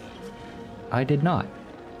 I did not.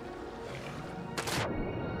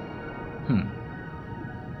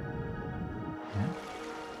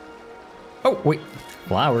 Oh, wait.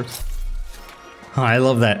 Flowers. Oh, I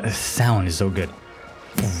love that. The sound is so good.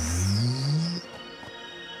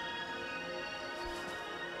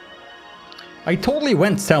 I totally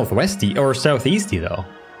went southwesty or southeasty though.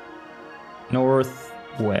 North,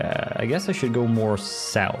 where? I guess I should go more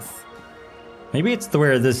south. Maybe it's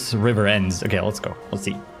where this river ends. Okay, let's go. Let's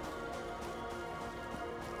see.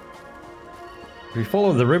 If we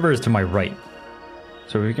follow the river is to my right.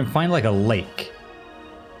 So we can find like a lake.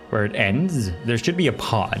 Where it ends, there should be a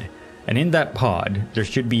pod. And in that pod, there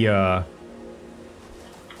should be a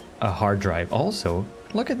hard drive. Also,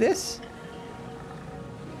 look at this.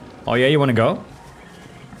 Oh yeah, you wanna go?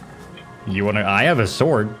 You wanna... I have a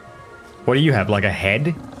sword. What do you have, like a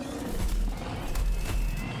head?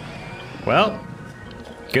 Well,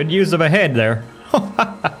 good use of a head there.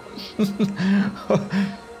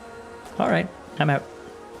 Alright, I'm out.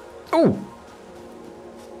 Oh!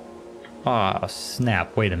 Aw,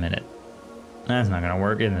 snap. Wait a minute. That's not gonna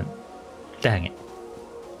work, is it? Dang it.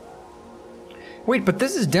 Wait, but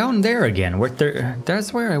this is down there again. Where there,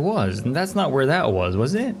 that's where I was. And that's not where that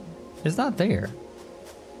was it? It's not there.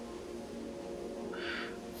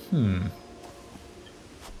 Where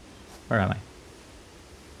am I?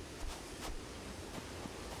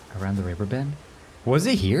 Around the river bend? Was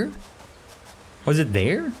it here? Was it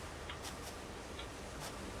there?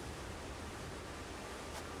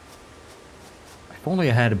 If only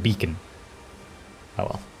I had a beacon. Oh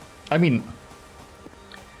well. I mean,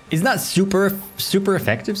 it's not super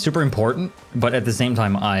effective, super important, but at the same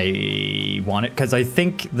time I want it because I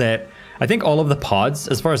think all of the pods,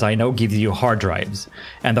 as far as I know, give you hard drives.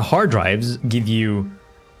 And the hard drives give you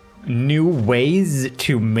new ways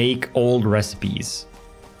to make old recipes.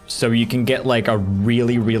 So you can get like a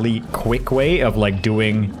really, really quick way of like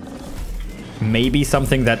doing maybe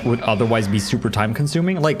something that would otherwise be super time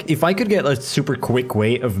consuming. Like if I could get a super quick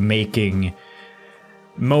way of making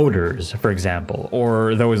motors, for example,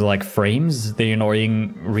 or those like frames, the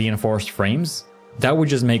annoying reinforced frames, that would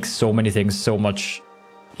just make so many things so much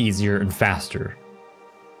easier and faster.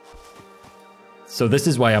 So this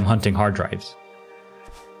is why I'm hunting hard drives.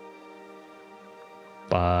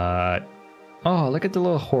 But oh, look at the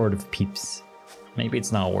little horde of peeps. Maybe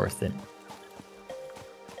it's not worth it.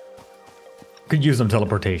 Could use some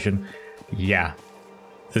teleportation. Yeah,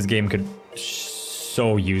 this game could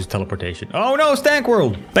so use teleportation. Oh no, Stank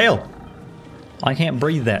World! Bail! I can't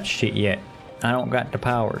breathe that shit yet. I don't got the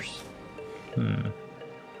powers.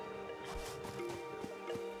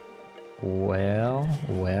 Well.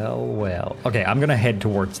 Okay, I'm gonna head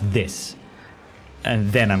towards this.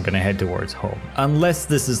 and then I'm gonna head towards home. Unless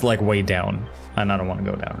this is like way down, and I don't want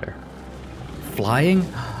to go down there. Flying?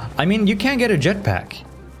 I mean, you can't get a jetpack.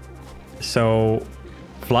 So,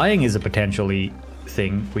 flying is a potentially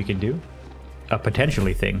thing we can do. A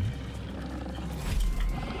potentially thing.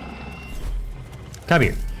 Come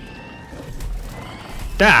here.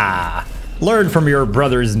 Ah! Learn from your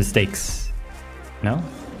brother's mistakes. No?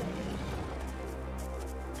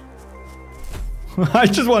 I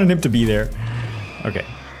just wanted him to be there. Okay.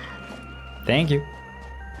 Thank you.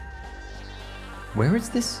 Where is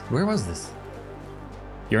this? Where was this?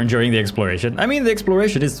 You're enjoying the exploration? I mean, the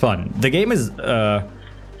exploration is fun. The game is,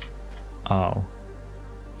 Oh.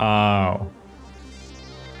 Oh.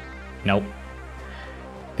 Nope.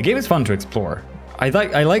 The game is fun to explore. I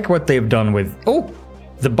like what they've done with... Oh!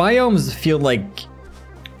 The biomes feel like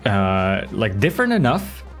different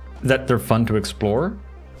enough that they're fun to explore.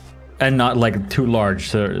 And not like too large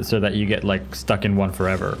so that you get like stuck in one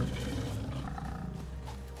forever.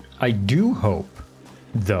 I do hope,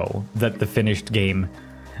 though, that the finished game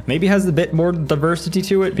maybe has a bit more diversity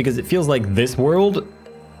to it, because it feels like this world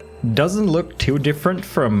doesn't look too different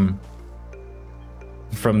from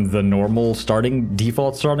the normal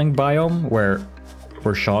default starting biome where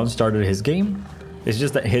Sean started his game. It's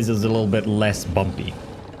just that his is a little bit less bumpy.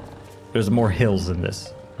 There's more hills in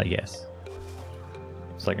this, I guess.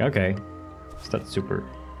 It's like, okay, so that's super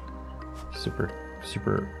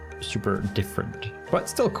different, but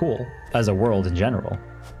still cool as a world in general.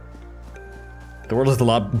 The world is a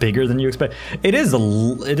lot bigger than you expect. It is a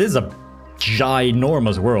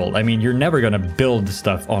ginormous world. I mean, you're never gonna build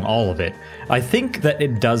stuff on all of it. I think that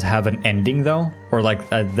it does have an ending though, or like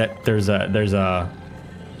that there's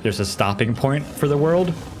a stopping point for the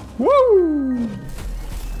world. Woo!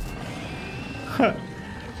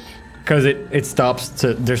 Because it stops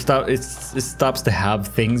to have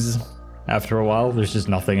things after a while. There's just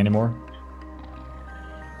nothing anymore.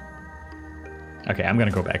 Okay, I'm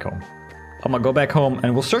gonna go back home. I'm gonna go back home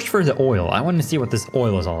and we'll search for the oil. I want to see what this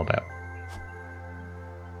oil is all about.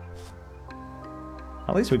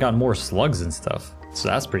 At least we got more slugs and stuff, so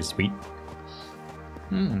that's pretty sweet.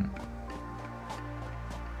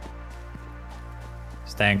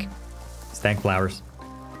 Stank flowers,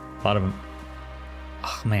 a lot of them.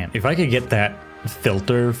 Oh man, if I could get that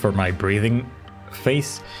filter for my breathing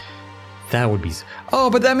face, that would be... Oh,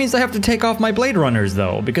 but that means I have to take off my Blade Runners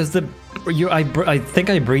though, because I think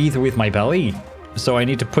I breathe with my belly, so I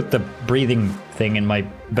need to put the breathing thing in my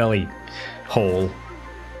belly hole.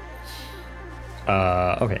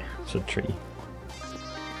 Okay, so tree.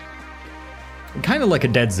 Kind of like a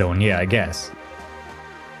dead zone, yeah, I guess.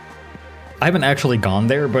 I haven't actually gone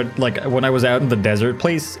there, but like when I was out in the desert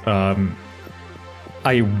place,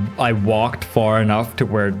 I walked far enough to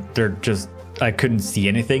where I couldn't see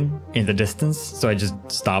anything in the distance, so I just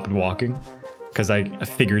stopped walking because I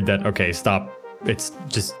figured that, okay, stop. It's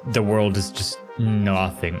just, the world is just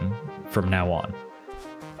nothing from now on.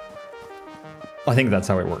 I think that's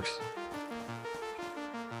how it works.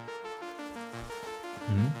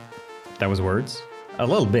 That was words? A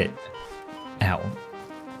little bit. Ow.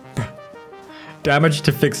 Damage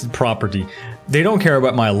to fixed property. They don't care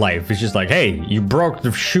about my life. It's just like, hey, you broke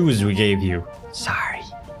the shoes we gave you. Sorry.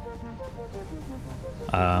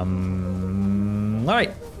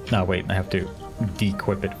 Alright. No, wait, I have to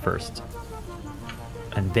de-equip it first.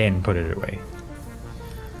 And then put it away.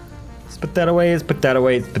 Let's put that away, let's put that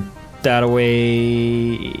away, let's put that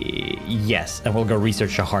away. Yes, and we'll go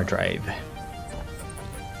research a hard drive.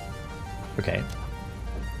 Okay.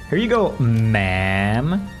 Here you go,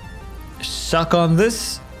 ma'am. Suck on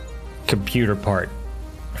this computer part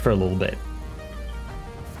for a little bit.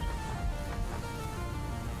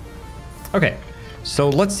 Okay, so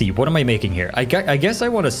let's see, what am I making here? I guess I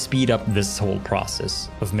want to speed up this whole process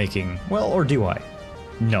of making, well, or do I?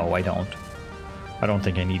 No, I don't. I don't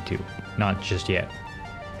think I need to. Not just yet.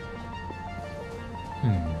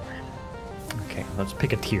 Okay, let's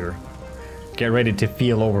pick a tier. Get ready to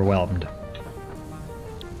feel overwhelmed.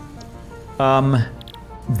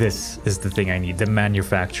 This is the thing I need, the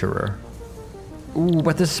manufacturer. Ooh,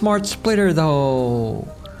 but the smart splitter though.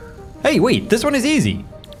 Hey, wait, this one is easy.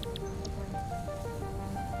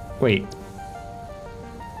 Wait.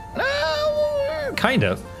 Kind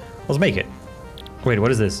of. Let's make it. Wait,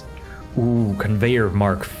 what is this? Ooh, conveyor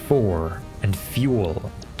Mark IV and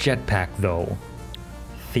fuel. Jetpack though.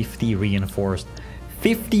 50 reinforced.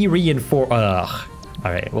 50 reinforced. Ugh.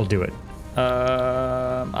 Alright, we'll do it.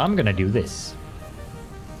 I'm gonna do this.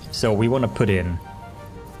 So we want to put in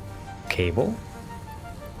cable.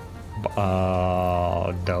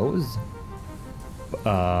 Those.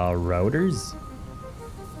 Rotors.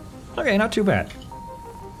 Okay, not too bad.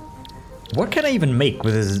 What can I even make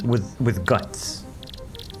with his, with guts?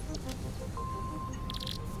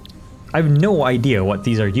 I have no idea what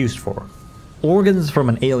these are used for. Organs from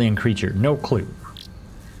an alien creature, no clue.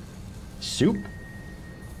 Soup?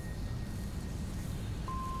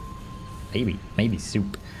 Maybe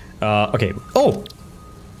soup. Okay. Oh!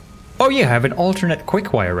 Oh yeah, I have an alternate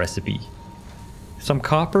quickwire recipe. Some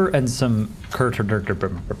copper and some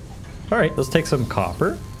Alright, let's take some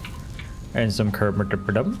copper and some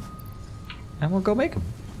and we'll go make them.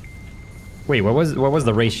 Wait, what was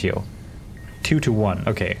the ratio? 2 to 1.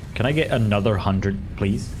 Okay, can I get another 100,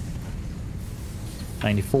 please?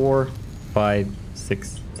 94, 5,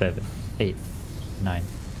 6, 7, 8, 9,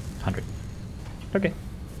 100. Okay.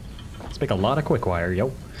 Let's make a lot of quickwire,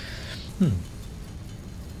 yo.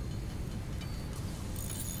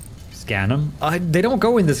 Scan them? They don't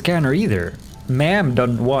go in the scanner either. Ma'am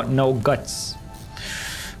doesn't want no guts.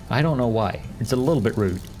 I don't know why. It's a little bit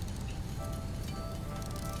rude.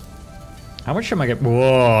 How much am I getting?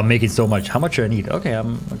 Whoa, I'm making so much. How much do I need? Okay,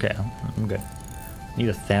 I'm good. Need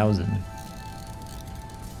 1,000.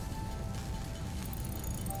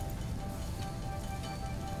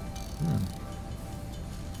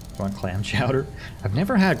 Want clam chowder? I've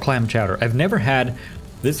never had clam chowder. I've never had.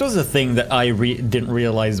 This was a thing that I didn't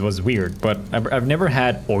realize was weird, but I've never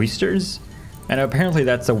had oysters, and apparently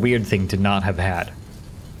that's a weird thing to not have had.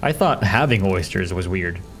 I thought having oysters was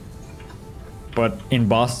weird. But in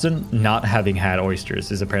Boston, not having had oysters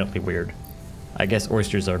is apparently weird. I guess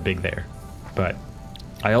oysters are big there. But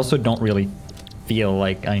I also don't really feel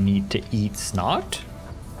like I need to eat snot.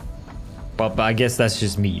 But I guess that's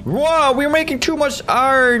just me. Whoa, we're making too much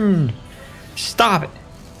iron! Stop it!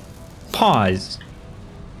 Pause.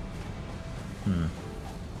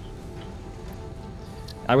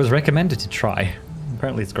 I was recommended to try.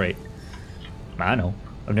 Apparently it's great. I know.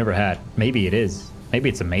 I've never had. Maybe it is. Maybe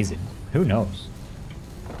it's amazing. Who knows?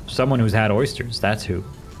 Someone who's had oysters, that's who.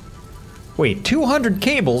 Wait, 200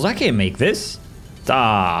 cables? I can't make this.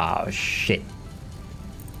 Ah, shit.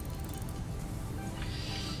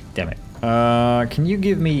 Damn it. Can you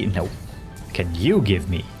give me... No. Can you give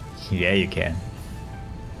me? Yeah, you can.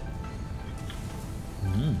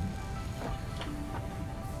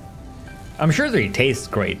 I'm sure they taste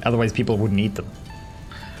great, otherwise people wouldn't eat them.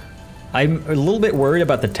 I'm a little bit worried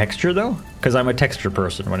about the texture though, because I'm a texture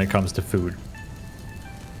person when it comes to food.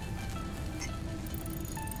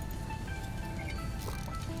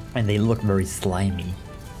 And they look very slimy.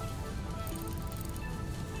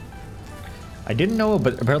 I didn't know,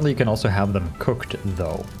 but apparently you can also have them cooked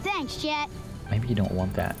though. Thanks, Jet. Maybe you don't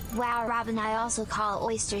want that. Wow, Robin, I also call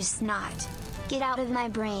oysters snot. Get out of my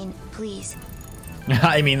brain, please.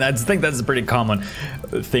 I mean, I think that's a pretty common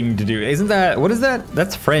thing to do. Isn't that, what is that?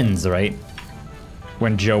 That's Friends, right?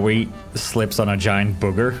 When Joey slips on a giant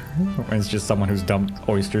booger. When it's just someone who's dumped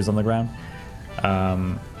oysters on the ground.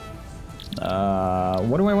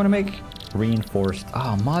 What do I want to make? Reinforced.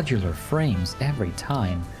 Oh, modular frames every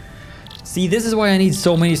time. See, this is why I need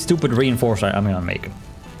so many stupid reinforced. I'm gonna make them.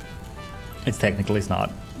 It's technically it's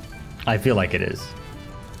not. I feel like it is.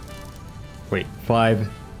 Wait, 5.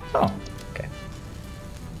 Oh, okay.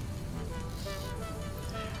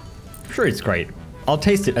 I'm sure it's great. I'll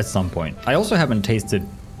taste it at some point. I also haven't tasted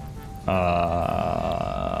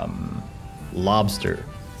lobster.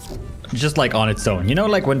 Just like on its own. You know,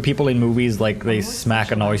 like when people in movies, like they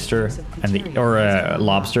smack an oyster and or a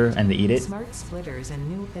lobster and they eat it? Smart splitters and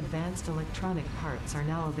new advanced electronic parts are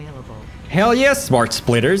now available. Hell yes, smart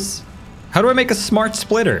splitters. How do I make a smart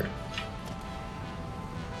splitter?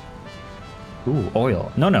 Ooh,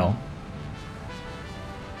 oil. No.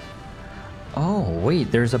 Oh,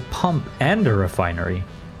 wait, there's a pump and a refinery.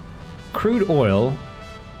 Crude oil.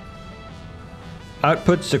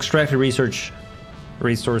 Outputs extracted resource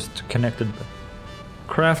connected.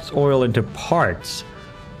 Crafts oil into parts.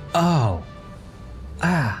 Oh.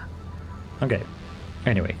 Ah. Okay.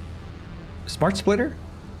 Anyway. Smart splitter?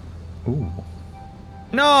 Ooh.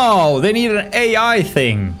 No! They need an AI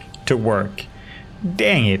thing to work.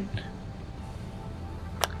 Dang it.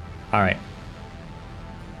 Alright.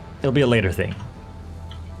 It'll be a later thing.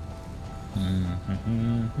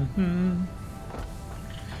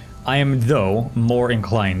 I am, though, more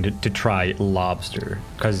inclined to try lobster,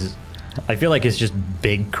 because I feel like it's just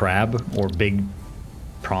big crab or big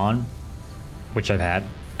prawn, which I've had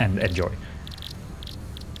and enjoy.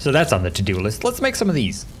 So that's on the to-do list. Let's make some of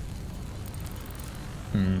these.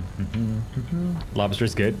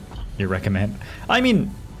 Lobster's good. You recommend? I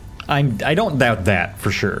mean, I don't doubt that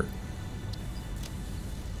for sure.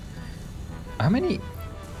 How many?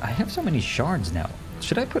 I have so many shards now.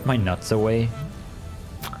 Should I put my nuts away?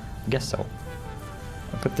 I guess so.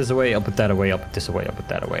 put this away, I'll put that away, I'll put this away, I'll put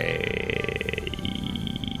that away.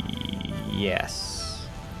 Yes.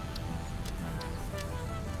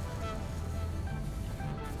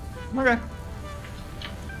 Okay.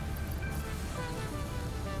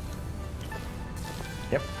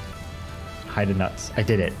 Yep. Hide the nuts. I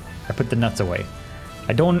did it. I put the nuts away.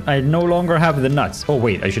 I no longer have the nuts. Oh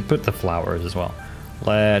wait, I should put the flowers as well.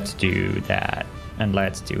 Let's do that. And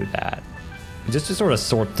let's do that. Just to sort of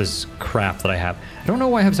sort this crap that I have. I don't know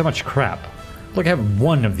why I have so much crap. Look, I have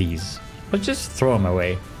one of these. Let's just throw them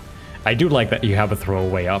away. I do like that you have a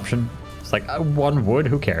throwaway option. It's like, one wood,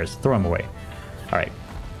 who cares? Throw them away. Alright.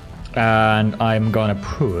 And I'm gonna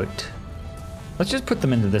put... Let's just put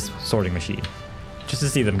them into this sorting machine. Just to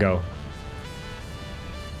see them go.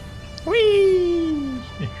 Whee!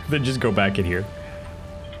 Then just go back in here.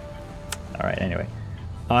 Alright, anyway.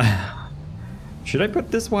 Should I put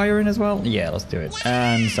this wire in as well? Yeah, let's do it.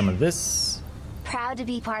 And some of this. Proud to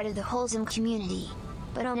be part of the wholesome community.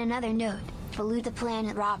 But on another note, pollute the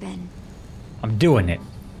planet, Robin. I'm doing it.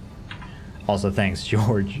 Also, thanks,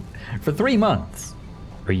 George, for 3 months.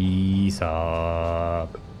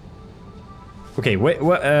 Pre-sub. Okay,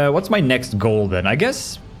 what's my next goal then? I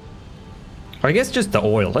guess just the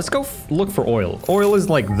oil. Let's go look for oil. Oil is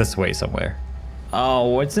like this way somewhere.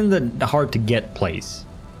 Oh, it's in the hard to get place.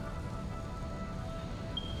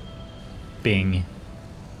 Bing.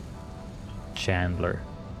 Chandler.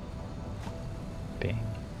 Bing.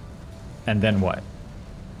 And then what?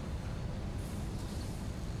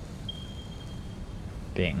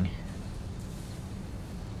 Bing.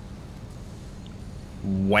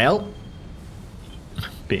 Well.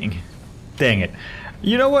 Bing. Dang it.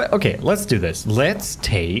 You know what? Okay, let's do this. Let's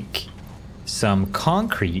take some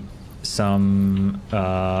concrete, some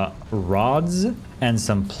rods, and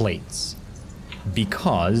some plates.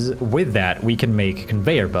 Because with that, we can make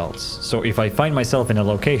conveyor belts. So if I find myself in a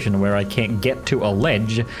location where I can't get to a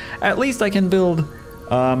ledge, at least I can build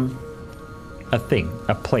a thing,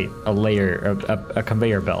 a plate, a layer, a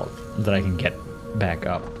conveyor belt that I can get back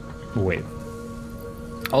up with.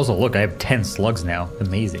 Also, look, I have 10 slugs now.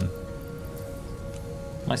 Amazing.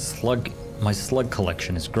 My slug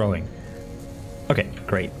collection is growing. Okay,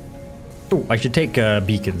 great. Oh, I should take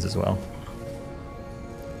beacons as well.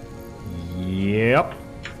 Yep.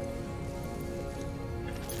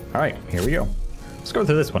 Alright, here we go. Let's go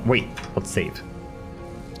through this one. Wait, let's save.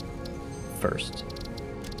 First.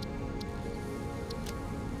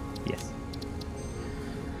 Yes.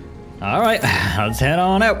 Alright, let's head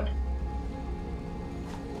on out.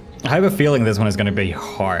 I have a feeling this one is going to be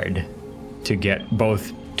hard to get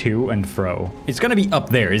both to and fro. It's going to be up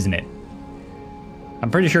there, isn't it? I'm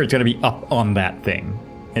pretty sure it's going to be up on that thing,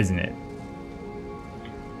 isn't it?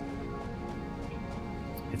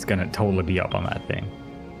 It's going to totally be up on that thing.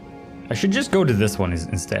 I should just go to this one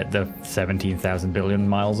instead, the 17,000 billion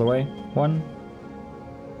miles away one.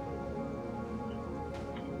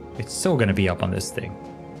 It's still going to be up on this thing.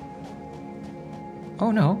 Oh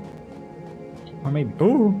no. Or maybe...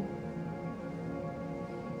 Ooh!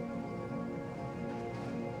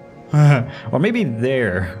 Or maybe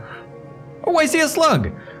there. Oh, I see a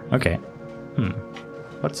slug! Okay.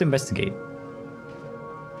 Let's investigate.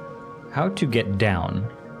 How to get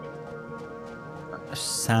down.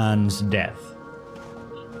 Sans death.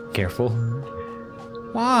 Careful.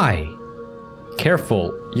 Why?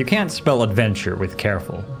 Careful. You can't spell adventure with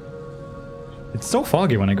careful. It's so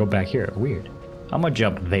foggy when I go back here. Weird. I'm gonna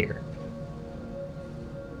jump there.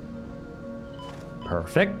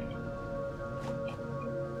 Perfect.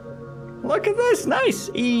 Look at this. Nice.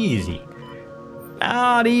 Easy.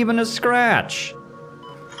 Not even a scratch.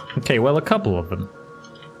 Okay, well, a couple of them.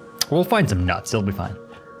 We'll find some nuts. It'll be fine.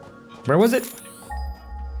 Where was it?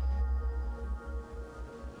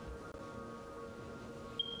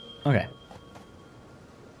 Okay.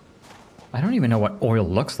 I don't even know what oil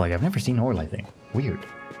looks like. I've never seen oil, I think. Weird.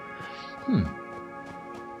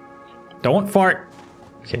 Don't fart.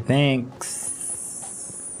 Okay, thanks.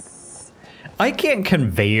 I can't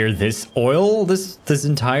conveyor this oil this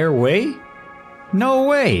entire way? No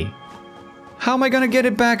way. How am I gonna get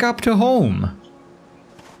it back up to home?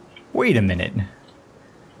 Wait a minute.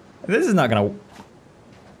 This is not gonna...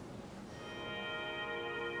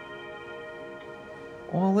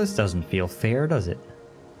 Well, this doesn't feel fair, does it?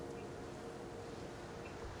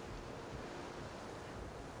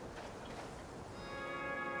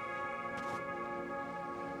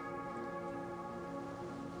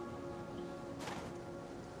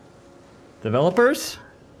 Developers?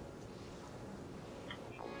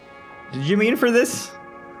 Did you mean for this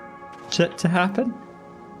to happen?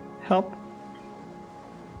 Help?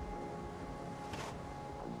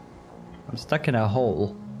 I'm stuck in a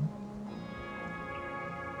hole.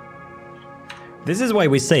 This is why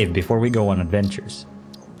we save before we go on adventures.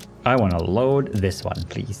 I want to load this one,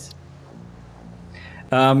 please.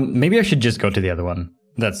 Maybe I should just go to the other one.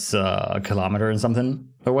 That's a kilometer and something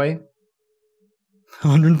away.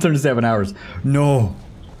 137 hours. No.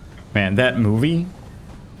 Man, that movie...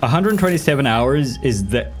 127 hours is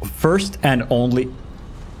the first and only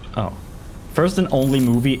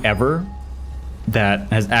movie ever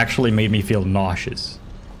that has actually made me feel nauseous.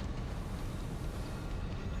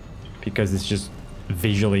 Because it's just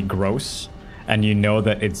visually gross, and you know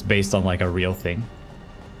that it's based on like a real thing.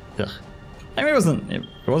 Ugh. I mean, it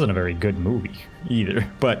wasn't a very good movie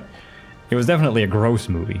either, but it was definitely a gross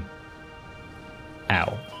movie.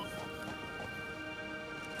 Ow.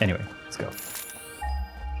 Anyway, let's go.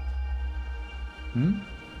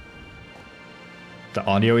 The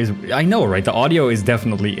audio is... I know, right? The audio is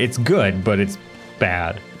definitely... It's good, but it's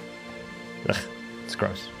bad. Ugh, it's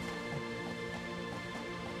gross.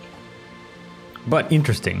 But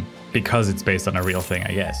interesting, because it's based on a real thing,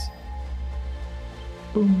 I guess.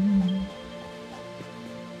 Boom.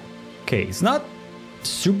 Okay, it's not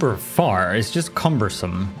super far. It's just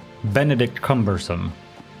cumbersome. Benedict cumbersome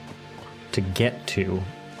to get to,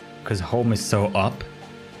 because home is so up.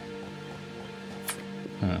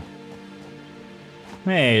 Huh.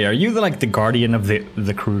 Hey, are you like the guardian of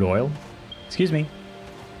the crude oil? Excuse me.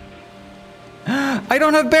 I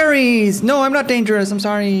don't have berries! No, I'm not dangerous. I'm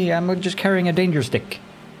sorry. I'm just carrying a danger stick.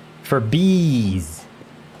 For bees.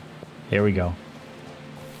 Here we go.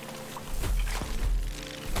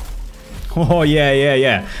 Oh,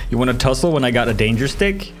 yeah. You want to tussle when I got a danger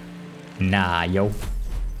stick? Nah, yo.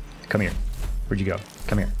 Come here. Where'd you go?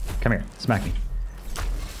 Come here. Smack me.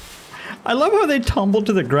 I love how they tumble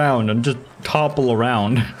to the ground and just topple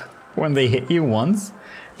around. When they hit you once,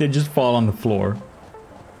 they just fall on the floor.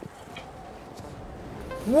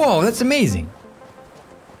 Whoa, that's amazing.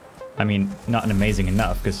 I mean, not amazing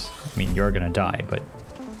enough, because, I mean, you're gonna die, but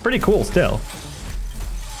pretty cool still.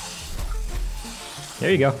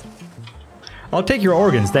 There you go. I'll take your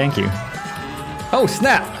organs, thank you. Oh,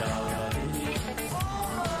 snap!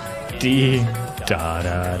 D, da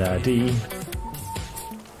da da D.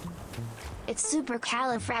 It's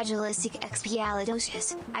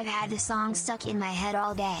supercalifragilisticexpialidocious. I've had the song stuck in my head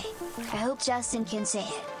all day. I hope Justin can say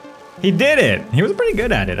it. He did it! He was pretty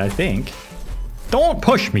good at it, I think. Don't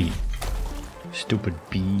push me! Stupid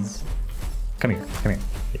bees. Come here.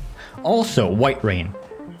 Also, White Rain,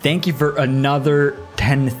 thank you for another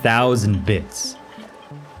 10,000 bits.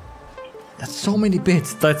 That's so many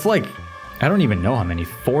bits. That's like, I don't even know how many.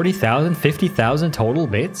 40,000, 50,000 total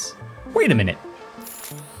bits? Wait a minute.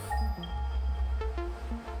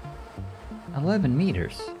 11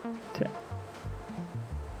 meters.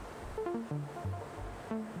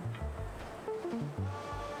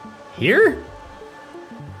 Here?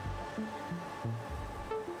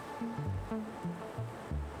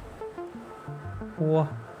 What?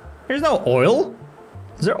 There's no oil?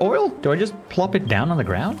 Is there oil? Do I just plop it down on the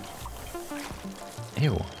ground?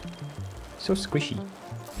 Ew. So squishy.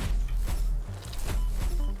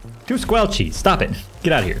 Too squelchy. Stop it.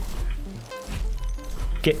 Get out of here.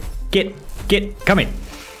 Come in.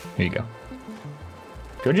 Here you go.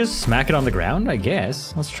 Do I just smack it on the ground? I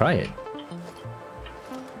guess. Let's try it.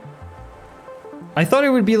 I thought it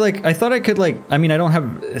would be like, I thought I could like, I mean, I don't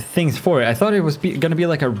have things for it. I thought it was gonna be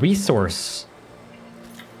like a resource.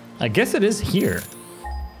 I guess it is here.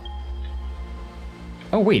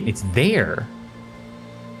 Oh wait, it's there.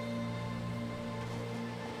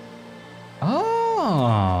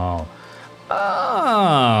 Oh.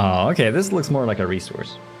 Oh, okay, this looks more like a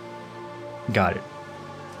resource. Got it.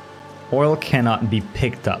 Oil cannot be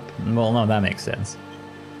picked up. Well, no, that makes sense.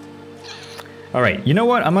 All right, you know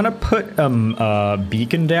what? I'm gonna put a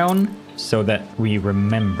beacon down so that we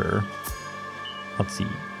remember. Let's see.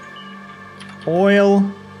 Oil.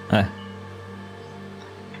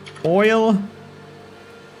 Oil.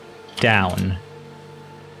 Down.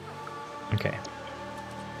 Okay.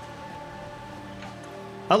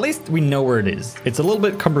 At least we know where it is. It's a little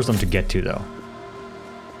bit cumbersome to get to, though.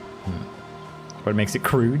 What makes it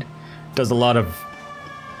crude? Does a lot of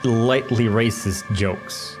lightly racist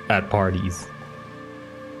jokes at parties.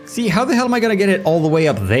 See, how the hell am I gonna get it all the way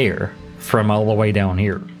up there from all the way down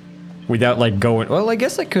here? Without like going, well, I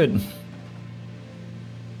guess I could.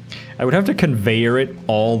 I would have to conveyor it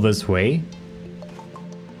all this way.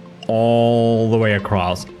 All the way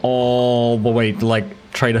across. All the way to like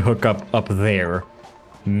try to hook up there.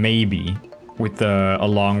 Maybe. With the,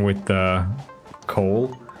 along with the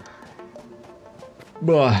coal.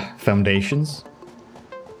 Foundations.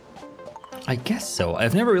 I guess so.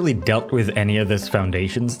 I've never really dealt with any of this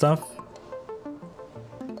foundation stuff.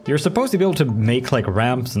 You're supposed to be able to make like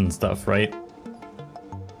ramps and stuff, right?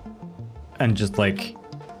 And just like...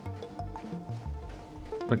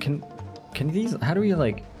 But can these... How do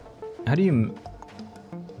you...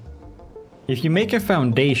 If you make a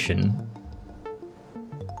foundation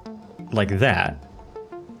like that...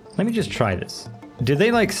 Let me just try this. Do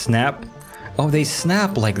they like snap? Oh, they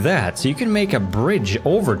snap like that, so you can make a bridge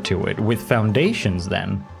over to it with foundations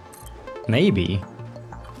then. Maybe.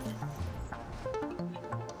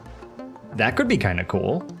 That could be kind of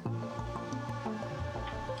cool.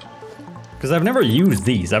 Because I've never used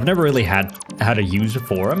these. I've never really had a use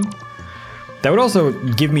for them. That would also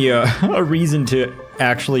give me a reason to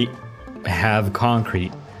actually have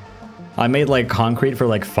concrete. I made like concrete for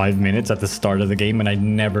like 5 minutes at the start of the game and I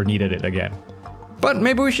never needed it again. But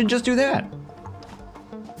maybe we should just do that.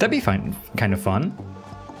 That'd be fine, kind of fun.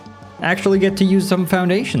 Actually get to use some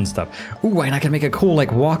foundation stuff. Ooh, and I can make a cool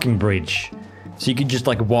like walking bridge. So you could just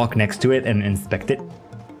like walk next to it and inspect it.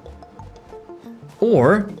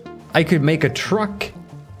 Or I could make a truck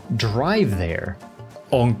drive there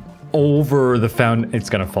over the it's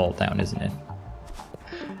gonna fall down, isn't it?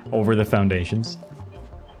 Over the foundations.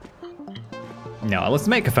 No, let's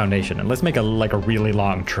make a foundation and let's make a really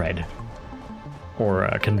long tread. Or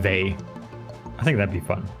a convey. I think that'd be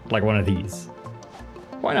fun. Like one of these.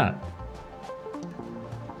 Why not?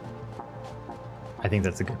 I think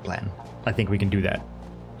that's a good plan. I think we can do that.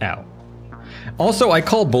 Ow. Also, I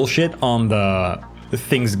call bullshit on the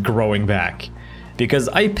things growing back. Because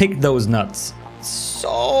I picked those nuts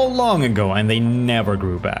so long ago and they never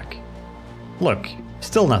grew back. Look,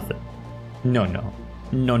 still nothing. No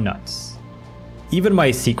nuts. Even my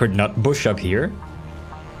secret nut bush up here.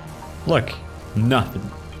 Look, nothing.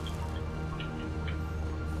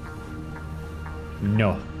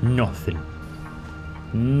 No, nothing.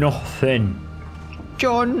 Nothing.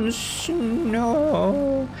 Jon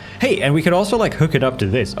Snow. Hey, and we could also like hook it up to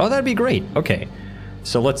this. Oh, that'd be great. Okay.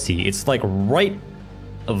 So let's see. It's like right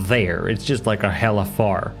there. It's just like a hella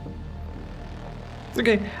far.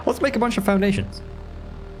 Okay, let's make a bunch of foundations.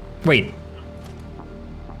 Wait.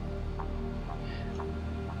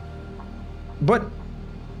 But...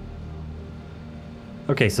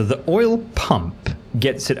 Okay, so the oil pump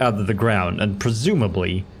gets it out of the ground and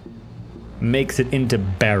presumably makes it into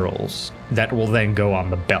barrels that will then go on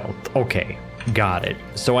the belt. Okay, got it.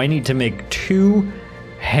 So I need to make 2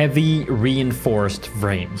 heavy reinforced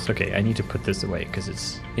frames. Okay, I need to put this away because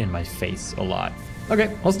it's in my face a lot.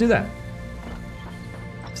 Okay, let's do that.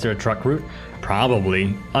 Is there a truck route?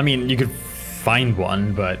 Probably. I mean, you could find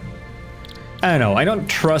one, but I don't know. I don't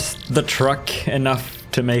trust the truck enough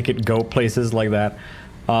to make it go places like that.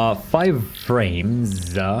 5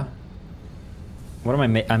 frames. What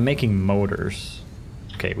am I I'm making motors.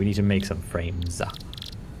 Okay, we need to make some frames.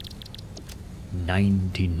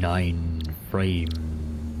 99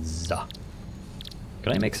 frames.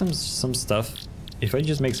 Can I make some stuff? If I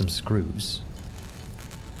just make some screws.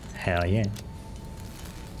 Hell yeah.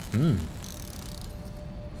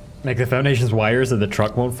 Make the foundations wire so the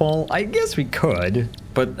truck won't fall? I guess we could,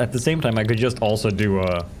 but at the same time I could just also do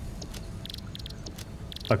a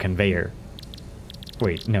conveyor.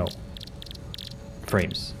 Wait, no.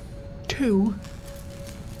 Frames. 2?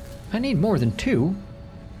 I need more than 2.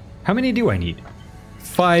 How many do I need?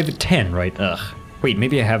 5, 10, right? Ugh. Wait,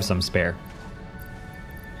 maybe I have some spare.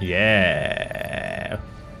 Yeah.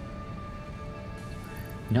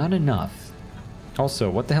 Not enough. Also,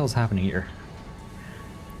 what the hell's happening here?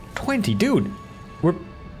 20, dude! We're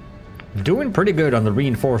doing pretty good on the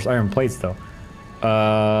reinforced iron plates, though.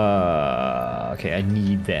 Okay, I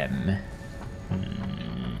need them.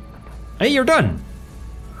 Hey, you're done!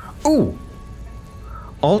 Ooh!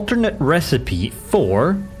 Alternate recipe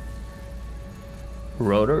for...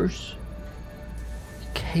 rotors?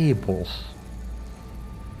 Cables.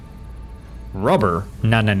 Rubber?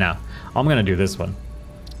 No. I'm gonna do this one.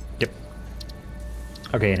 Yep.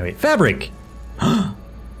 Okay, anyway. Fabric!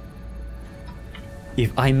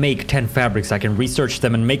 If I make 10 fabrics, I can research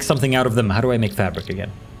them and make something out of them. How do I make fabric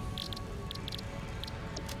again?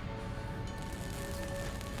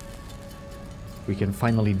 We can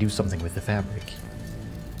finally do something with the fabric.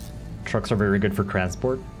 Trucks are very good for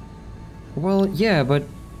transport. Well, yeah, but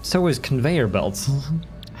so is conveyor belts.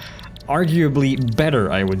 Arguably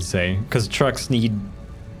better, I would say, because trucks need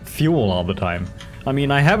fuel all the time. I mean,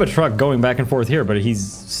 I have a truck going back and forth here, but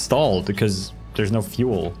he's stalled because there's no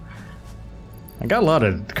fuel. I got a lot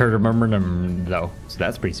of cardamom though, so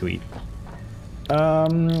that's pretty sweet.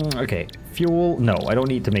 Okay, fuel. No, I don't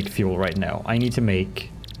need to make fuel right now. I need to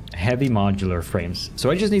make Heavy modular frames.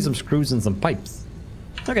 So I just need some screws and some pipes.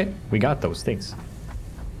 Okay, we got those things.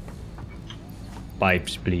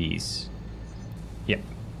 Pipes, please. Yep.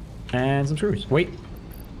 And some screws. Wait.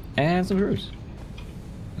 And some screws.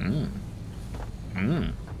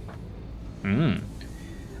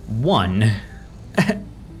 One.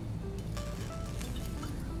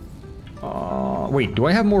 Wait, do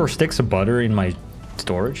I have more sticks of butter in my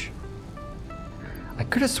storage? I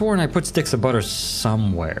could have sworn I put sticks of butter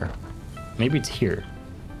somewhere. Maybe it's here.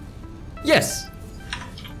 Yes!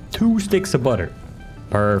 2 sticks of butter.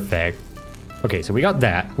 Perfect. Okay, so we got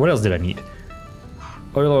that. What else did I need?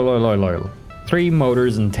 Oil. 3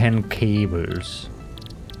 motors and 10 cables.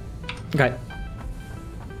 Okay.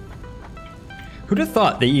 Who'd have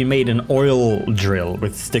thought that you made an oil drill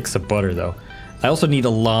with sticks of butter, though? I also need a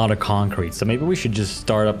lot of concrete, so maybe we should just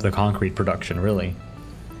start up the concrete production, really.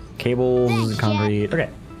 Cables, Thanks, concrete. Jack. Okay.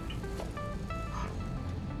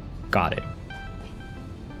 Got it.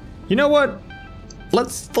 You know what?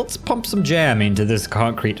 Let's pump some jam into this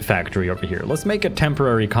concrete factory over here. Let's make a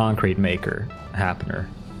temporary concrete maker happener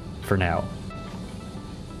for now.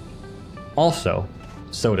 Also,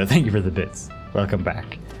 Soda, thank you for the bits. Welcome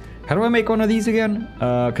back. How do I make one of these again?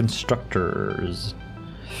 Constructors.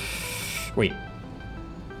 Wait.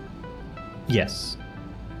 Yes.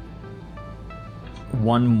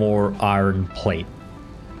 1 more iron plate.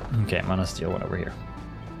 Okay, I'm gonna steal one over here.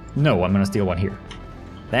 No, I'm gonna steal one here.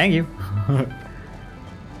 Thank you.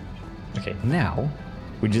 Okay, now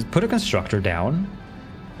we just put a constructor down.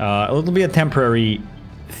 It'll be a temporary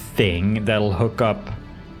thing that'll hook up.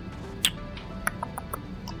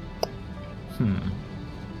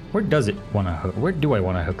 Where does it want to hook? Where do I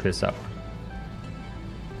want to hook this up?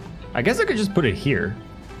 I guess I could just put it here.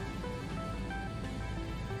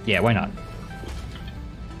 Yeah, why not?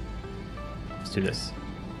 Let's do this.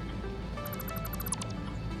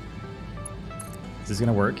 Is this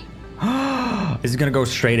gonna work? Is it gonna go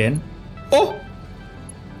straight in? Oh!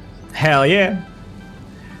 Hell yeah!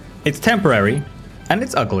 It's temporary, and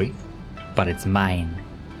it's ugly, but it's mine.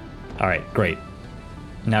 Alright, great.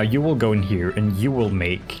 Now you will go in here, and you will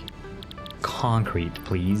make concrete,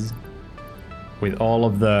 please. With all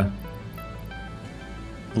of the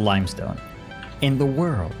limestone in the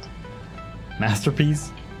world.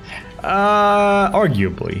 Masterpiece?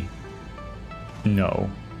 Arguably. No.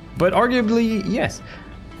 But arguably, yes.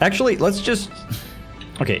 Actually, let's just...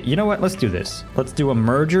 Okay, you know what? Let's do this. Let's do a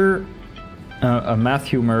merger. A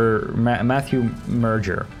Matthew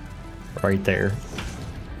merger. Right there.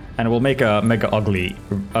 And we'll make a mega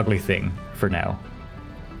ugly thing for now.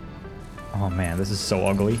 Oh man, this is so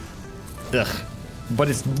ugly. Ugh. But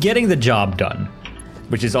it's getting the job done.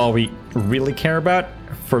 Which is all we really care about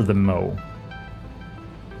for the mo.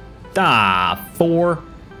 4.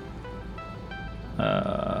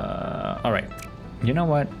 Alright. You know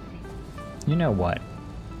what? You know what?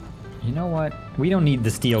 You know what? We don't need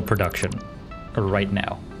the steel production right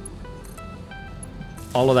now.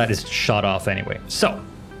 All of that is shut off anyway. So,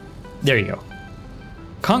 there you go.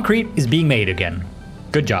 Concrete is being made again.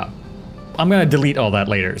 Good job. I'm gonna delete all that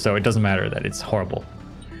later, so it doesn't matter that it's horrible.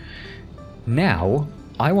 Now,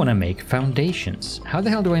 I want to make foundations. How the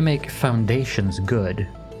hell do I make foundations good?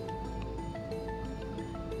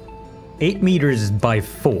 8 meters by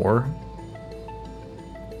 4.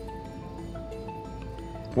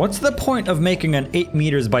 What's the point of making an 8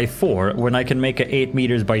 meters by 4 when I can make an 8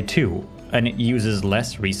 meters by 2 and it uses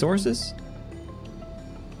less resources?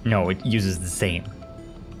 No, it uses the same.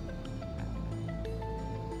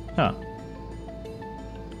 Huh.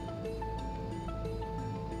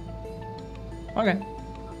 Okay.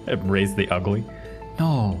 Embrace the ugly.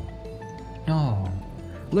 No. No.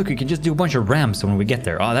 Look, we can just do a bunch of ramps when we get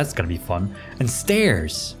there. Oh, that's gonna be fun. And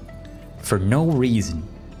stairs. For no reason.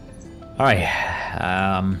 Alright.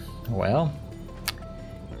 Well.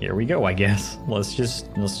 Here we go, I guess. Let's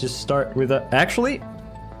just start with a... Actually...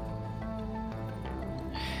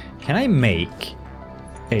 Can I make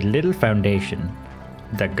a little foundation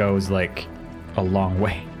that goes, like, a long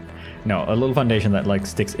way? No, a little foundation that, like,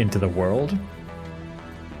 sticks into the world?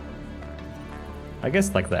 I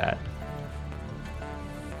guess like that.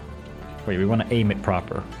 Wait, we want to aim it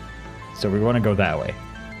proper. So we want to go that way.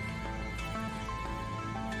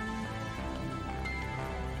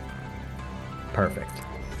 Perfect.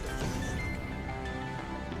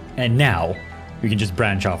 And now, we can just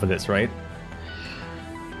branch off of this, right?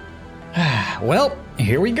 Well,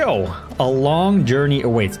 here we go. A long journey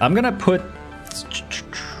awaits. I'm gonna put...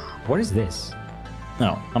 What is this?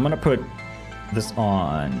 No, I'm gonna put this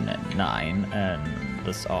on 9 and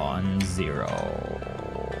this on 0.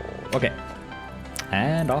 Okay.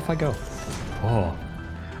 And off I go. Oh.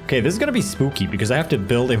 Okay, this is gonna be spooky because I have to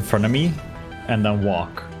build in front of me and then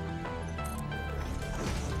walk.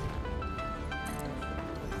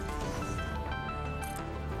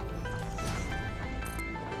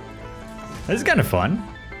 This is kind of fun.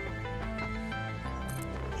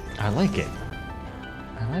 I like it.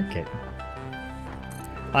 I like it.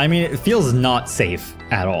 I mean, it feels not safe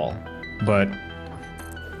at all, but,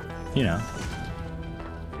 you know,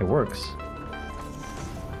 it works.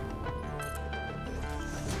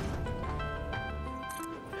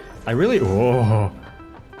 I really, whoa.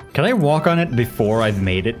 Can I walk on it before I've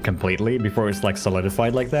made it completely? Before it's like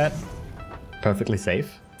solidified like that? Perfectly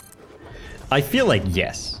safe? I feel like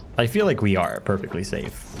yes. I feel like we are perfectly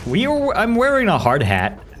safe. I'm wearing a hard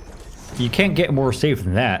hat. You can't get more safe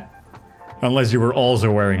than that. Unless you were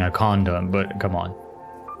also wearing a condom, but come on.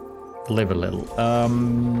 Live a little.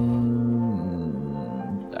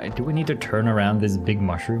 Do we need to turn around this big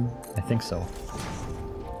mushroom? I think so.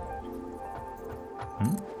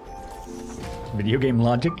 Video game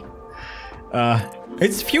logic?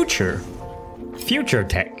 It's future. Future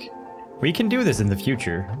tech. We can do this in the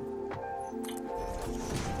future.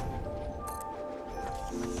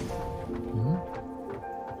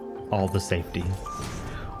 All the safety.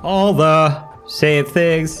 All the safe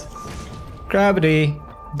things. Gravity.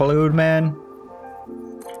 Balloon man.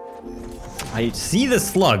 I see the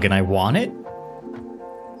slug and I want it.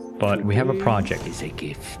 But we have a project. Is a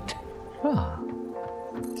gift. Ah.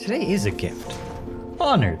 Today is a gift.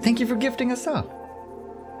 Honor, thank you for gifting us up.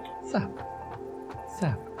 Sup.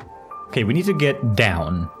 Sup. Okay, we need to get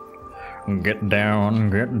down. Get down,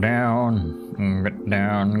 get down, get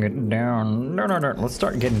down, get down. No. Let's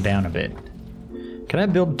start getting down a bit. Can I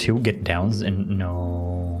build 2 get downs? And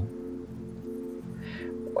no.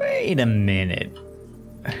 Wait a minute.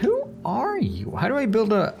 Who are you? How do I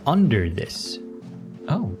build a under this?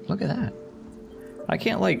 Oh, look at that. I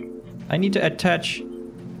can't like. I need to attach.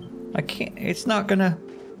 I can't. It's not gonna.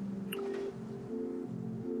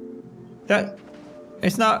 That.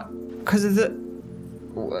 It's not. Because of the.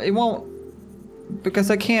 It won't. Because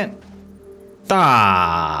I can't.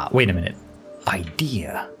 Ah! Wait a minute.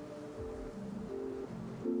 Idea.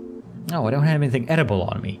 No, I don't have anything edible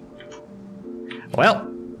on me. Well.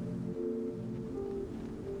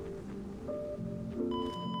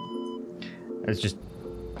 It's just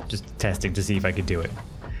testing to see if I could do it.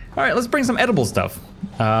 All right, let's bring some edible stuff.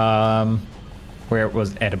 Where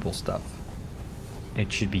was edible stuff?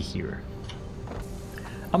 It should be here.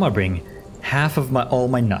 I'm gonna bring half of all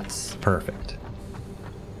my nuts. Perfect.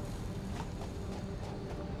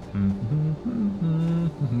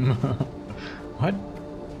 What?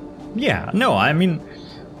 Yeah, no, I mean,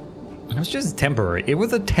 it was just temporary. It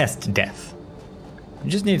was a test death. I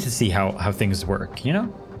just needed to see how things work, you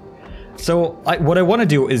know? So what I want to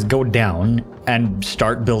do is go down and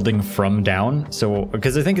start building from down. So,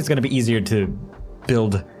 because I think it's going to be easier to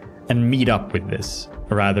build and meet up with this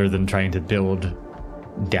rather than trying to build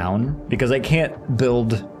down, because I can't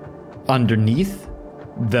build underneath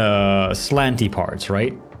the slanty parts,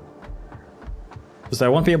 right? So I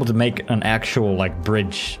won't be able to make an actual like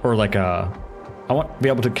bridge or like I won't be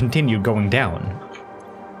able to continue going down.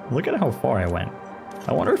 Look at how far I went.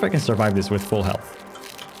 I wonder if I can survive this with full health.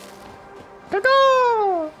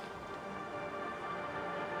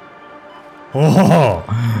 Oh,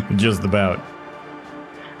 just about.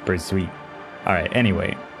 Pretty sweet. All right,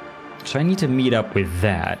 anyway. So I need to meet up with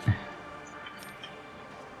that.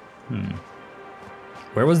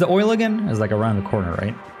 Where was the oil again? It's like around the corner,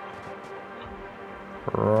 right?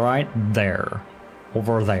 Right there.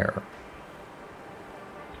 Over there.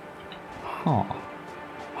 Huh.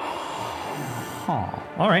 Huh.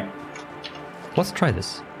 All right. Let's try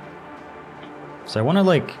this. So I want to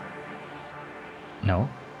like... No.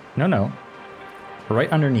 No. Right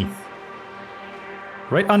underneath.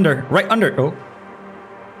 Right under. Oh.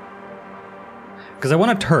 Because I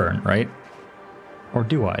want to turn, right? Or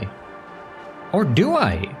do I?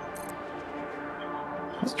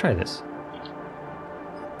 Let's try this.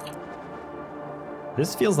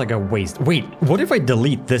 This feels like a waste. Wait, what if I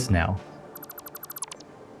delete this now?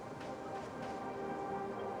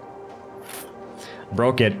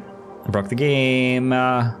 Broke it. I broke the game.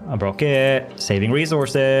 I broke it. Saving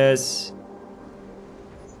resources.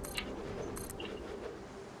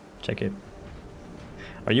 Check it.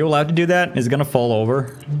 Are you allowed to do that? Is it gonna fall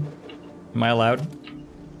over? Am I allowed?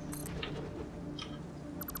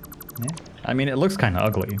 Yeah. I mean, it looks kind of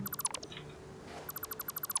ugly.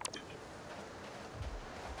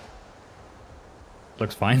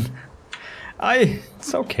 Looks fine.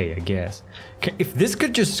 It's okay, I guess. If this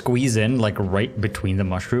could just squeeze in like right between the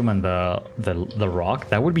mushroom and the rock,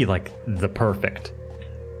 that would be like the perfect.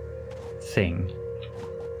 thing.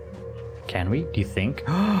 Can we? Do you think?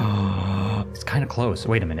 It's kind of close.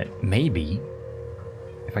 Wait a minute. Maybe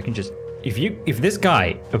if I can just if this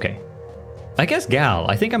guy, okay. I guess gal.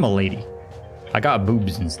 I think I'm a lady. I got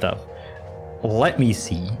boobs and stuff. Let me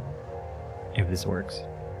see if this works.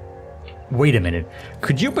 Wait a minute.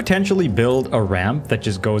 Could you potentially build a ramp that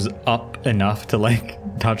just goes up enough to like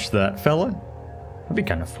touch that fella? That'd be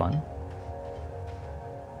kind of fun.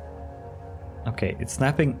 Okay, it's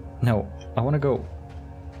snapping. No, I want to go.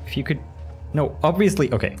 If you could. No,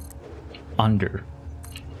 obviously. Okay. Under.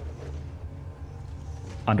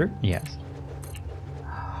 Under? Yes.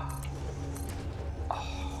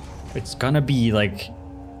 Oh, it's gonna be like.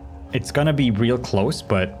 It's gonna be real close,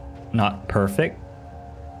 but not perfect.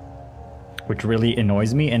 Which really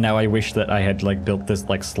annoys me, and now I wish that I had like built this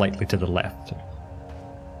like slightly to the left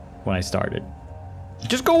when I started.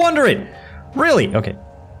 Just go under it! Really? Okay.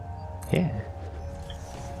 Yeah.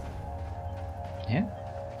 Yeah.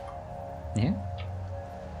 Yeah.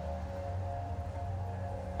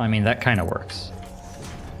 I mean, that kind of works.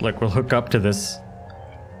 Look, we'll hook up to this,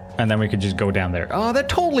 and then we could just go down there. Oh, that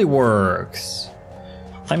totally works!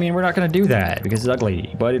 I mean, we're not gonna do that because it's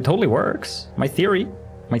ugly, but it totally works. My theory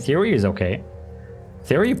is okay.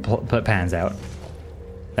 Theory pans out.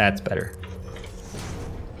 That's better.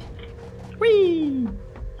 Whee!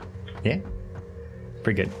 Yeah.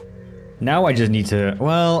 Pretty good. Now I just need to,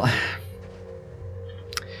 well...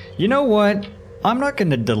 You know what? I'm not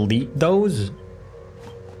gonna delete those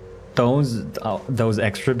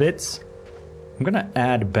extra bits. I'm gonna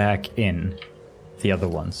add back in the other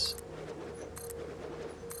ones.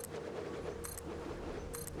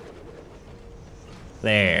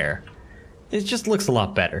 There. It just looks a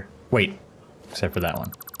lot better. Wait, except for that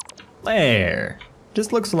one. There.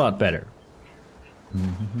 Just looks a lot better.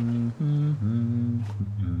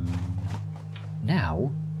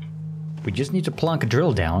 Now, we just need to plunk a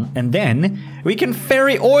drill down, and then we can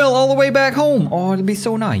ferry oil all the way back home. Oh, it'd be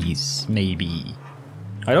so nice. Maybe.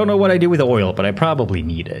 I don't know what I do with the oil, but I probably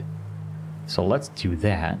need it. So let's do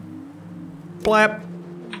that. Blap.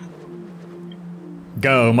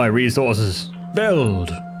 Go, my resources. Build.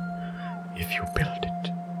 If you build it,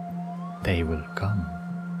 they will come.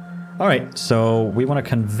 Alright, so we want to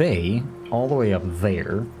convey all the way up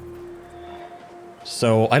there.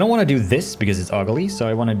 So I don't want to do this because it's ugly, so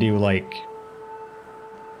I want to do like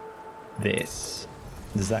this.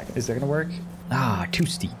 Is that gonna work? Ah, too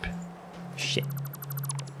steep. Shit.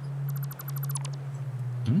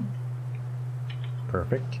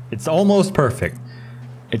 Perfect. It's almost perfect.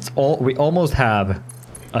 We almost have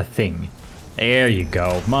a thing. There you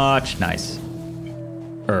go. Much nice.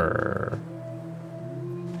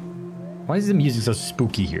 Why is the music so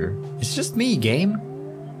spooky here? It's just me, game.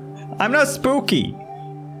 I'm not spooky.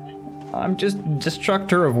 I'm just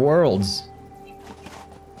destructor of worlds.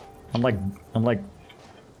 I'm like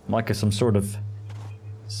some sort of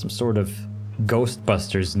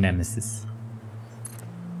Ghostbusters nemesis.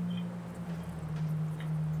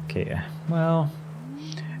 Okay, well,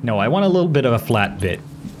 no, I want a little bit of a flat bit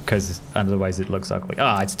because otherwise it looks ugly.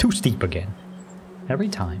 Ah, it's too steep again. Every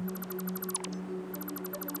time.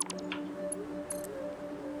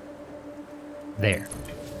 There.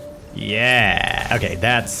 Yeah. Okay,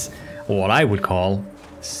 that's what I would call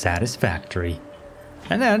satisfactory.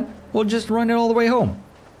 And then we'll just run it all the way home.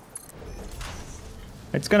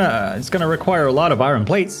 It's gonna require a lot of iron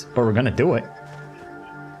plates, but we're gonna do it.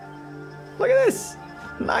 Look at this.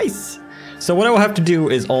 Nice. So what I will have to do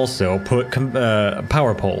is also put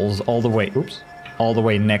power poles all the way. Oops. All the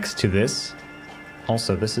way next to this.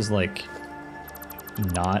 Also, this is like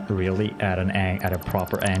not really at a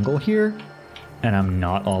proper angle here. And I'm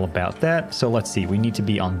not all about that. So let's see. We need to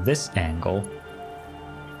be on this angle.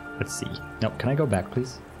 Let's see. No, can I go back,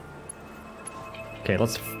 please? Okay,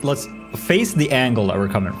 let's face the angle that we're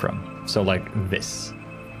coming from. So like this.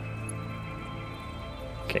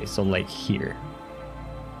 Okay, so like here.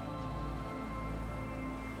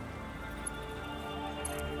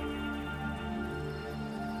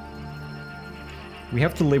 We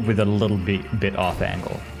have to live with a little bit off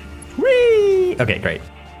angle. Whee! Okay, great.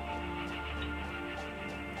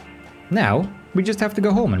 Now, we just have to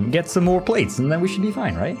go home and get some more plates, and then we should be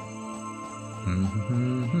fine, right?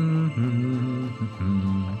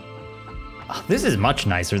 Oh, this is much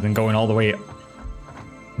nicer than going all the way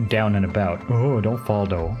down and about. Oh, don't fall,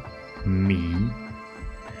 though. Me.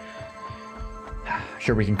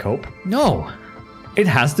 Sure we can cope? No! It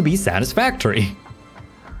has to be satisfactory.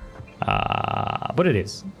 But it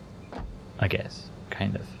is. I guess.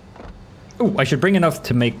 Kind of. Oh, I should bring enough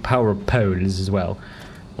to make power poles as well.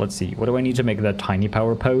 Let's see. What do I need to make the tiny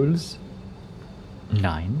power poles?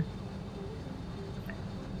 9.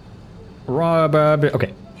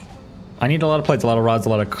 Okay. I need a lot of plates, a lot of rods, a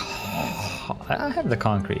lot of... I have the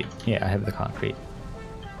concrete. Yeah, I have the concrete.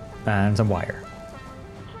 And some wire.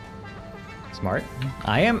 Smart.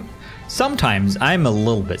 I am... Sometimes I'm a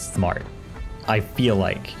little bit smart. I feel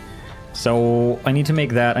like. So I need to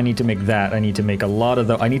make that, I need to make that, I need to make a lot of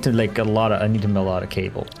the... I need to make a lot of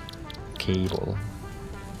cable. Cable.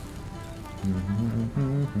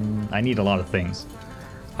 I need a lot of things.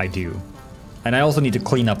 I do. And I also need to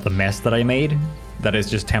clean up the mess that I made. That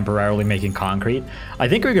is just temporarily making concrete. I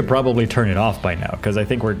think we could probably turn it off by now, because I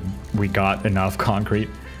think we got enough concrete.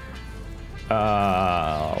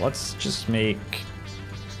 Let's just make...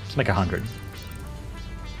 Let's make 100.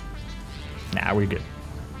 Nah, we're good.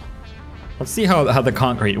 Let's see how the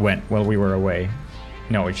concrete went while we were away.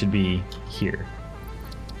 No, it should be here.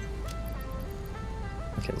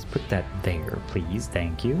 Okay, let's put that there, please.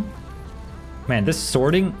 Thank you. Man, this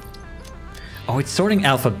sorting... Oh, it's sorting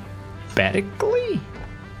alphabetically?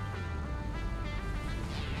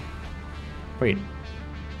 Wait,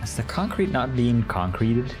 is the concrete not being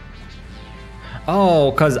concreted?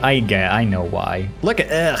 Oh, cause I know why. Look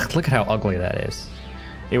at how ugly that is.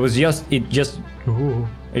 It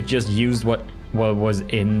just used what was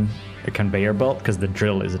in the conveyor belt because the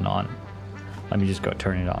drill isn't on. Let me just go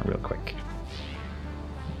turn it on real quick.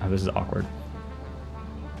 Oh, this is awkward.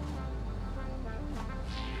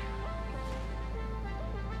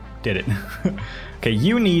 Did it. Okay,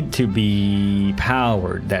 you need to be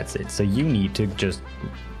powered. That's it. So you need to just...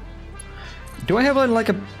 Do I have like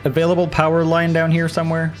a available power line down here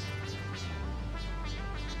somewhere?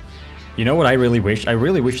 You know what I really wish? I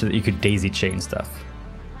really wish that you could daisy chain stuff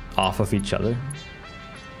off of each other.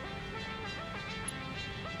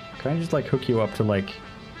 Can I just like hook you up to like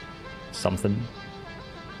something?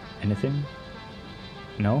 Anything?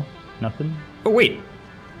 No? Nothing? Oh wait!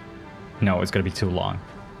 No, it's gonna be too long.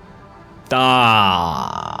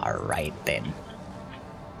 Alright then.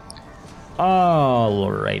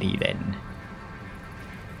 Alrighty then.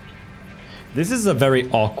 This is a very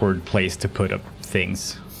awkward place to put up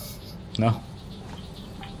things. No?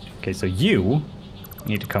 Okay, so you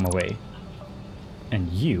need to come away. And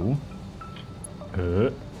you...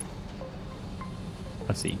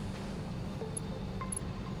 let's see.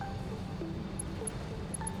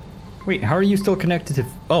 Wait, how are you still connected to...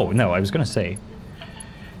 Oh, no, I was gonna say...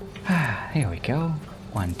 Here we go.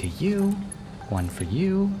 One to you, one for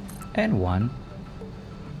you, and one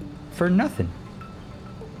for nothing.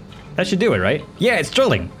 That should do it, right? Yeah, it's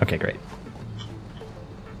drilling. Okay, great.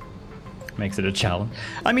 Makes it a challenge.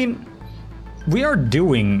 I mean, we are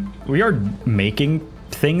making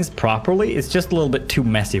things properly. It's just a little bit too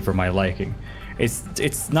messy for my liking.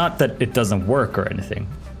 It's not that it doesn't work or anything.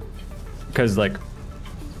 Because, like,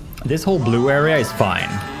 this whole blue area is fine.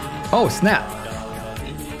 Oh, snap.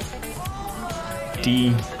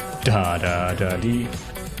 D da da da D.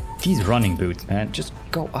 These running boots, man. Just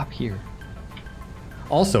go up here.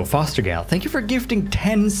 Also, Foster Gal, thank you for gifting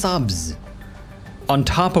 10 subs on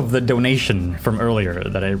top of the donation from earlier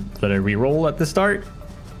that I re-roll at the start.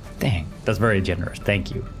 Dang, that's very generous.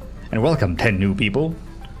 Thank you. And welcome 10 new people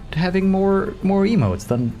to having more emotes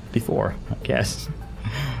than before, I guess.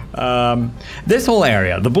 This whole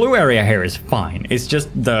area, the blue area here is fine. It's just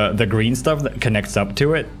the green stuff that connects up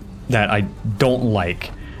to it that I don't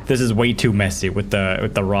like. This is way too messy with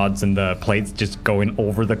the rods and the plates just going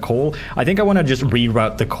over the coal. I think I want to just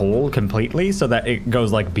reroute the coal completely so that it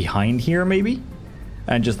goes like behind here maybe,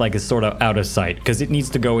 and just like is sort of out of sight because it needs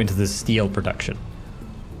to go into the steel production,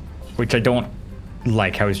 which I don't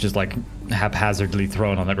like how it's just like haphazardly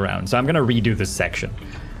thrown on the ground. So I'm gonna redo this section,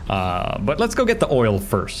 but let's go get the oil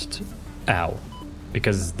first. Ow,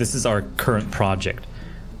 because this is our current project.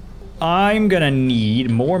 I'm gonna need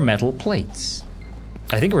more metal plates.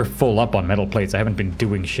 I think we're full up on metal plates. I haven't been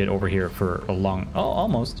doing shit over here for a long... Oh,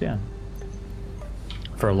 almost, yeah.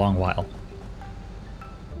 For a long while.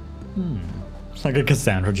 It's like a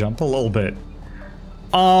Cassandra jump, a little bit.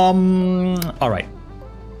 Alright.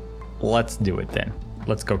 Let's do it then.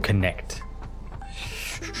 Let's go connect.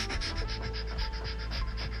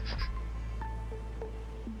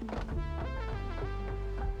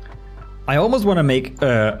 I almost want to make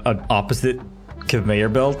an opposite conveyor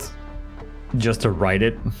belt just to ride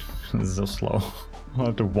it. This is so slow. I'll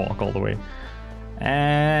have to walk all the way.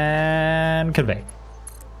 And convey.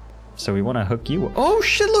 So we want to hook you. Oh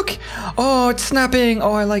shit, look! Oh, it's snapping!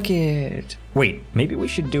 Oh, I like it. Wait, maybe we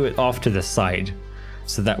should do it off to the side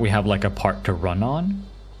so that we have like a part to run on?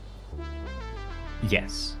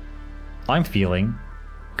 Yes. I'm feeling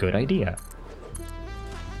good idea.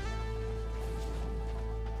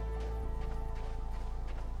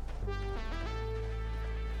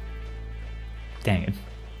 Dang it.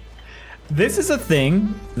 This is a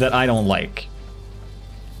thing that I don't like.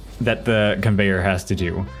 That the conveyor has to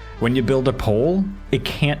do. When you build a pole, it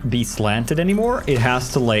can't be slanted anymore. It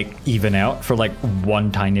has to like even out for like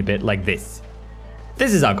one tiny bit like this.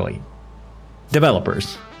 This is ugly.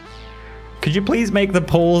 Developers, could you please make the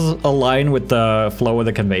poles align with the flow of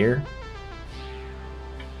the conveyor?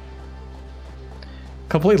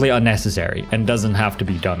 Completely unnecessary and doesn't have to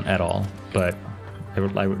be done at all, but I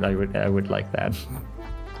would like that.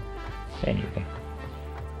 Anyway,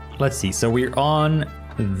 let's see. So we're on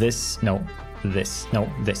this. No, this. No,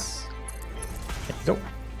 this. There you go.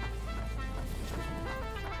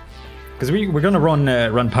 Because we're gonna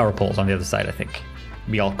run power poles on the other side. I think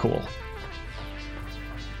be all cool.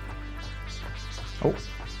 Oh.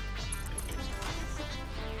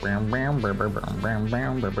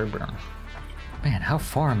 Man, how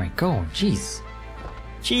far am I going? Jeez.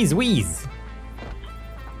 Jeez Wheeze.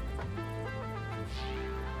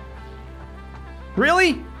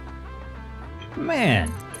 Really?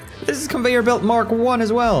 Man, this is conveyor belt Mark 1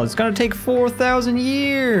 as well. It's gonna take 4,000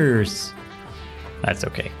 years. That's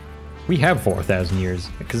okay. We have 4,000 years,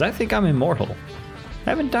 because I think I'm immortal. I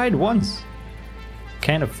haven't died once.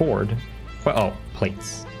 Can't afford. Well, oh,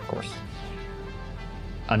 plates, of course.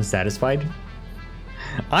 Unsatisfied?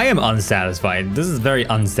 I am unsatisfied. This is very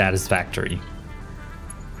unsatisfactory.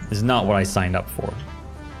 This is not what I signed up for.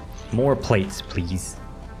 More plates, please.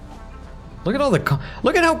 Look at all the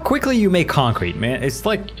look at how quickly you make concrete, man. It's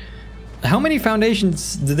like, how many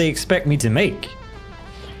foundations do they expect me to make?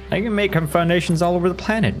 I can make foundations all over the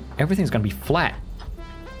planet. Everything's gonna be flat.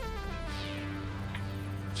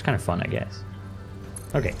 It's kind of fun, I guess.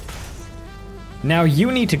 Okay. Now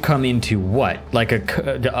you need to come into what? Like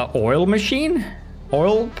a oil machine?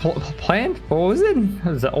 Oil plant? What was it?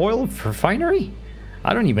 Was it oil refinery?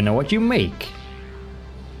 I don't even know what you make.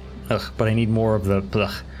 Ugh, but I need more of the...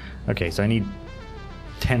 Ugh. Okay, so I need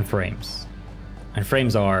 10 frames. And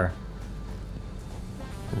frames are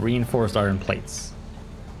reinforced iron plates.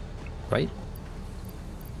 Right?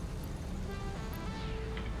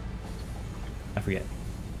 I forget.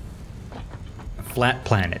 A flat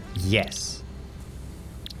planet. Yes.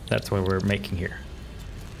 That's what we're making here.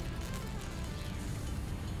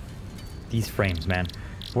 These frames, man.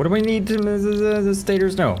 What do we need to the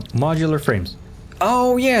stators know? Modular frames.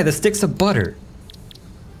 Oh yeah, the sticks of butter.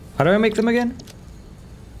 How do I make them again?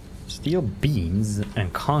 Steel beams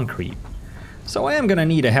and concrete. So I am gonna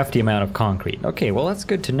need a hefty amount of concrete. Okay, well that's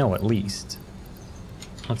good to know at least.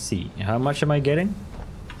 Let's see, how much am I getting?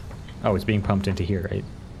 Oh, it's being pumped into here, right?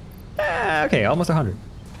 Ah, okay, almost 100.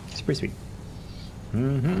 It's pretty sweet.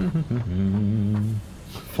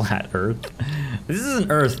 Flat Earth. This isn't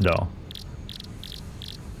Earth though.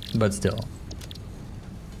 But still.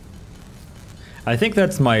 I think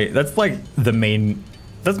that's my main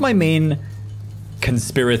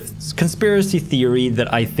conspiracy theory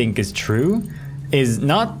that I think is true, is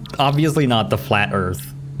obviously not the flat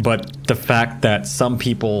Earth, but the fact that some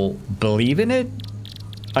people believe in it,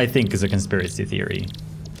 I think is a conspiracy theory.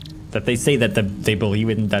 That they say that they believe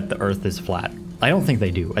in that the Earth is flat. I don't think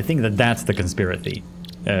they do. I think that that's the conspiracy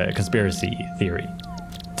theory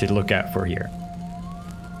to look out for here.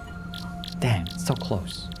 Damn, it's so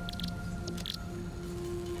close.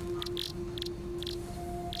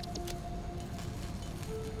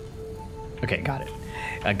 Okay, got it.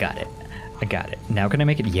 I got it. I got it. Now can I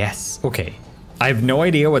make it? Yes. Okay. I have no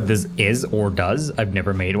idea what this is or does. I've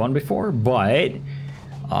never made one before, but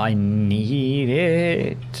I need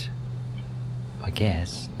it. I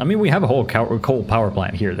guess. I mean, we have a whole coal power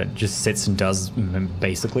plant here that just sits and does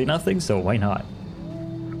basically nothing, so why not?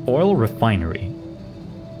 Oil refinery.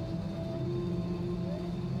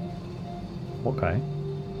 Okay.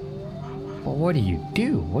 Well, what do you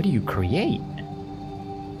do? What do you create?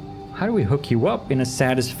 How do we hook you up in a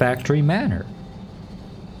satisfactory manner?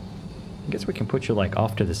 I guess we can put you like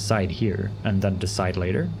off to the side here and then decide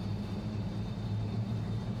later.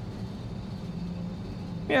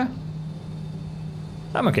 Yeah.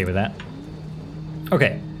 I'm okay with that.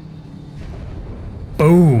 Okay.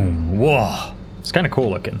 Boom. Whoa. It's kind of cool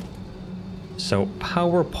looking. So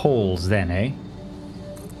power poles then, eh?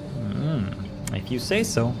 If you say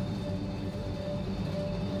so.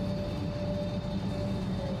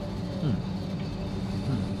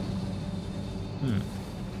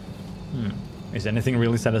 Is anything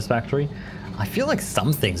really satisfactory? I feel like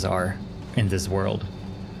some things are in this world.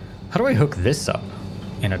 How do I hook this up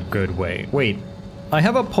in a good way? Wait, I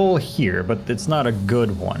have a pole here, but it's not a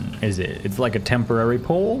good one, is it? It's like a temporary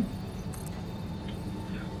pole?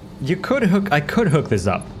 I could hook this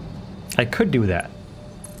up. I could do that.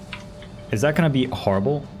 Is that gonna be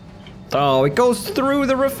horrible? Oh, it goes through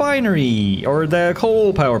the refinery or the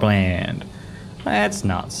coal power plant. That's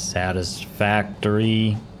not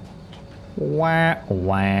satisfactory. Wah,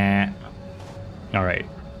 wah. All right,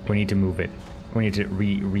 we need to move it. We need to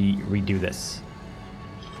redo this.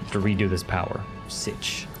 To redo this power.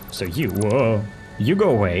 Sitch. So you go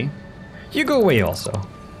away. You go away also.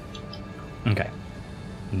 Okay.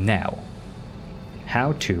 Now,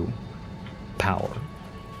 how to power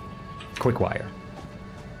quick wire.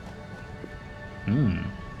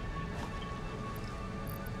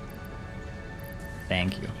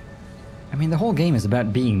 Thank you. I mean, the whole game is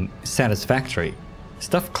about being satisfactory.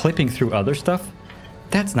 Stuff clipping through other stuff,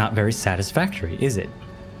 that's not very satisfactory, is it?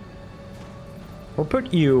 I'll put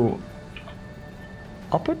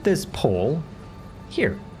this pole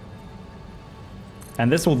here.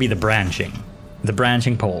 And this will be the branching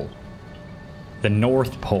pole. The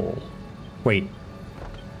North Pole. Wait.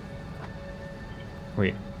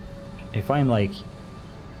 If I'm like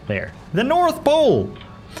there. The North Pole!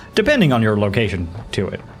 Depending on your location to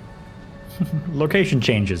it. Location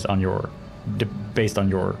changes on your based on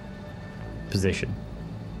your position.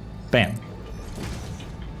 Bam.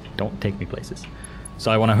 Don't take me places.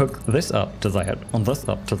 So I want to hook this up to that, and this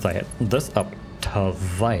up to that, this up to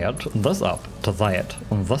that, this up to that,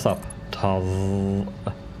 and this up to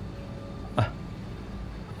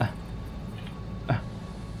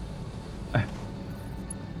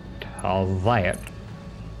that,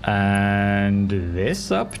 and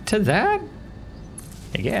this up to that,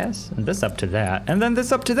 I guess, and this up to that, and then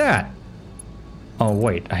this up to that. Oh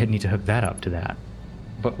wait, I need to hook that up to that.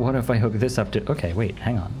 But what if I hook this up to... Okay, wait,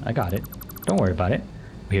 hang on. I got it. Don't worry about it.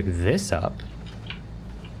 We hook this up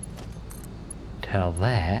to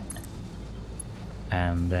that,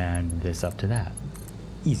 and then this up to that.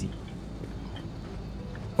 Easy.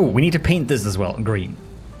 Oh, we need to paint this as well. Green.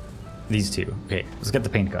 These two. Okay, let's get the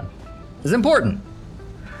paint gun. This is important.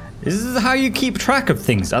 This is how you keep track of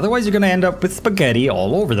things. Otherwise, you're gonna end up with spaghetti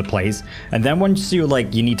all over the place. And then once you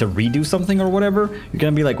you need to redo something or whatever, you're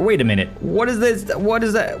gonna be like, wait a minute, what is this? What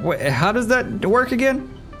is that? How does that work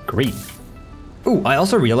again? Green. Ooh, I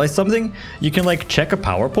also realized something. You can check a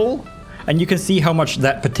power pole, and you can see how much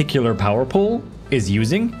that particular power pole is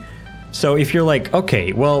using. So if you're like,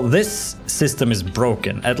 okay, well, this system is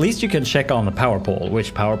broken, at least you can check on the power pole,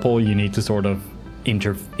 which power pole you need to sort of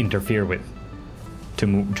interfere with to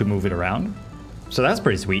move it around. So that's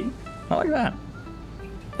pretty sweet. I like that.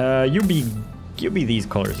 You be these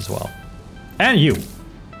colors as well. And you.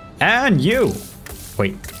 And you.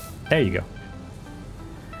 Wait. There you go.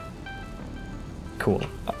 Cool.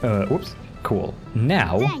 Whoops. Cool.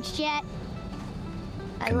 Now. Thanks, Jet.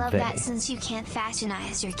 I love Convey. that since you can't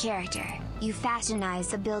fashionize your character, you fashionize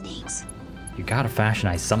the buildings. You gotta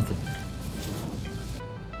fashionize something.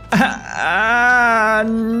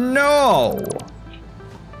 No!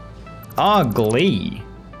 Ugly.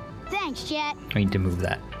 Thanks, Jet. I need to move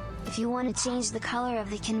that. If you want to change the color of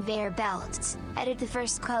the conveyor belts, edit the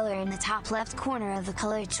first color in the top left corner of the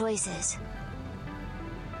color choices.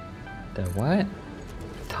 The what?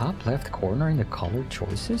 Top left corner in the color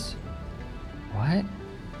choices? What?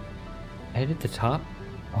 Edit the top?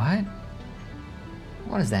 What?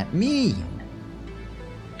 What does that mean?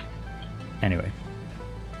 Anyway.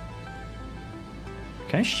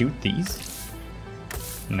 Can I shoot these?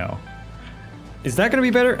 No. Is that gonna be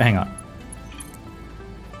better? Hang on.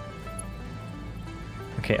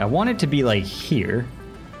 Okay, I want it to be here.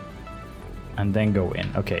 And then go in.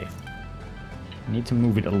 Okay. I need to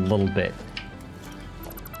move it a little bit.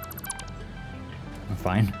 I'm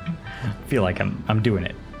fine. I feel like I'm doing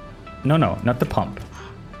it. No, not the pump.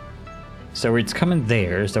 So it's coming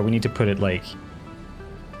there, so we need to put it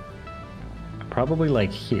probably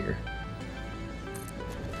here.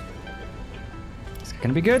 Is it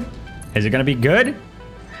gonna be good? Is it gonna be good?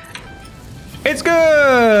 It's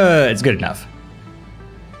good! It's good enough.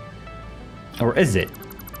 Or is it?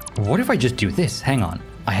 What if I just do this? Hang on,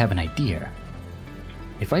 I have an idea.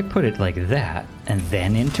 If I put it like that, and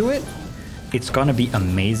then into it, it's gonna be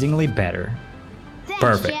amazingly better. Thanks,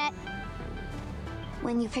 Perfect. Jet.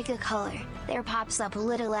 When you pick a color, there pops up a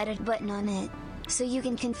little edit button on it, so you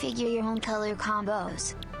can configure your own color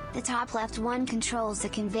combos. The top left one controls the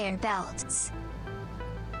conveyor belts.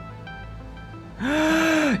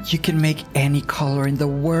 You can make any color in the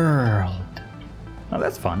world. Oh,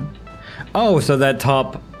 that's fun. Oh, so that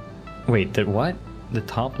top... Wait, the what? The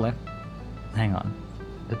top left... Hang on.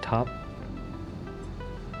 The top...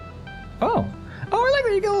 Oh, I like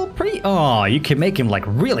that you get a little pretty... Oh, you can make him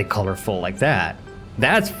really colorful like that.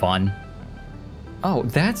 That's fun. Oh,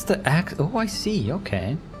 that's the act... Oh, I see.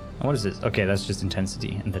 Okay. What is this? Okay, that's just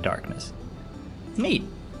intensity and the darkness. Neat.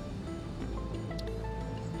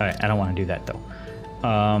 Alright, I don't want to do that though.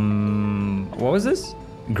 What was this?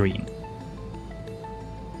 Green.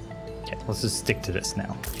 Okay, let's just stick to this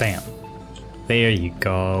now. Bam. There you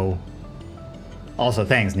go. Also,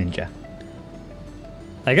 thanks, Ninja.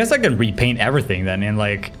 I guess I can repaint everything then in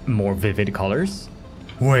like more vivid colors.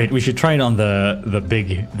 Wait, we should try it on the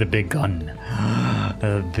big gun.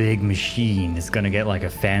 The big machine is gonna get like a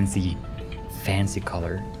fancy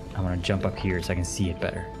color. I want to jump up here so I can see it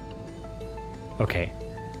better. Okay.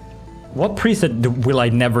 What preset will I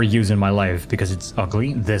never use in my life because it's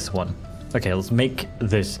ugly? This one. Okay, let's make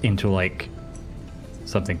this into like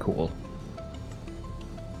something cool.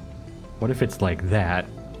 What if it's like that?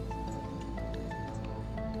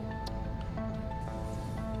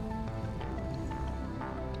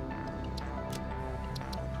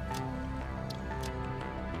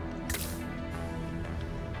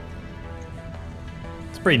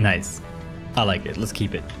 It's pretty nice. I like it. Let's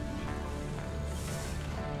keep it.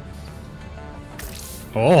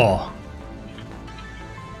 Oh.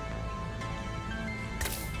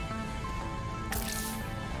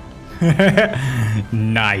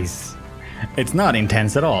 Nice. It's not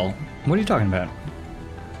intense at all. What are you talking about?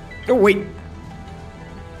 Oh, wait.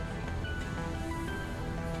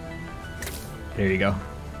 There you go.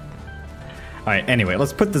 Alright, anyway,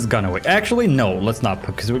 let's put this gun away. Actually, no, let's not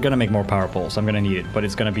put, because we're going to make more power poles. I'm going to need it, but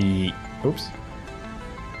it's going to be... Oops.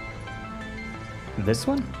 This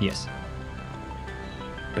one? Yes.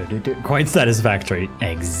 Quite satisfactory.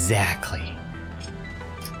 Exactly.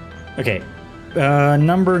 Okay.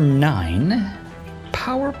 Number 9.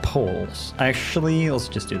 Power poles. Actually, let's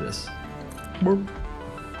just do this. Boop.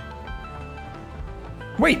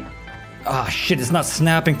 Wait! Ah, shit, it's not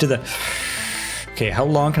snapping to the... Okay, how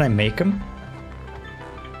long can I make them?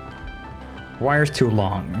 Wire's too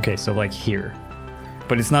long. Okay, so like here.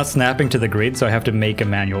 But it's not snapping to the grid, so I have to make a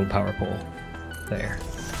manual power pole. There.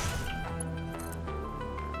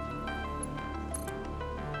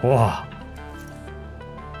 Whoa.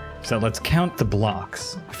 So let's count the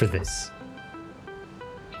blocks for this.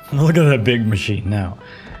 Look at that big machine now.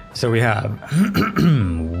 So we have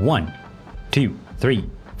 1, 2, 3,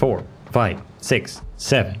 4, 5, 6,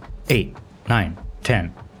 7, 8, 9,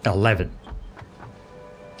 10, 11.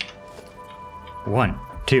 1,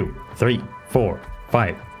 2, 3, 4,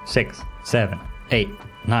 5, 6, 7, 8,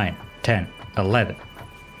 9, 10, 11.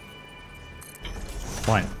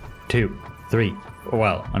 1, 2, 3.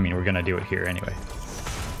 Well, I mean, we're gonna do it here anyway.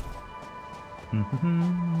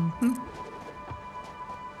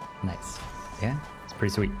 Nice. Yeah, it's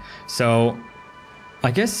pretty sweet. So,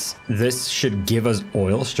 I guess this should give us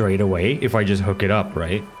oil straight away if I just hook it up,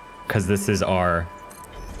 right? Because this is our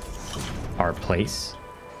place.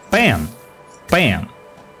 Bam! Bam!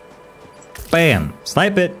 Bam!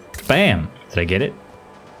 Snipe it! Bam! Did I get it?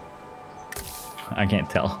 I can't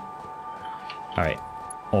tell. Alright.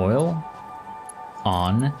 Oil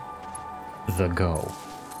on the go.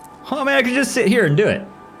 Oh man, I can just sit here and do it.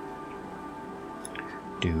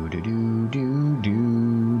 Do do do do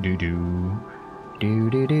do do do do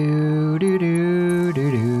do do do do do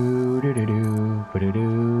do do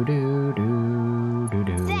do do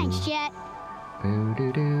do. Thanks, Jet.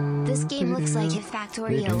 This game looks like if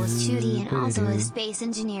Factorio was 2D and also if Space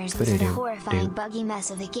Engineers was the horrifying buggy mess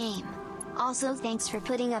of a game. Also, thanks for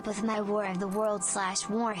putting up with my War of the World /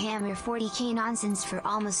 Warhammer 40k nonsense for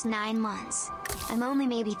almost 9 months. I'm only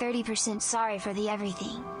maybe 30% sorry for the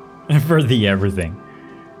everything. For the everything.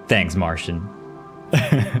 Thanks, Martian.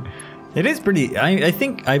 It is pretty... I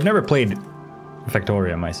think... I've never played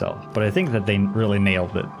Factorio myself, but I think that they really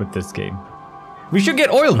nailed it with this game. We should get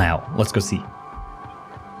oil now! Let's go see.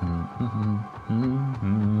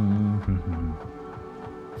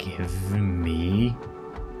 Give me...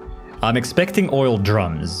 I'm expecting oil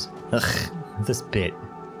drums. Ugh, this bit.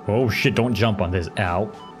 Oh shit, don't jump on this.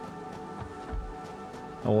 Ow.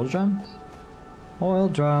 Oil drums? Oil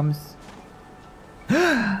drums.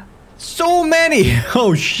 So many!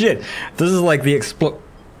 Oh shit. This is like the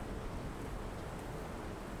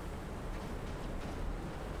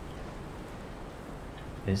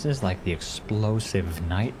This is like the explosive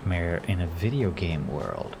nightmare in a video game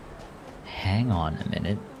world. Hang on a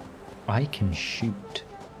minute. I can shoot.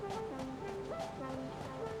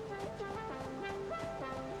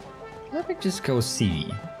 Let me just go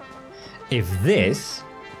see if this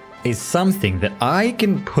is something that I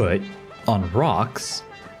can put on rocks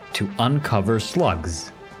to uncover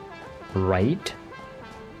slugs, right?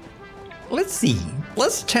 Let's see.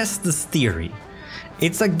 Let's test this theory.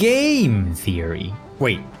 It's a game theory.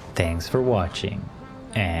 Wait, thanks for watching.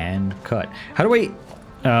 And cut. How do I...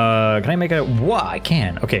 Can I make it? What? I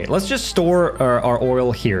can. Okay, let's just store our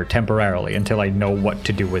oil here temporarily until I know what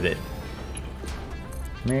to do with it.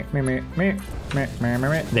 There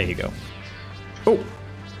you go. Oh.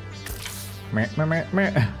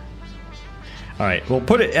 Alright, we'll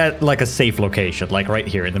put it at like a safe location, like right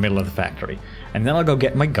here in the middle of the factory. And then I'll go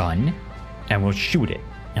get my gun, and we'll shoot it,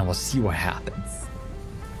 and we'll see what happens.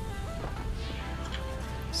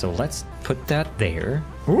 So let's put that there.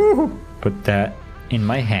 Ooh, put that in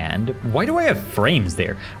my hand. Why do I have frames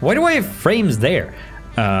there? Why do I have frames there?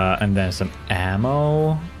 And then some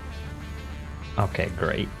ammo. Okay,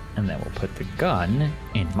 great. And then we'll put the gun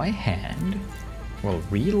in my hand. We'll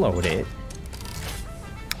reload it.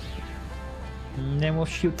 And then we'll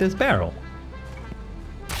shoot this barrel.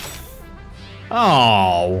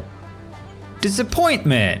 Oh!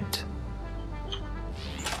 Disappointment!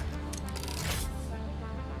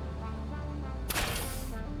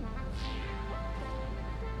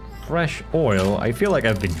 Fresh oil? I feel like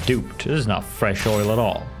I've been duped. This is not fresh oil at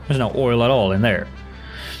all. There's no oil at all in there.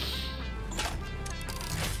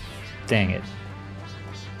 Dang it.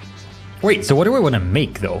 Wait, so what do I want to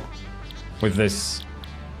make though? With this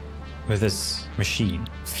machine?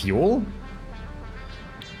 Fuel?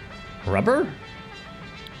 Rubber?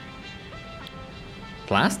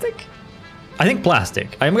 Plastic? I think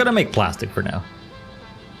plastic. I'm gonna make plastic for now.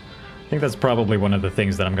 I think that's probably one of the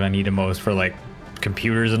things that I'm gonna need the most for like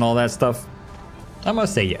computers and all that stuff. I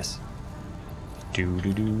must say yes. Do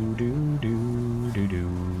do do do do do do.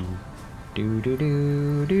 Do do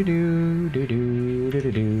do do do do do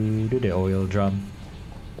do do do do. Oil drum.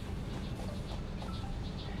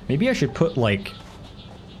 Maybe I should put like...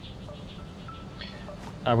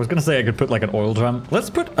 I was gonna say I could put like an oil drum. Let's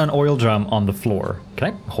put an oil drum on the floor.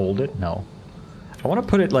 Can I hold it? No. I want to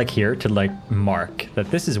put it like here to like mark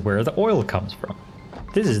that this is where the oil comes from.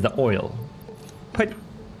 This is the oil. Put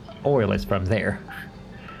oil is from there.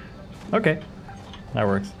 Okay. That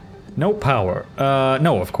works. No power.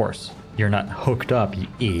 No, of course. You're not hooked up, you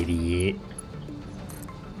idiot.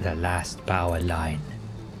 The last power line.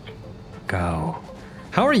 Go.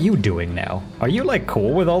 How are you doing now? Are you like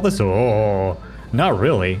cool with all this? Oh, not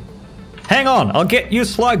really. Hang on, I'll get you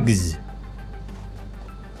slugs.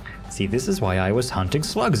 See, this is why I was hunting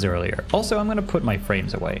slugs earlier. Also, I'm gonna put my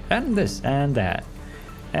frames away. And this, and that.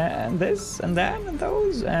 And this, and that, and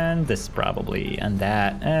those, and this probably. And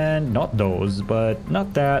that, and not those, but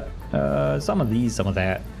not that. Some of these, some of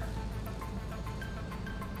that.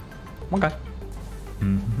 Okay.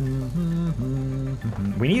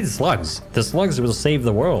 We need slugs. The slugs will save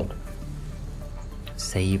the world.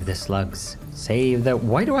 Save the slugs. Save the...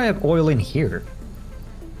 Why do I have oil in here?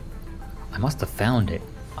 I must have found it.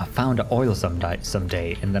 I found the oil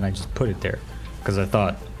someday, and then I just put it there. Because I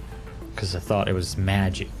thought it was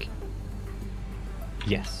magic.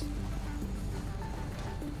 Yes.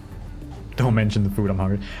 Don't mention the food, I'm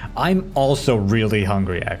hungry. I'm also really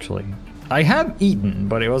hungry, actually. I have eaten,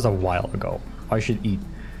 but it was a while ago. I should eat.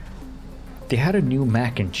 They had a new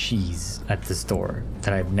mac and cheese at the store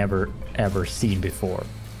that I've never ever seen before.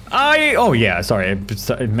 Oh yeah, sorry, I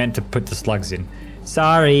meant to put the slugs in.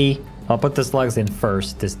 Sorry, I'll put the slugs in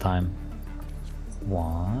first this time.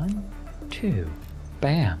 1, 2,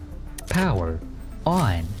 bam, power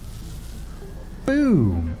on.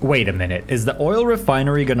 Boom. Wait a minute, is the oil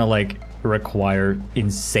refinery gonna like require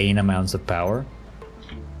insane amounts of power?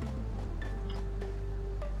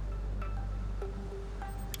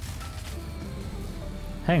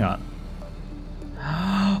 Hang on.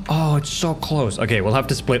 Oh, it's so close. Okay, we'll have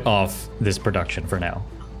to split off this production for now.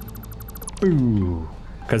 Ooh.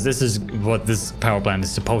 Because this is what this power plant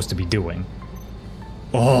is supposed to be doing.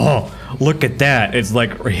 Oh, look at that. It's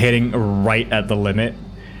like hitting right at the limit.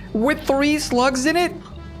 With 3 slugs in it?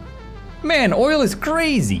 Man, oil is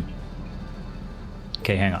crazy.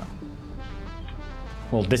 Okay, hang on.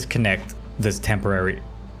 We'll disconnect this temporary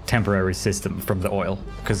system from the oil,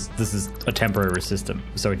 because this is a temporary system,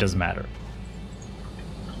 so it doesn't matter.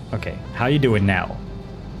 Okay, how you doing now?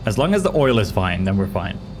 As long as the oil is fine, then we're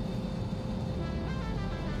fine.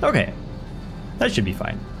 Okay, that should be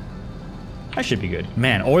fine. That should be good.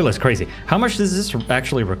 Man, oil is crazy. How much does this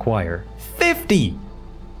actually require? 50!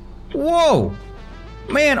 Whoa!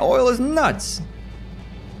 Man, oil is nuts!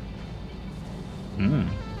 I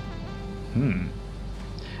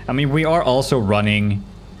mean, we are also running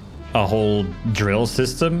a whole drill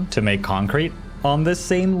system to make concrete on this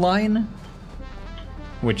same line,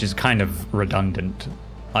 which is kind of redundant.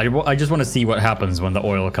 I just want to see what happens when the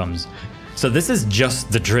oil comes. So this is just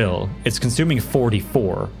the drill. It's consuming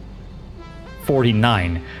 44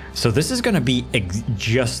 49. So this is gonna be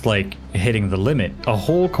just like hitting the limit. A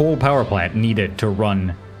whole coal power plant needed to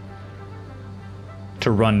run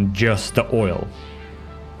just the oil.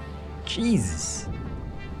 Jesus.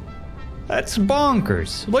 That's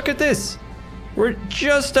bonkers. Look at this. We're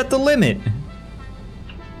just at the limit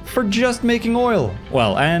for just making oil.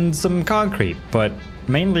 Well, and some concrete, but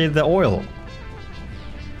mainly the oil.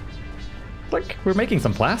 Look, we're making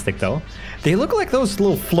some plastic though. They look like those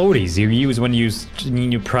little floaties you use when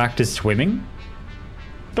you practice swimming.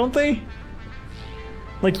 Don't they?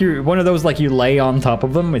 Like you're one of those, like you lay on top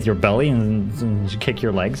of them with your belly and you kick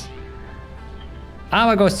your legs. I'm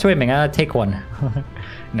gonna go swimming, I'll take one.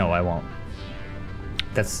 No, I won't.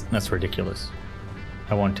 That's ridiculous.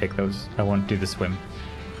 I won't take those. I won't do the swim.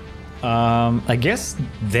 I guess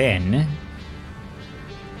then,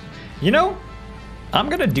 you know, I'm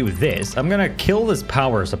gonna do this. I'm gonna kill this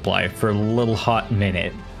power supply for a little hot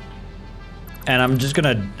minute. And I'm just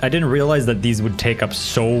gonna, I didn't realize that these would take up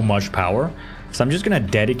so much power. So I'm just gonna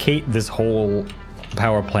dedicate this whole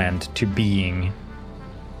power plant to being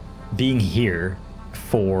here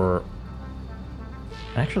for,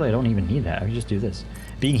 actually I don't even need that. I can just do this.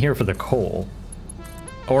 Being here for the coal.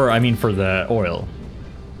 Or I mean for the oil.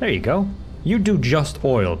 There you go. You do just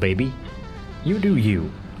oil, baby. You do you.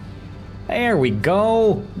 There we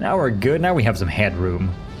go. Now we're good. Now we have some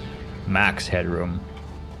headroom. Max headroom.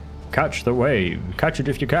 Catch the wave. Catch it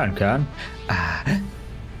if you can.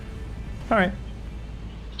 Alright.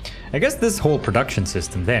 I guess this whole production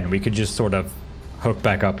system then, we could just sort of hook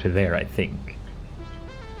back up to there, I think.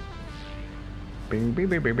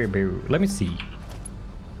 Let me see.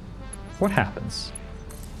 What happens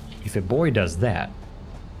if a boy does that?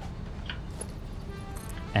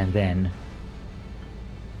 And then...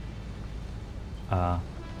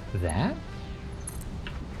 that?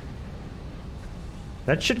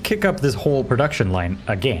 That should kick up this whole production line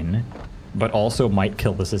again, but also might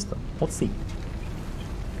kill the system. Let's see.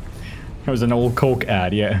 It was an old Coke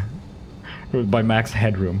ad, yeah. It was by Max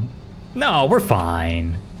Headroom. No, we're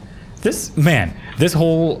fine. This, man, this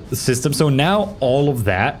whole system, so now all of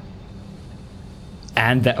that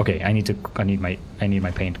and that, okay, I need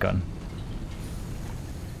my paint gun.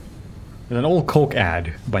 There's an old Coke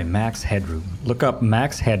ad by Max Headroom. Look up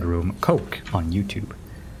Max Headroom Coke on YouTube.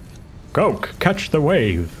 Coke, catch the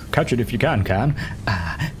wave. Catch it if you can.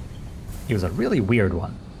 It was a really weird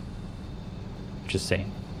one. Just saying.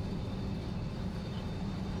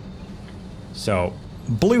 So,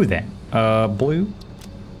 blue then. Blue?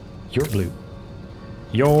 You're blue.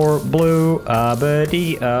 You're blue,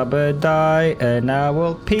 abadi, abadi, and I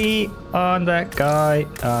will pee on that guy.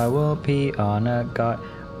 I will pee on a guy.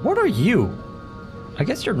 What are you? I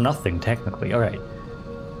guess you're nothing, technically. Alright.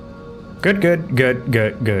 Good.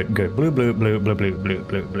 Blue, blue, blue, blue, blue, blue,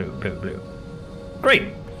 blue, blue, blue, blue. Great.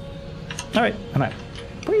 Alright, I'm out.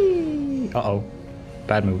 Whee! Uh-oh.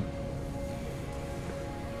 Bad move.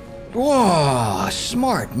 Whoa!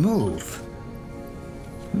 Smart move.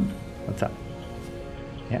 What's up?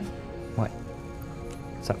 Yeah? What?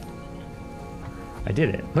 What's up? I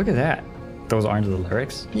did it. Look at that. Those aren't the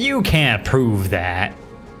lyrics. You can't prove that.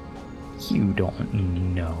 You don't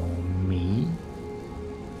know me.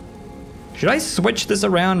 Should I switch this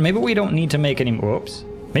around? Maybe we don't need to make any more. Whoops.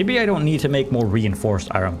 Maybe I don't need to make more reinforced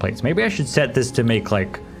iron plates. Maybe I should set this to make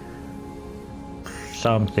like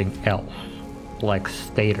something else. Like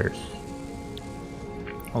stators.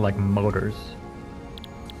 Or like motors.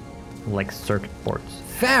 Like circuit boards.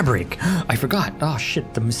 Fabric! I forgot. Oh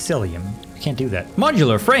shit, the mycelium. I can't do that.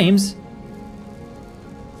 Modular frames?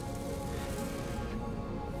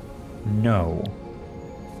 No.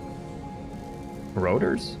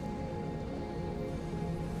 Rotors?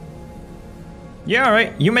 Yeah,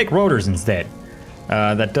 alright. You make rotors instead.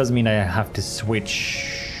 That does mean I have to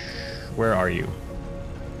switch... Where are you?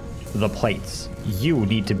 The plates. You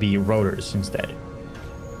need to be rotors instead.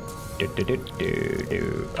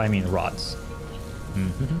 I mean rods.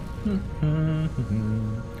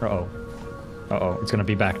 Uh-oh. Uh-oh, it's gonna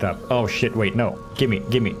be backed up. Oh shit, wait, no. Gimme.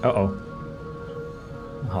 Uh-oh.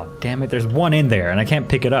 Oh, damn it, there's one in there and I can't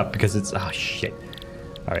pick it up because it's... Oh shit.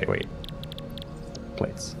 Alright, wait.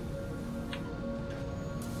 Plates.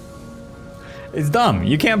 It's dumb.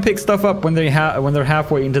 You can't pick stuff up when they're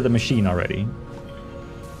halfway into the machine already.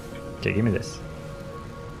 Okay, give me this.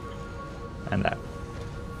 And that.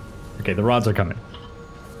 Okay, the rods are coming.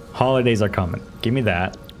 Holidays are coming. Give me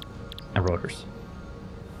that. And rotors.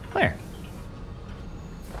 There.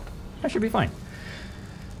 That should be fine.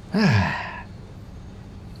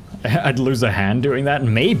 I'd lose a hand doing that.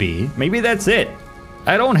 Maybe. Maybe that's it.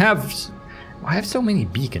 I don't have... I have so many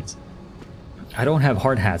beacons. I don't have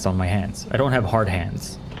hard hats on my hands. I don't have hard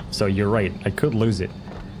hands. So you're right, I could lose it.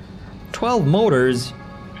 12 motors?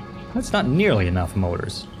 That's not nearly enough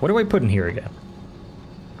motors. What do I put in here again?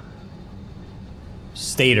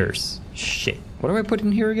 Stators. Shit. What do I put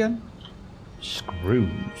in here again?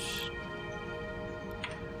 Screws.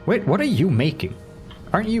 Wait, what are you making?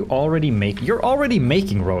 Aren't you already making... You're already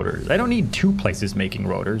making rotors. I don't need two places making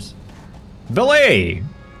rotors. Belay!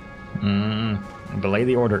 Belay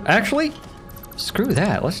the order. Actually, screw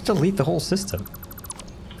that. Let's delete the whole system.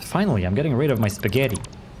 Finally, I'm getting rid of my spaghetti.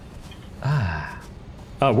 Ah.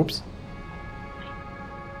 Oh, whoops.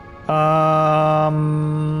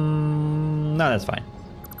 No, that's fine.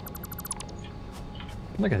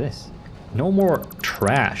 Look at this. No more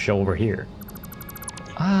trash over here.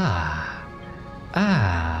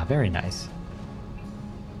 Very nice.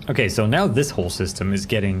 Okay, so now this whole system is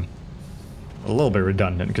getting a little bit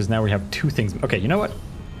redundant because now we have two things. Okay, you know what?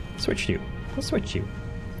 Switch you. Let's switch you.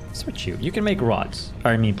 Switch you. You can make rods.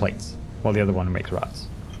 I mean plates. While the other one makes rods.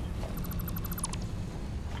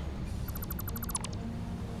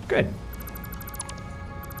 Good.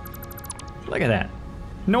 Look at that.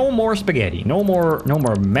 No more spaghetti. No more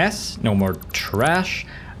mess. No more trash.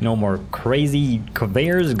 No more crazy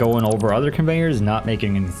conveyors going over other conveyors, not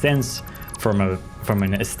making any sense from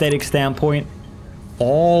an aesthetic standpoint.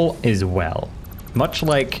 All is well. Much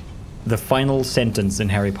like the final sentence in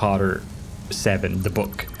Harry Potter 7, the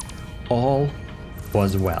book. All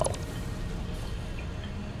was well.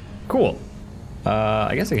 Cool.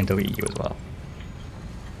 I guess I can delete you as well.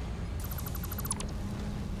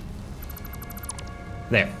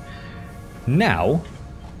 There. Now,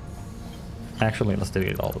 actually, let's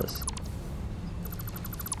delete all this.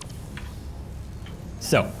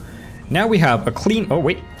 So, now we have a clean... Oh,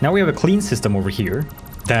 wait. Now we have a clean system over here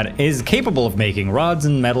that is capable of making rods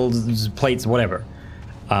and metals, plates, whatever.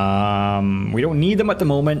 We don't need them at the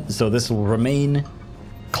moment, so this will remain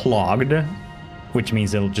clogged, which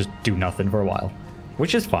means it'll just do nothing for a while,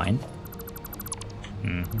 which is fine.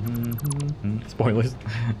 Spoilers?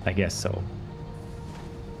 I guess so.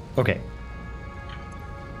 Okay.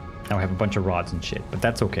 Now I have a bunch of rods and shit, but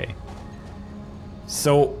that's okay.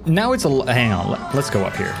 So now it's a... Hang on, let's go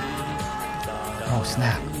up here. Oh,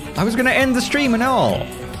 snap. I was gonna end the stream and all.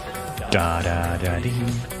 Da-da-da-dee.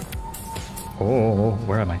 Oh,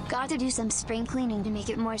 where am I? Got to do some spring cleaning to make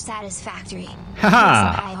it more satisfactory.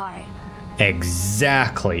 Haha!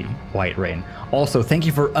 Exactly, White Rain. Also, thank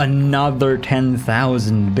you for another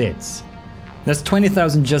 10,000 bits. That's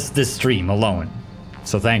 20,000 just this stream alone.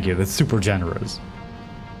 So thank you, that's super generous.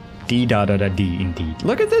 D-da-da-da-D indeed.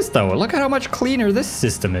 Look at this though, look at how much cleaner this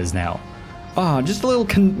system is now. Ah, just a little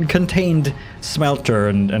contained smelter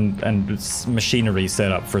and machinery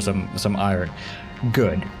set up for some iron.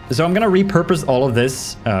 Good. So I'm gonna repurpose all of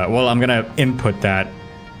this, well, I'm gonna input that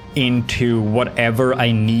into whatever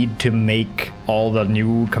I need to make all the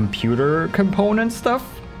new computer component stuff.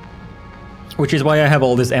 Which is why I have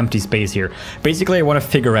all this empty space here. Basically, I want to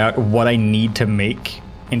figure out what I need to make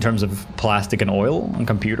in terms of plastic and oil and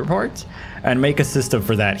computer parts, and make a system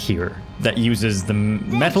for that here that uses the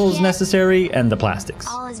metals necessary and the plastics.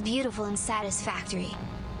 All is beautiful and satisfactory.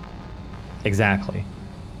 Exactly.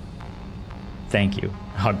 Thank you,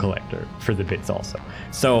 Hog Collector, for the bits also.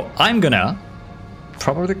 So I'm gonna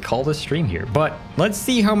probably call this stream here, but let's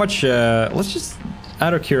see how much, let's just,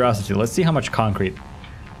 out of curiosity, let's see how much concrete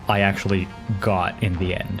I actually got in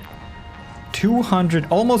the end. 200,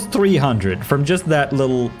 almost 300 from just that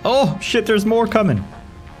little... Oh, shit, there's more coming.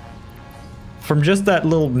 From just that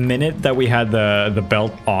little minute that we had the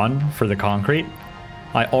belt on for the concrete,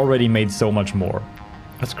 I already made so much more.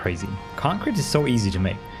 That's crazy. Concrete is so easy to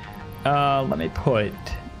make. Let me put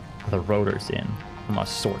the rotors in. I'm gonna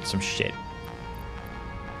sort some shit.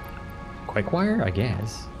 Quake wire, I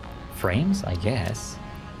guess. Frames, I guess.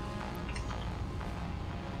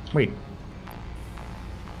 Wait.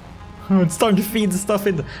 Oh, it's time to feed the stuff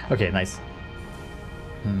in. Okay, nice.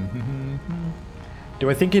 Do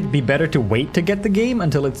I think it'd be better to wait to get the game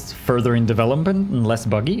until it's further in development and less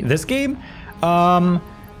buggy? This game?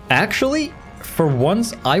 Actually, for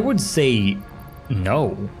once, I would say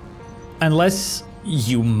no. Unless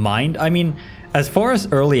you mind. I mean, as far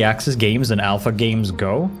as early access games and alpha games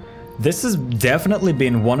go, this has definitely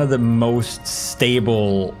been one of the most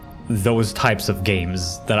stable those types of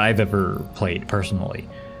games that I've ever played personally.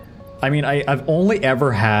 I mean, I've only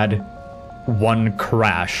ever had one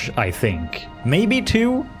crash, I think. Maybe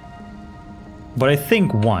two, but I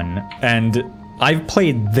think one. And I've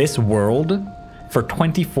played this world for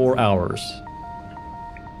 24 hours.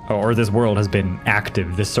 Or this world has been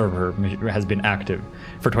active, this server has been active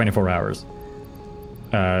for 24 hours.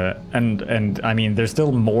 And I mean, there's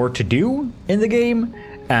still more to do in the game,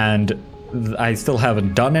 and I still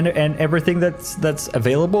haven't done everything that's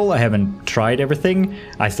available. I haven't tried everything.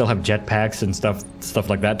 I still have jetpacks and stuff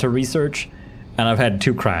like that to research, and I've had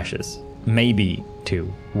 2 crashes, maybe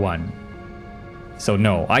 1. So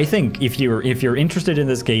no, I think if you're interested in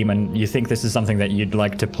this game and you think this is something that you'd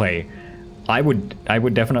like to play, I would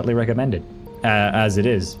definitely recommend it as it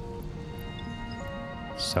is.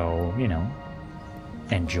 So, you know,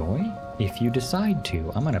 enjoy if you decide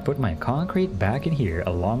to. I'm gonna put my concrete back in here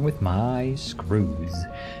along with my screws.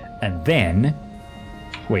 And then,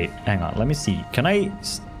 wait, hang on, let me see. Can I,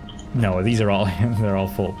 no, these are all, they're all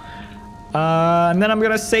full. And then I'm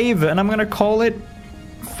gonna save and I'm gonna call it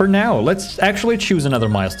for now. Let's actually choose another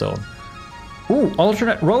milestone. Ooh,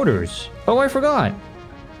 alternate rotors. Oh, I forgot.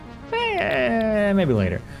 Maybe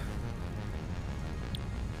later.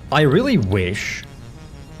 I really wish,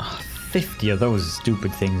 50 of those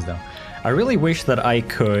stupid things though. I really wish that I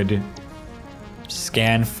could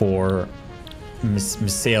scan for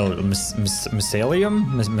mycelium,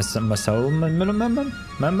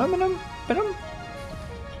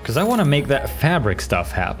 because I want to make that fabric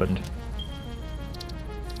stuff happen.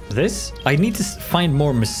 This, I need to find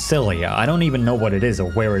more mycelia. I don't even know what it is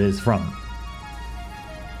or where it is from.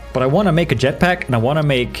 But I want to make a jetpack and I want to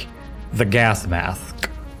make the gas mask.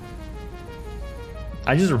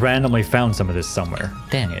 I just randomly found some of this somewhere.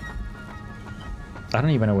 Dang it. I don't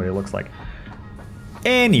even know what it looks like.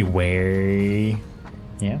 Anyway,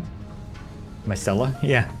 yeah, Mycella.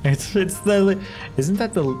 Yeah, it's the, isn't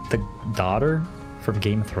that the daughter from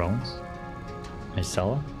Game of Thrones?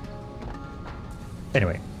 Mycella.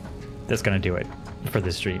 Anyway, that's gonna do it for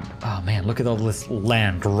this stream. Oh man, look at all this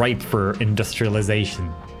land ripe for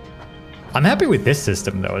industrialization. I'm happy with this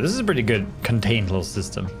system though. This is a pretty good contained little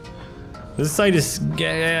system. This site is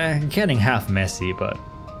getting half messy, but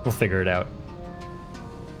we'll figure it out.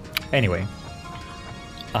 Anyway,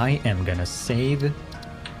 I am gonna save.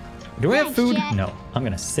 Do I have food? No, I'm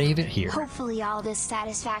gonna save it here. Hopefully all this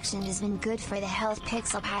satisfaction has been good for the health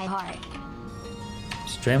pixel pie heart.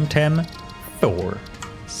 Stremtem 4.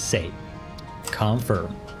 Save.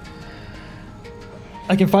 Confirm.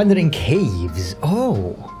 I can find it in caves.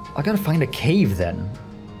 Oh, I gotta find a cave then.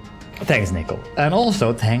 Thanks, Nickel. And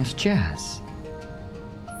also thanks, Jazz,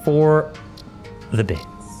 for the bits.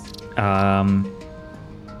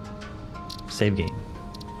 Save game.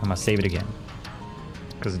 I must save it again,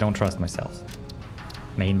 because I don't trust myself.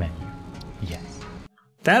 Main menu. Yes.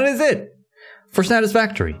 That is it for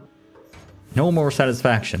Satisfactory. No more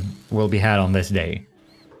satisfaction will be had on this day.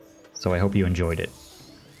 So I hope you enjoyed it.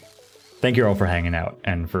 Thank you all for hanging out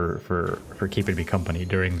and for keeping me company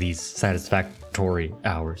during these satisfactory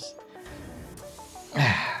hours.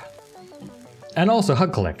 And also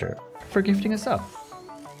Hug Collector for gifting us up.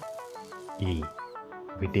 Yeah,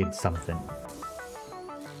 we did something.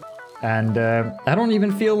 And I don't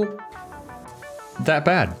even feel that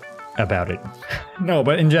bad about it. No,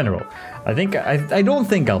 but in general, I think I don't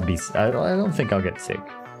think I'll be. I don't think I'll get sick.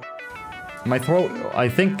 My throat. I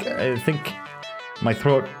think my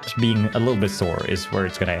throat being a little bit sore is where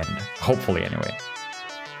it's gonna end. Hopefully, anyway.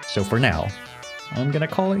 So for now, I'm gonna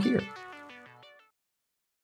call it here.